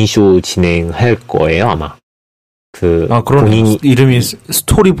플러스에서도 개인쇼 진행할 거예요, 아마. 그런 본인이 이름이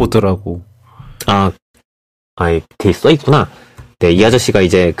스토리보드라고. 되게 써있구나. 네, 이 아저씨가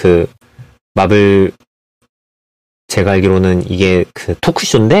이제 그 마블 제가 알기로는 이게 그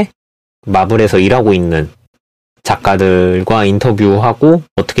토크쇼인데 마블에서 일하고 있는 작가들과 인터뷰하고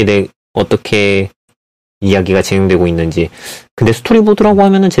어떻게 이야기가 진행되고 있는지. 근데 스토리보드라고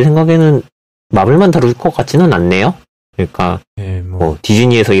하면은 제 생각에는 마블만 다룰 것 같지는 않네요. 그러니까 뭐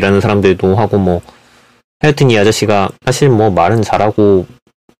디즈니에서 일하는 사람들도 하고 뭐 하여튼 이 아저씨가 사실 뭐 말은 잘하고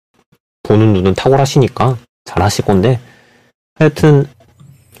보는 눈은 탁월하시니까 잘하실 건데 하여튼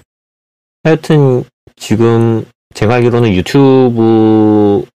지금 제가 알기로는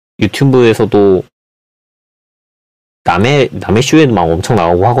유튜브에서도 남의 쇼에도 막 엄청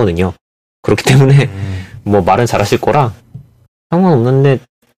나오고 하거든요. 그렇기 때문에 뭐 말은 잘하실 거라 상관없는데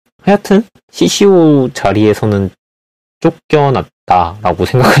하여튼 CCO 자리에서는 쫓겨났다라고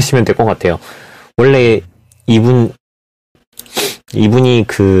생각하시면 될 것 같아요. 원래 이분이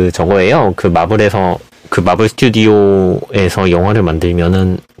그 저거예요. 그 마블에서 그 마블 스튜디오에서 영화를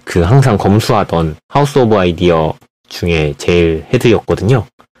만들면은 그 항상 검수하던 하우스 오브 아이디어 중에 제일 헤드였거든요.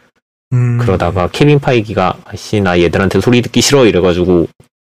 그러다가 케빈 파이기가 나 얘들한테 소리 듣기 싫어 이래가지고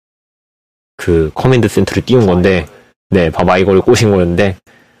그 커맨드 센터를 띄운 건데 네 봐봐 이걸 꼬신 거였는데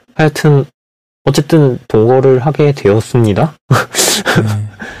하여튼 어쨌든 동거를 하게 되었습니다.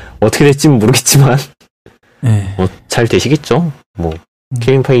 어떻게 될지는 모르겠지만 잘 되시겠죠. 뭐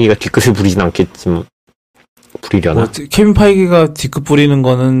케빈 파이기가 뒤끝을 부리진 않겠지만 부리려나. 케빈 파이기가 뒤끝 부리는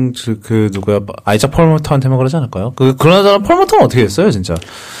거는 그 누구야 아이작 펄머터한테만 그러지 않을까요? 그러나 펄머터는 어떻게 됐어요 진짜?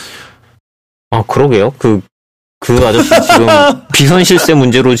 그러게요. 그 아저씨 지금 비선 실세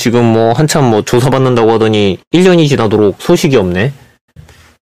문제로 지금 뭐 한참 뭐 조사받는다고 하더니 1년이 지나도록 소식이 없네.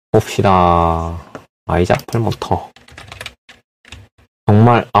 봅시다. 아이작 펄머터.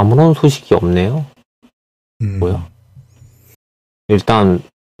 정말 아무런 소식이 없네요. 뭐야? 일단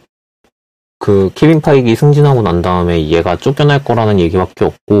그 케빈 파이기 승진하고 난 다음에 얘가 쫓겨날 거라는 얘기밖에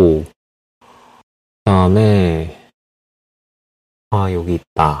없고 그다음에 여기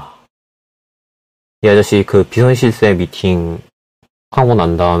있다. 이 아저씨 그 비선실세 미팅 하고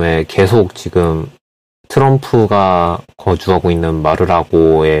난 다음에 계속 지금 트럼프가 거주하고 있는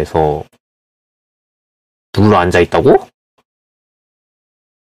마르라고에서 눌러 앉아 있다고?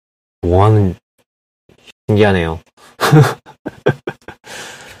 뭐하는 신기하네요.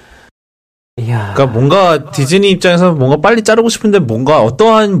 이야. 그러니까 뭔가 디즈니 입장에서 뭔가 빨리 자르고 싶은데 뭔가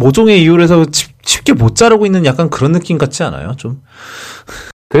어떠한 모종의 이유로 해서 쉽게 못 자르고 있는 약간 그런 느낌 같지 않아요? 좀.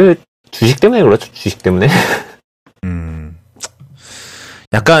 주식 때문에 그렇죠. 주식 때문에.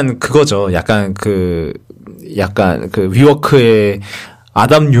 약간 그거죠. 약간 그 위워크의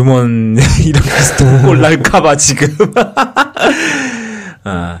아담 뉴먼 이런 비슷한 꼴 날까봐 지금.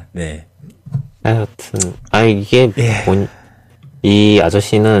 네. 하여튼 이게 이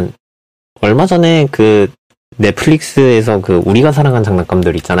아저씨는 얼마 전에 그 넷플릭스에서 그 우리가 사랑한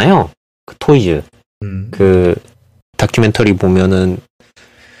장난감들 있잖아요. 그 토이즈. 그 다큐멘터리 보면은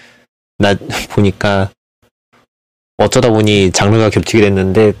나 보니까 어쩌다 보니 장르가 겹치게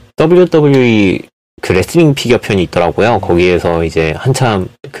됐는데 WWE 그 레슬링 피겨 편이 있더라고요. 거기에서 이제 한참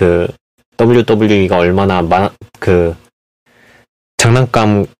그 WWE가 얼마나 그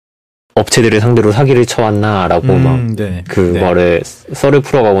장난감 업체들을 상대로 사기를 쳐왔나라고 막 네. 그거를 썰을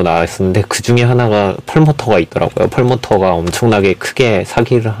풀어가고 나왔었는데 그 중에 하나가 펄모터가 있더라고요. 펄모터가 엄청나게 크게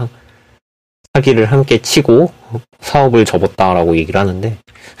사기를 함께 치고 사업을 접었다라고 얘기를 하는데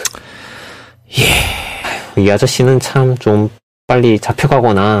이 아저씨는 참 좀 빨리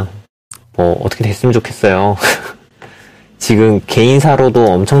잡혀가거나 뭐 어떻게 됐으면 좋겠어요. 지금 개인사로도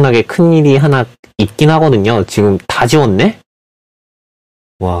엄청나게 큰 일이 하나 있긴 하거든요. 지금 다 지웠네?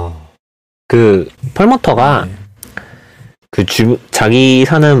 와. 그 펄모터가 그 자기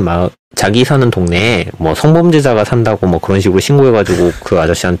사는 동네에 뭐 성범죄자가 산다고 뭐 그런 식으로 신고해가지고 그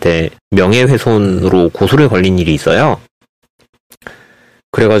아저씨한테 명예훼손으로 고소를 걸린 일이 있어요.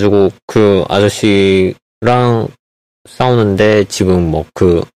 그래가지고 그 아저씨랑 싸우는데 지금 뭐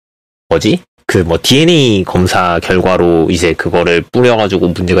그 DNA 검사 결과로 이제 그거를 뿌려가지고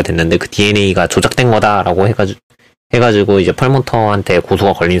문제가 됐는데 그 DNA가 조작된 거다라고 해가지고 이제 펄모터한테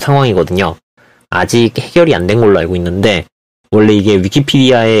고소가 걸린 상황이거든요. 아직 해결이 안 된 걸로 알고 있는데 원래 이게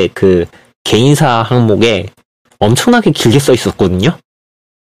위키피디아의 그 개인사 항목에 엄청나게 길게 써 있었거든요.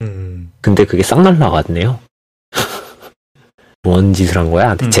 근데 그게 싹 날라갔네요. 뭔 짓을 한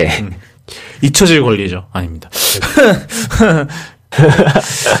거야 대체? 잊혀질 권리죠. 아닙니다.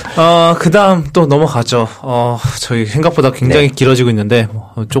 그 다음 또 넘어가죠. 저희 생각보다 굉장히 길어지고 있는데,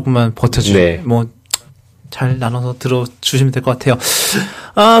 조금만 버텨주세요. 잘 나눠서 들어주시면 될 것 같아요.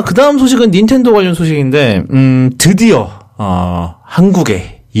 그 다음 소식은 닌텐도 관련 소식인데, 드디어,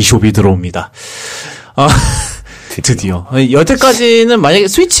 한국에 e숍이 들어옵니다. 드디어. 여태까지는 만약에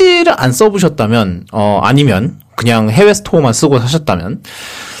스위치를 안 써보셨다면, 아니면 그냥 해외 스토어만 쓰고 사셨다면,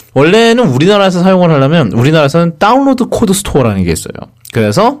 원래는 우리나라에서 사용을 하려면 우리나라에서는 다운로드 코드 스토어라는 게 있어요.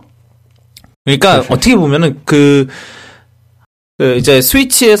 그래서 그러니까 어떻게 보면은 이제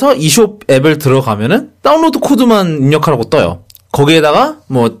스위치에서 e숍 앱을 들어가면은 다운로드 코드만 입력하라고 떠요. 거기에다가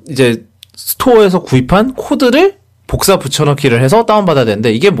뭐 이제 스토어에서 구입한 코드를 복사 붙여넣기를 해서 다운받아야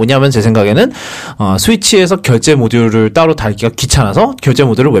되는데 이게 뭐냐면 제 생각에는 스위치에서 결제 모듈을 따로 달기가 귀찮아서 결제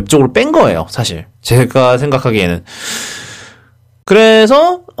모듈을 웹 쪽으로 뺀 거예요. 사실 제가 생각하기에는.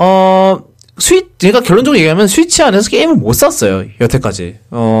 그래서 그러니까 결론적으로 얘기하면 스위치 안에서 게임을 못 샀어요. 여태까지.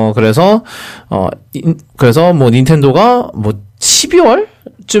 그래서 뭐 닌텐도가 뭐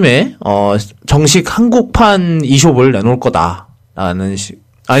 12월쯤에 정식 한국판 e숍을 내놓을 거다라는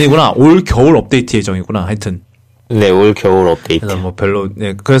아니구나. 올 겨울 업데이트 예정이구나. 하여튼. 네, 올 겨울 업데이트. 그래서 뭐 별로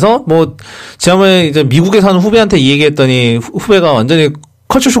그래서 뭐 지난번에 이제 미국에 사는 후배한테 이 얘기했더니 후배가 완전히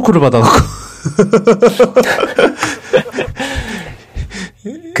컬처 쇼크를 받아갖고.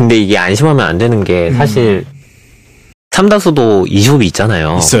 근데 이게 안심하면 안 되는 게 사실 삼다수도 e숍이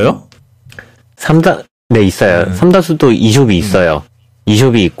있잖아요. 있어요? 네, 있어요. 삼다수도 e숍이 있어요.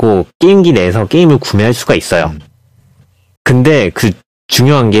 e숍이 있고 게임기 내에서 게임을 구매할 수가 있어요. 근데 그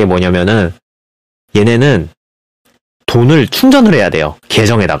중요한 게 뭐냐면은 얘네는 돈을 충전을 해야 돼요.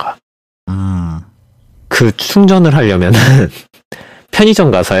 계정에다가. 그 충전을 하려면은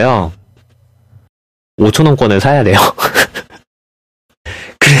편의점 가서요. 5,000원권을 사야 돼요.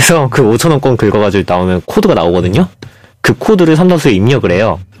 그래서 그 5,000원권 긁어가지고 나오면 코드가 나오거든요? 그 코드를 삼다수에 입력을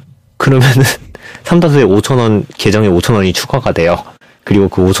해요. 그러면은 삼다수에 5,000원, 계정에 5,000원이 추가가 돼요. 그리고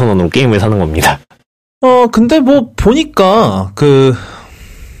그 5,000원으로 게임을 사는 겁니다. 근데 뭐, 보니까,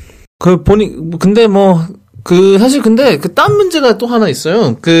 사실 근데 딴 문제가 또 하나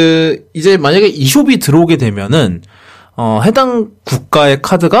있어요. 이제 만약에 e숍이 들어오게 되면은, 해당 국가의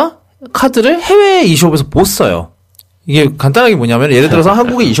카드를 해외 e숍에서 못 써요. 이게 간단하게 뭐냐면 예를 들어서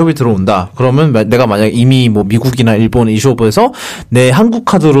한국에 e숍이 들어온다. 그러면 내가 만약에 이미 뭐 미국이나 일본 e숍에서 내 한국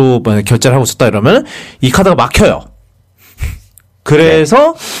카드로 만약 결제를 하고 있었다 이러면 이 카드가 막혀요.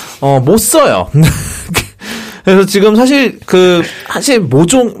 그래서 못 써요. 그래서 지금 사실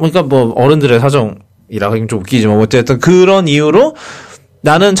그러니까 뭐 어른들의 사정이라고 하긴 좀 웃기지만 어쨌든 그런 이유로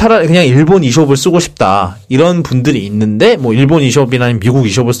나는 차라리 그냥 일본 e숍을 쓰고 싶다. 이런 분들이 있는데, 뭐, 일본 e숍이나 미국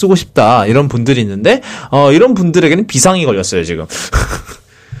e숍을 쓰고 싶다. 이런 분들이 있는데, 이런 분들에게는 비상이 걸렸어요, 지금.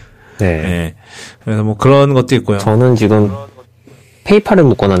 네. 네. 그래서 뭐 그런 것도 있고요. 저는 지금 페이팔을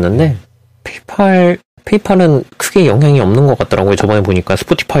묶어놨는데, 페이팔은 크게 영향이 없는 것 같더라고요. 저번에 보니까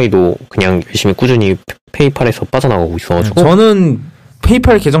스포티파이도 그냥 열심히 꾸준히 페이팔에서 빠져나가고 있어가지고. 저는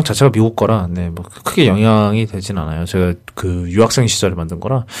페이팔 계정 자체가 미국 거라, 뭐, 크게 영향이 되진 않아요. 제가 유학생 시절에 만든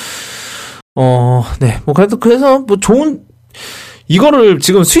거라. 네. 뭐 그래서 뭐 좋은 이거를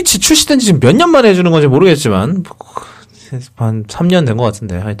지금 스위치 출시된 지 지금 몇 년 만에 해주는 건지 모르겠지만 한 3년 된 것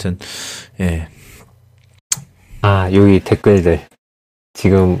같은데 하여튼 예. 여기 댓글들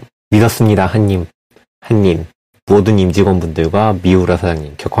지금 믿었습니다. 한님 모든 임직원분들과 미우라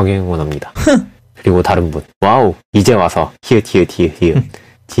사장님 격하게 응원합니다. 그리고 다른 분 와우 이제 와서 히읗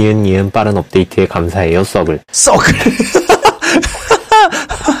지은이은 빠른 업데이트에 감사해요. 썩을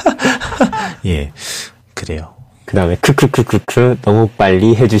예 그래요. 그 다음에 크크크크크 너무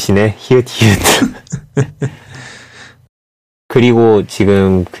빨리 해주시네 히읗 그리고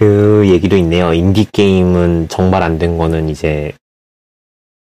지금 그 얘기도 있네요. 인디게임은 정말 안 된 거는 이제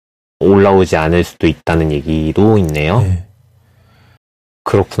올라오지 않을 수도 있다는 얘기도 있네요. 네.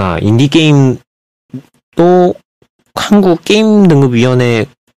 그렇구나. 인디게임도 한국 게임 등급위원회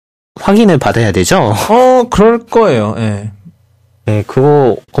확인을 받아야 되죠? 그럴 거예요. 예. 네,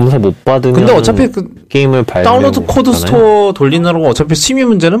 그거 검사 못 받으면 근데 어차피 그 게임을 발매 다운로드 코드 스토어 돌리느라고 어차피 심의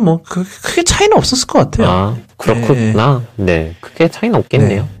문제는 뭐 크게 차이는 없었을 것 같아요. 그렇구나. 네, 크게 차이는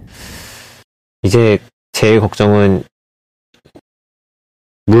없겠네요. 네. 이제 제일 걱정은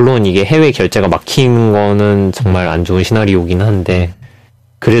물론 이게 해외 결제가 막히는 거는 정말 안 좋은 시나리오긴 한데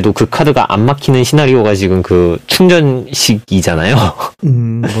그래도 그 카드가 안 막히는 시나리오가 지금 그 충전식이잖아요.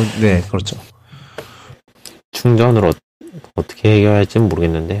 네, 그렇죠. 충전을 어떻게 해결할지는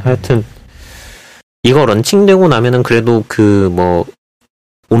모르겠는데 하여튼 이거 런칭되고 나면은 그래도 그 뭐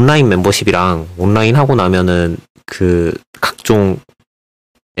온라인 멤버십이랑 온라인 하고 나면은 그 각종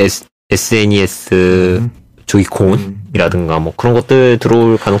SNES 조이콘이라든가 뭐 그런 것들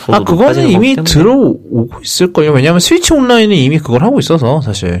들어올 가능성도 높아지는 그거는 이미 때문에. 들어오고 있을걸요. 왜냐면 스위치 온라인은 이미 그걸 하고 있어서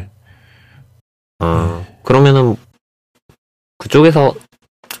사실. 그러면은 그쪽에서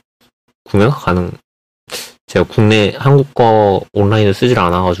구매가 가능. 제가 국내 한국 거 온라인을 쓰질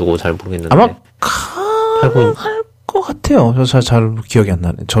않아가지고 잘 모르겠는데 아마 가능할 것 같아요. 저 잘 기억이 안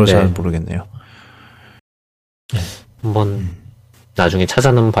나네. 저도 잘 모르겠네요. 한번 나중에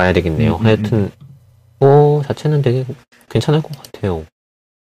찾아는 봐야 되겠네요. 하여튼 자체는 되게 괜찮을 것 같아요.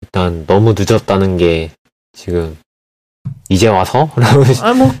 일단 너무 늦었다는 게 지금 이제 와서?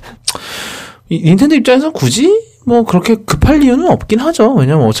 닌텐도 입장에서 굳이 뭐 그렇게 급할 이유는 없긴 하죠.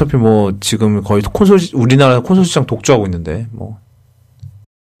 왜냐면 어차피 뭐 지금 거의 우리나라 콘솔 시장 독주하고 있는데 뭐.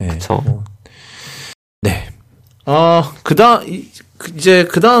 네. 그쵸. 네. 이제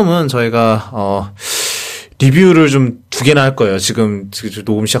그 다음은 저희가 리뷰를 좀 2개나 할 거예요. 지금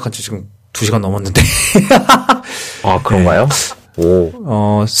녹음 시작한 지 지금 2시간 넘었는데. 그런가요? 네.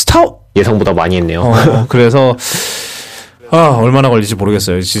 예상보다 많이 했네요. 그래서 얼마나 걸릴지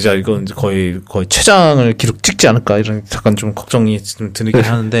모르겠어요. 진짜 이건 거의 최장을 기록 찍지 않을까 이런 약간 좀 걱정이 좀 드는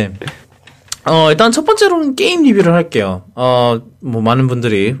하는데 일단 첫 번째로는 게임 리뷰를 할게요. 뭐 많은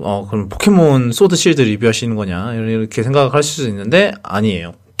분들이 그럼 포켓몬 소드 실드 리뷰하시는 거냐 이렇게 생각할 수도 있는데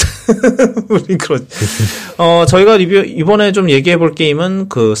아니에요. 우리 저희가 이번에 좀 얘기해 볼 게임은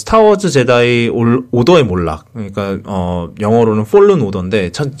그 스타워즈 제다이 오더의 몰락. 그러니까 영어로는 폴른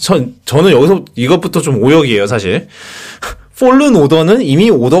오더인데 저는 여기서 이것부터 좀 오역이에요, 사실. 폴른 오더는 이미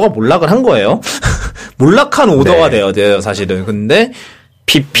오더가 몰락을 한 거예요. 몰락한 오더가 돼요, 사실은. 근데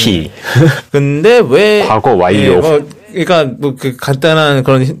PP. 근데 왜 과거 완료. 그러니까 뭐 그 간단한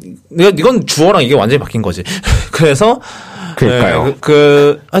그런 이건 주어랑 이게 완전히 바뀐 거지. 그래서 그러니까요.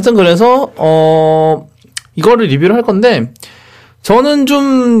 하여튼 그래서 이거를 리뷰를 할 건데 저는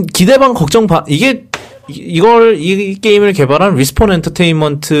좀 기대 반 걱정 반 이 게임을 개발한 리스폰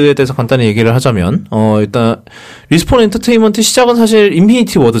엔터테인먼트에 대해서 간단히 얘기를 하자면 일단 리스폰 엔터테인먼트 시작은 사실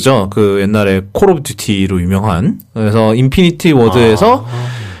인피니티 워드죠. 그 옛날에 콜 오브 듀티로 유명한. 그래서 인피니티 워드에서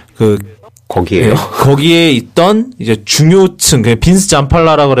거기에요. 거기에 있던 이제 중요층 빈스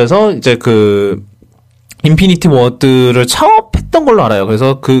잠팔라라 그래서 이제 그 인피니티 워드를 창업했던 걸로 알아요.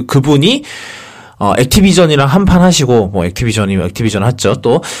 그래서 그분이 액티비전이랑 한판 하시고 뭐 액티비전 했죠.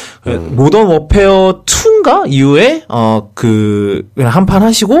 또 모던 워페어 2인가 이후에 그냥 한판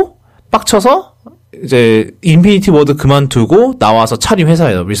하시고 빡쳐서 이제 인피니티 워드 그만두고 나와서 차린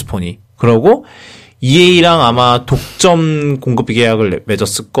회사예요. 리스폰이. 그러고 EA랑 아마 독점 공급 계약을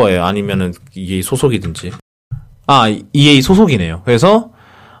맺었을 거예요. 아니면은 EA 소속이든지. EA 소속이네요. 그래서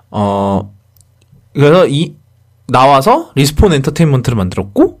나와서 리스폰 엔터테인먼트를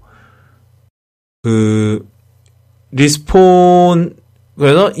만들었고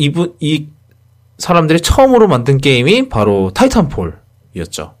그래서 이 사람들이 처음으로 만든 게임이 바로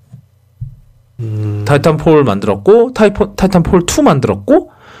타이탄폴이었죠. 타이탄폴 만들었고 타이탄폴 2 만들었고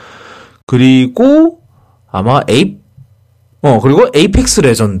그리고 아마 그리고 에이펙스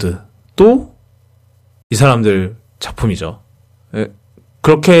레전드도 이 사람들 작품이죠.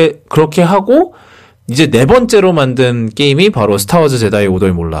 그렇게 하고, 이제 네 번째로 만든 게임이 바로 스타워즈 제다이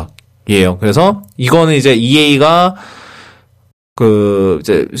오더의 몰락이에요. 그래서 이거는 이제 EA가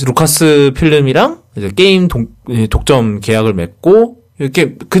이제 루카스 필름이랑 이제 게임 독점 계약을 맺고,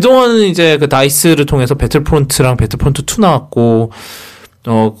 이렇게 그동안은 이제 그 다이스를 통해서 배틀프론트랑 배틀프론트 2 나왔고,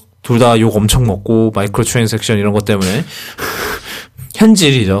 둘 다 욕 엄청 먹고, 마이크로 트랜잭션 이런 것 때문에.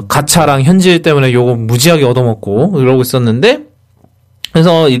 현질이죠. 가차랑 현질 때문에 욕을 무지하게 얻어먹고, 이러고 있었는데,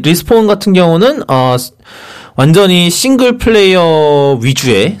 그래서 이 리스폰 같은 경우는, 완전히 싱글 플레이어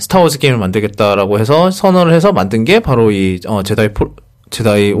위주의 스타워즈 게임을 만들겠다라고 해서 선언을 해서 만든 게 바로 이,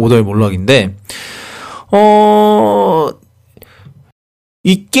 제다이 오더의 몰락인데,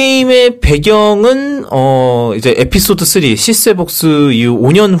 이 게임의 배경은 이제 에피소드 3 시스의 복수 이후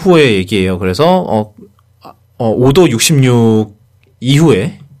 5년 후의 얘기예요. 그래서 오더 66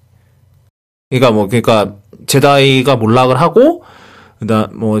 이후에 그러니까 제다이가 몰락을 하고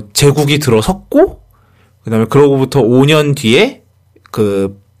그다음 제국이 들어섰고 그다음에 그러고부터 5년 뒤에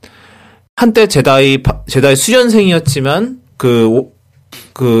한때 제다이 수련생이었지만 그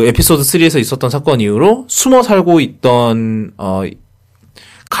에피소드 3에서 있었던 사건 이후로 숨어 살고 있던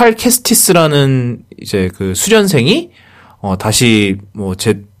칼 캐스티스라는 이제 그 수련생이 다시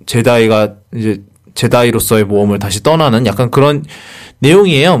제다이가 이제 제다이로서의 모험을 다시 떠나는 약간 그런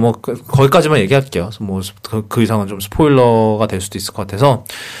내용이에요. 거기까지만 얘기할게요. 그 이상은 좀 스포일러가 될 수도 있을 것 같아서.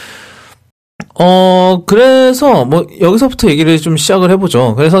 그래서 여기서부터 얘기를 좀 시작을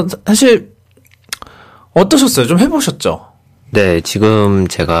해보죠. 그래서 사실 어떠셨어요? 좀 해보셨죠? 네, 지금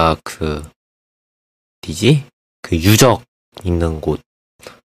제가 유적 있는 곳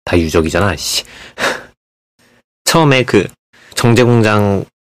다 유적이잖아. 씨. 처음에 정제공장에서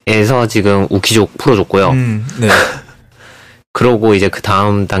지금 우키족 풀어줬고요. 네. 그러고 이제 그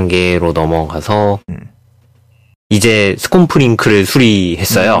다음 단계로 넘어가서 이제 스콤프링크를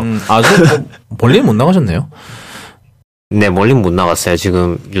수리했어요. 아주 멀리 못 나가셨네요. 네, 멀리는 못 나갔어요.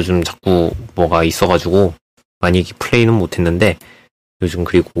 지금 요즘 자꾸 뭐가 있어가지고 많이 플레이는 못했는데 요즘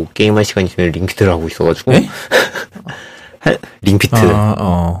그리고 게임할 시간이 있으면 링피트를 하고 있어가지고 링피트.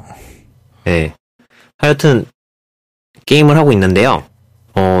 네. 하여튼 게임을 하고 있는데요.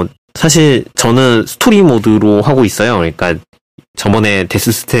 사실 저는 스토리 모드로 하고 있어요. 그러니까 저번에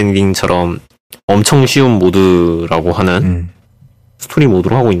데스 스탠딩처럼 엄청 쉬운 모드라고 하는 스토리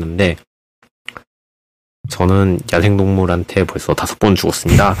모드로 하고 있는데 저는 야생동물한테 벌써 5번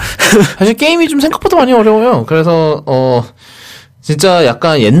죽었습니다. 사실 게임이 좀 생각보다 많이 어려워요. 그래서 진짜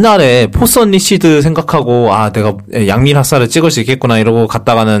약간 옛날에 포스 언리시드 생각하고 내가 양민 학살을 찍을 수 있겠구나 이러고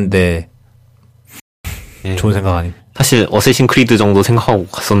갔다가는 네. 좋은 생각 아닙니다. 사실 어쌔신 크리드 정도 생각하고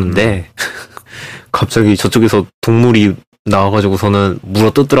갔었는데 갑자기 저쪽에서 동물이 나와가지고서는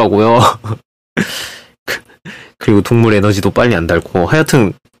물어뜯더라고요. 그리고 동물 에너지도 빨리 안 닳고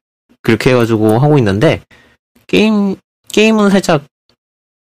하여튼 그렇게 해가지고 하고 있는데 게임은 살짝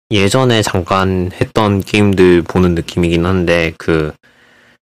예전에 잠깐 했던 게임들 보는 느낌이긴 한데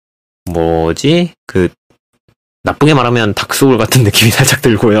나쁘게 말하면 닥소울 같은 느낌이 살짝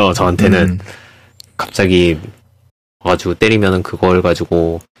들고요. 저한테는 갑자기 와가지고 때리면은 그걸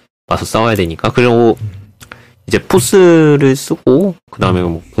가지고 와서 싸워야 되니까. 그리고 이제 포스를 쓰고 그다음에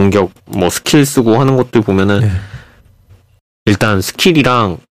공격 스킬 쓰고 하는 것들 보면은 일단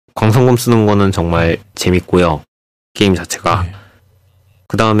스킬이랑 광선검 쓰는 거는 정말 재밌고요. 게임 자체가.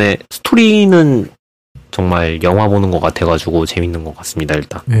 그다음에 스토리는 정말 영화 보는 것 같아가지고 재밌는 것 같습니다.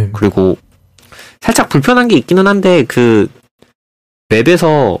 일단. 그리고 살짝 불편한 게 있기는 한데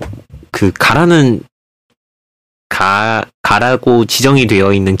맵에서 가라고 지정이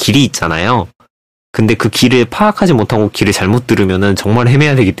되어 있는 길이 있잖아요. 근데 그 길을 파악하지 못하고 길을 잘못 들으면은 정말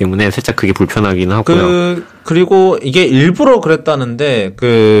헤매야 되기 때문에 살짝 그게 불편하긴 하고요. 그리고 이게 일부러 그랬다는데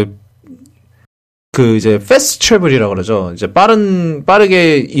이제 패스트 트래블이라고 그러죠. 이제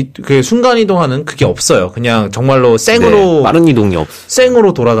빠르게 순간 이동하는 그게 없어요. 그냥 정말로 생으로 네, 빠른 이동이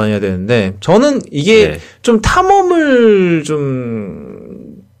생으로 돌아다녀야 되는데 저는 이게 좀 탐험을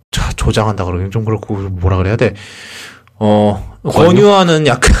좀 조장한다 그러긴 좀 그렇고 뭐라 그래야 돼. 권유하는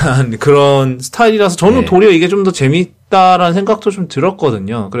약간 그런 스타일이라서 저는 도리어 이게 좀 더 재밌다라는 생각도 좀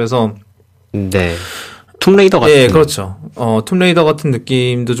들었거든요. 그래서 네. 툼레이더 같은. 네, 그렇죠. 툼레이더 같은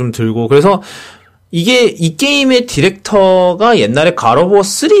느낌도 좀 들고 그래서 이 게임의 디렉터가 옛날에 갓오브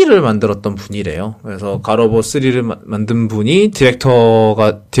 3를 만들었던 분이래요. 그래서 갓오브 3를 만든 분이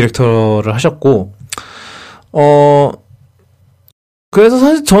디렉터를 하셨고 그래서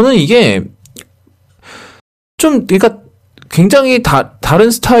사실 저는 이게 그러니까 굉장히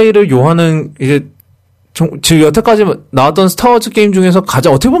다른 스타일을 요하는 이제 지금 여태까지 나왔던 스타워즈 게임 중에서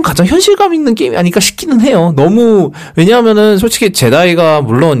어떻게 보면 가장 현실감 있는 게임이 아닐까 싶기는 해요. 너무, 왜냐하면은 솔직히 제다이가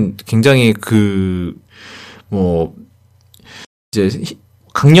물론 굉장히 이제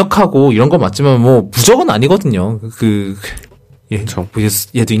강력하고 이런 거 맞지만 뭐 무적은 아니거든요.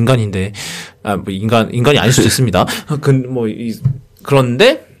 얘도 인간인데, 인간이 아닐 수도 있습니다.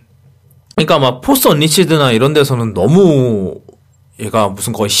 그런데, 그러니까 막 포스 언리치드나 이런 데서는 너무 얘가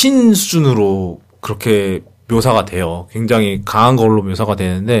무슨 거의 신 수준으로 그렇게 묘사가 돼요. 굉장히 강한 걸로 묘사가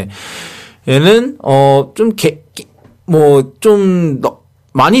되는데, 얘는,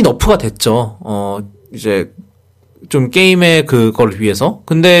 많이 너프가 됐죠. 이제, 좀 게임의 그걸 위해서.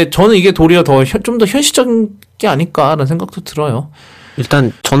 근데 저는 이게 도리어 좀 더 현실적인 게 아닐까라는 생각도 들어요.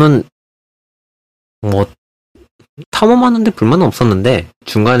 일단 저는 탐험하는데 불만은 없었는데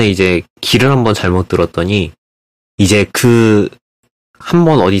중간에 이제 길을 한번 잘못 들었더니 이제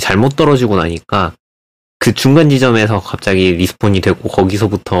한번 어디 잘못 떨어지고 나니까 그 중간 지점에서 갑자기 리스폰이 되고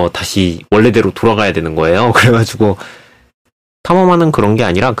거기서부터 다시 원래대로 돌아가야 되는 거예요. 그래가지고 탐험하는 그런 게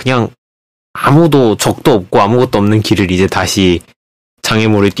아니라 그냥 적도 없고 아무것도 없는 길을 이제 다시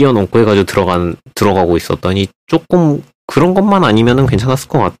장애물을 띄워놓고 해가지고 들어가고 있었더니 조금 그런 것만 아니면은 괜찮았을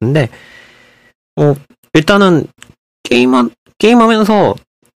것 같은데, 일단은 게임하면서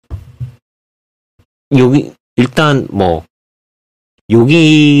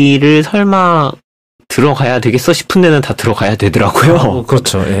여기를 설마 들어가야 되겠어 싶은 데는 다 들어가야 되더라고요.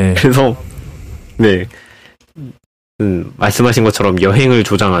 그렇죠. 예. 그래서, 네. 말씀하신 것처럼 여행을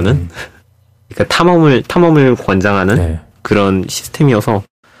조장하는, 그러니까 탐험을 권장하는 네. 그런 시스템이어서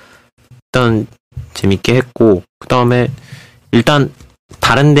일단 재밌게 했고, 그 다음에 일단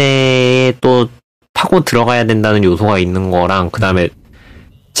다른 데에 또 파고 들어가야 된다는 요소가 있는 거랑, 그 다음에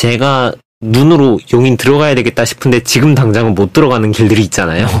제가 눈으로 용인 들어가야 되겠다 싶은데 지금 당장은 못 들어가는 길들이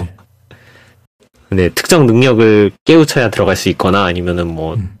있잖아요. 근데 특정 능력을 깨우쳐야 들어갈 수 있거나 아니면은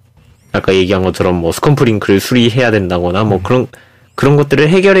아까 얘기한 것처럼 스컴프링크를 수리해야 된다거나 그런 것들을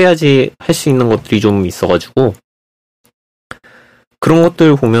해결해야지 할 수 있는 것들이 좀 있어가지고, 그런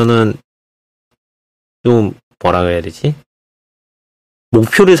것들 보면은 좀 뭐라 그래야 되지?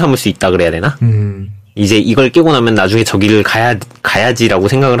 목표를 삼을 수 있다 그래야 되나? 이제 이걸 깨고 나면 나중에 저기를 가야지라고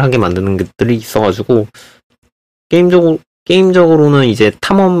생각을 하게 만드는 것들이 있어가지고, 게임적으로는 이제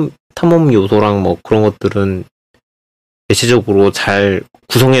탐험 요소랑 그런 것들은 대체적으로 잘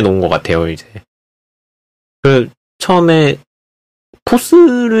구성해 놓은 것 같아요, 이제. 처음에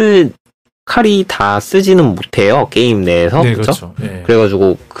포스를 칼이 다 쓰지는 못해요, 게임 내에서. 네, 그렇죠? 네.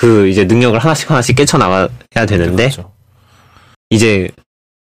 그래가지고 이제 능력을 하나씩 깨쳐나가야 되는데, 그렇죠. 이제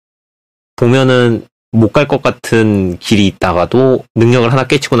보면은 못 갈 것 같은 길이 있다가도 능력을 하나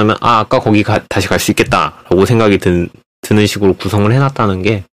깨치고 나면 아까 거기 다시 갈 수 있겠다라고 생각이 드는 식으로 구성을 해놨다는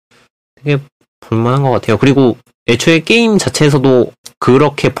게 되게 볼만한 것 같아요. 그리고 애초에 게임 자체에서도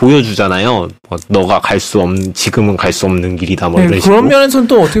그렇게 보여주잖아요. 너가 지금은 갈 수 없는 길이다. 네, 그런 면에서는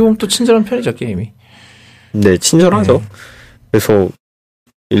또 어떻게 보면 또 친절한 편이죠, 게임이. 네, 친절하죠. 네. 그래서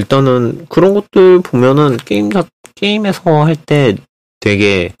일단은 그런 것들 보면은 게임에서 할 때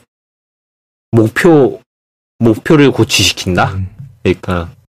되게 목표를 고취시킨다?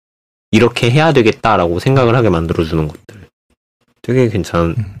 그러니까 이렇게 해야 되겠다라고 생각을 하게 만들어주는 것들. 되게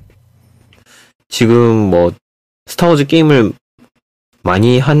괜찮은. 지금 스타워즈 게임을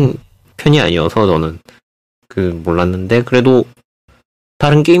많이 한 편이 아니어서 저는 몰랐는데, 그래도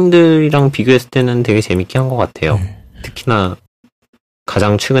다른 게임들이랑 비교했을 때는 되게 재밌게 한 것 같아요. 특히나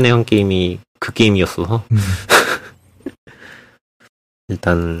가장 최근에 한 게임이 그 게임이었어서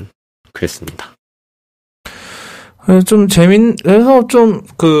일단 그랬습니다. 좀 그래서 좀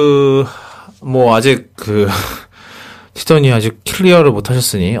아직 티턴이 아직 클리어를 못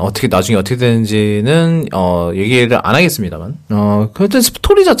하셨으니 나중에 어떻게 되는지는 얘기를 안 하겠습니다만 하여튼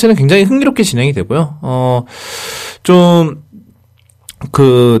스토리 자체는 굉장히 흥미롭게 진행이 되고요.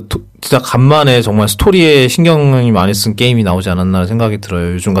 진짜 간만에 정말 스토리에 신경이 많이 쓴 게임이 나오지 않았나 생각이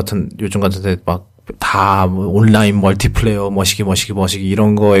들어요. 요즘 같은데 다 온라인 멀티플레이어 머시기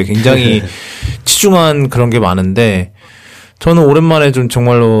이런 거에 굉장히 치중한 그런 게 많은데, 저는 오랜만에 좀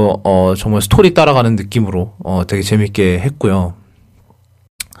정말로 정말 스토리 따라가는 느낌으로 되게 재밌게 했고요.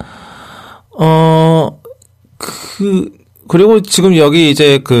 그리고 지금 여기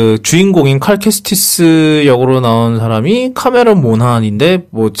이제 주인공인 칼 캐스티스 역으로 나온 사람이 카메론 모나한인데,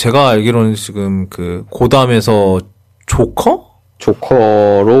 제가 알기로는 지금 고담에서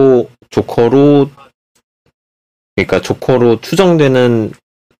조커로 그러니까 조커로 추정되는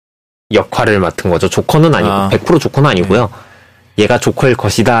역할을 맡은 거죠. 조커는 아니고 100% 조커는 아니고요. 얘가 조커일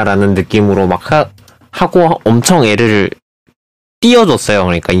것이다라는 느낌으로 막 하고 엄청 애를 띄워줬어요.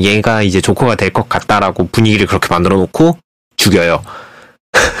 그러니까 얘가 이제 조커가 될 것 같다라고 분위기를 그렇게 만들어 놓고 죽여요.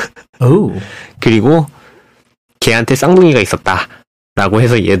 오. 그리고 걔한테 쌍둥이가 있었다라고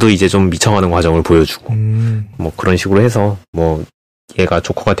해서 얘도 이제 좀 미쳐가는 과정을 보여주고 뭐 그런 식으로 해서 뭐 얘가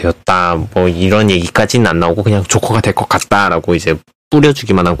조커가 되었다 뭐 이런 얘기까지는 안 나오고 그냥 조커가 될 것 같다라고 이제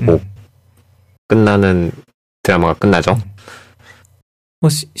뿌려주기만 하고 끝나는 드라마가 끝나죠. 뭐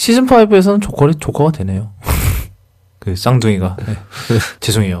시즌 5에서는 조커가 되네요. 그 쌍둥이가. 네.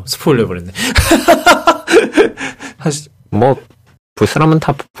 죄송해요. 스포일러 해버렸네. 사실 뭐 볼 사람은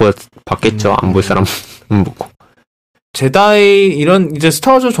다 봤겠죠. 안 볼 사람은 안 보고. 제다이 이런 이제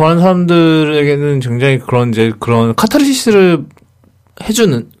스타워즈 좋아하는 사람들에게는 굉장히 그런 이제 그런 카타르시스를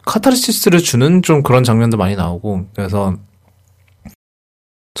주는 좀 그런 장면도 많이 나오고 그래서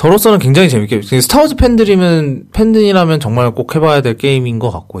저로서는 굉장히 재밌게 스타워즈 팬들이라면 정말 꼭 해봐야 될 게임인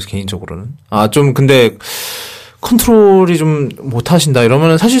것 같고 개인적으로는 좀 근데 컨트롤이 좀 못하신다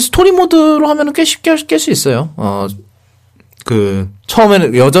이러면은 사실 스토리 모드로 하면은 꽤 쉽게 깰 수 있어요.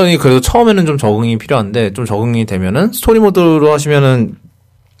 처음에는 여전히 그래도 처음에는 좀 적응이 필요한데 좀 적응이 되면은 스토리 모드로 하시면은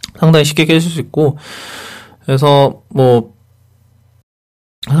상당히 쉽게 깨실 수 있고 그래서 뭐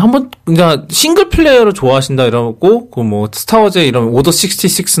한번 그냥 싱글 플레이어를 좋아하신다 이러고 그 뭐 스타워즈의 이런 오더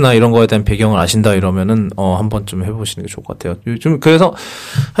 66나 이런 거에 대한 배경을 아신다 이러면은 한번 좀 해보시는 게 좋을 것 같아요. 요즘 그래서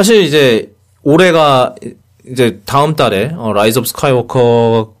사실 이제 올해가 이제 다음 달에 라이즈 오브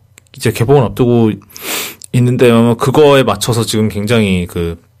스카이워커 이제 개봉을 앞두고 있는데 그거에 맞춰서 지금 굉장히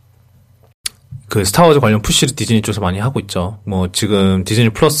그 스타워즈 관련 푸시를 디즈니 쪽에서 많이 하고 있죠. 뭐 지금 디즈니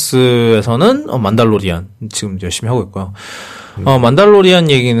플러스에서는 만달로리안 지금 열심히 하고 있고요. 만달로리안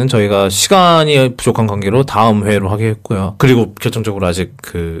얘기는 저희가 시간이 부족한 관계로 다음 회로 하겠고요. 그리고 결정적으로 아직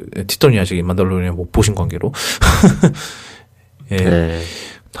티톤이 아직 만달로리안 못 보신 관계로 예. 네.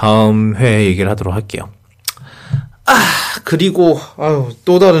 다음 회에 얘기를 하도록 할게요. 그리고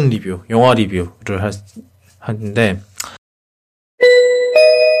또 다른 리뷰, 영화 리뷰를 하는데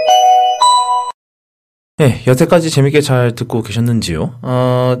네, 여태까지 재밌게 잘 듣고 계셨는지요?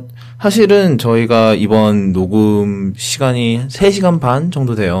 사실은 저희가 이번 녹음 시간이 3시간 반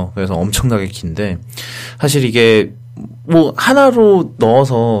정도 돼요. 그래서 엄청나게 긴데, 사실 이게, 뭐, 하나로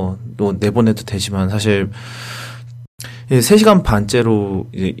넣어서 또 내보내도 되지만, 사실, 3시간 반째로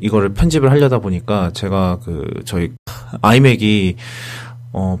이거를 편집을 하려다 보니까, 제가 저희, 아이맥이,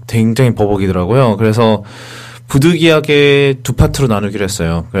 굉장히 버벅이더라고요. 그래서, 부득이하게 2파트로 나누기로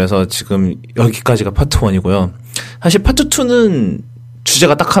했어요. 그래서 지금 여기까지가 파트 1이고요. 사실 파트 2는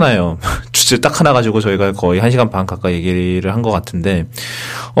주제가 딱 하나예요. 주제 딱 하나 가지고 저희가 거의 1시간 반 가까이 얘기를 한 것 같은데,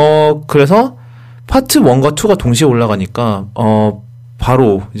 그래서 파트 1과 2가 동시에 올라가니까,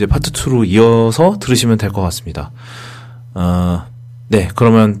 바로 이제 파트 2로 이어서 들으시면 될 것 같습니다. 네,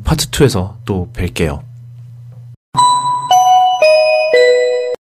 그러면 파트 2에서 또 뵐게요.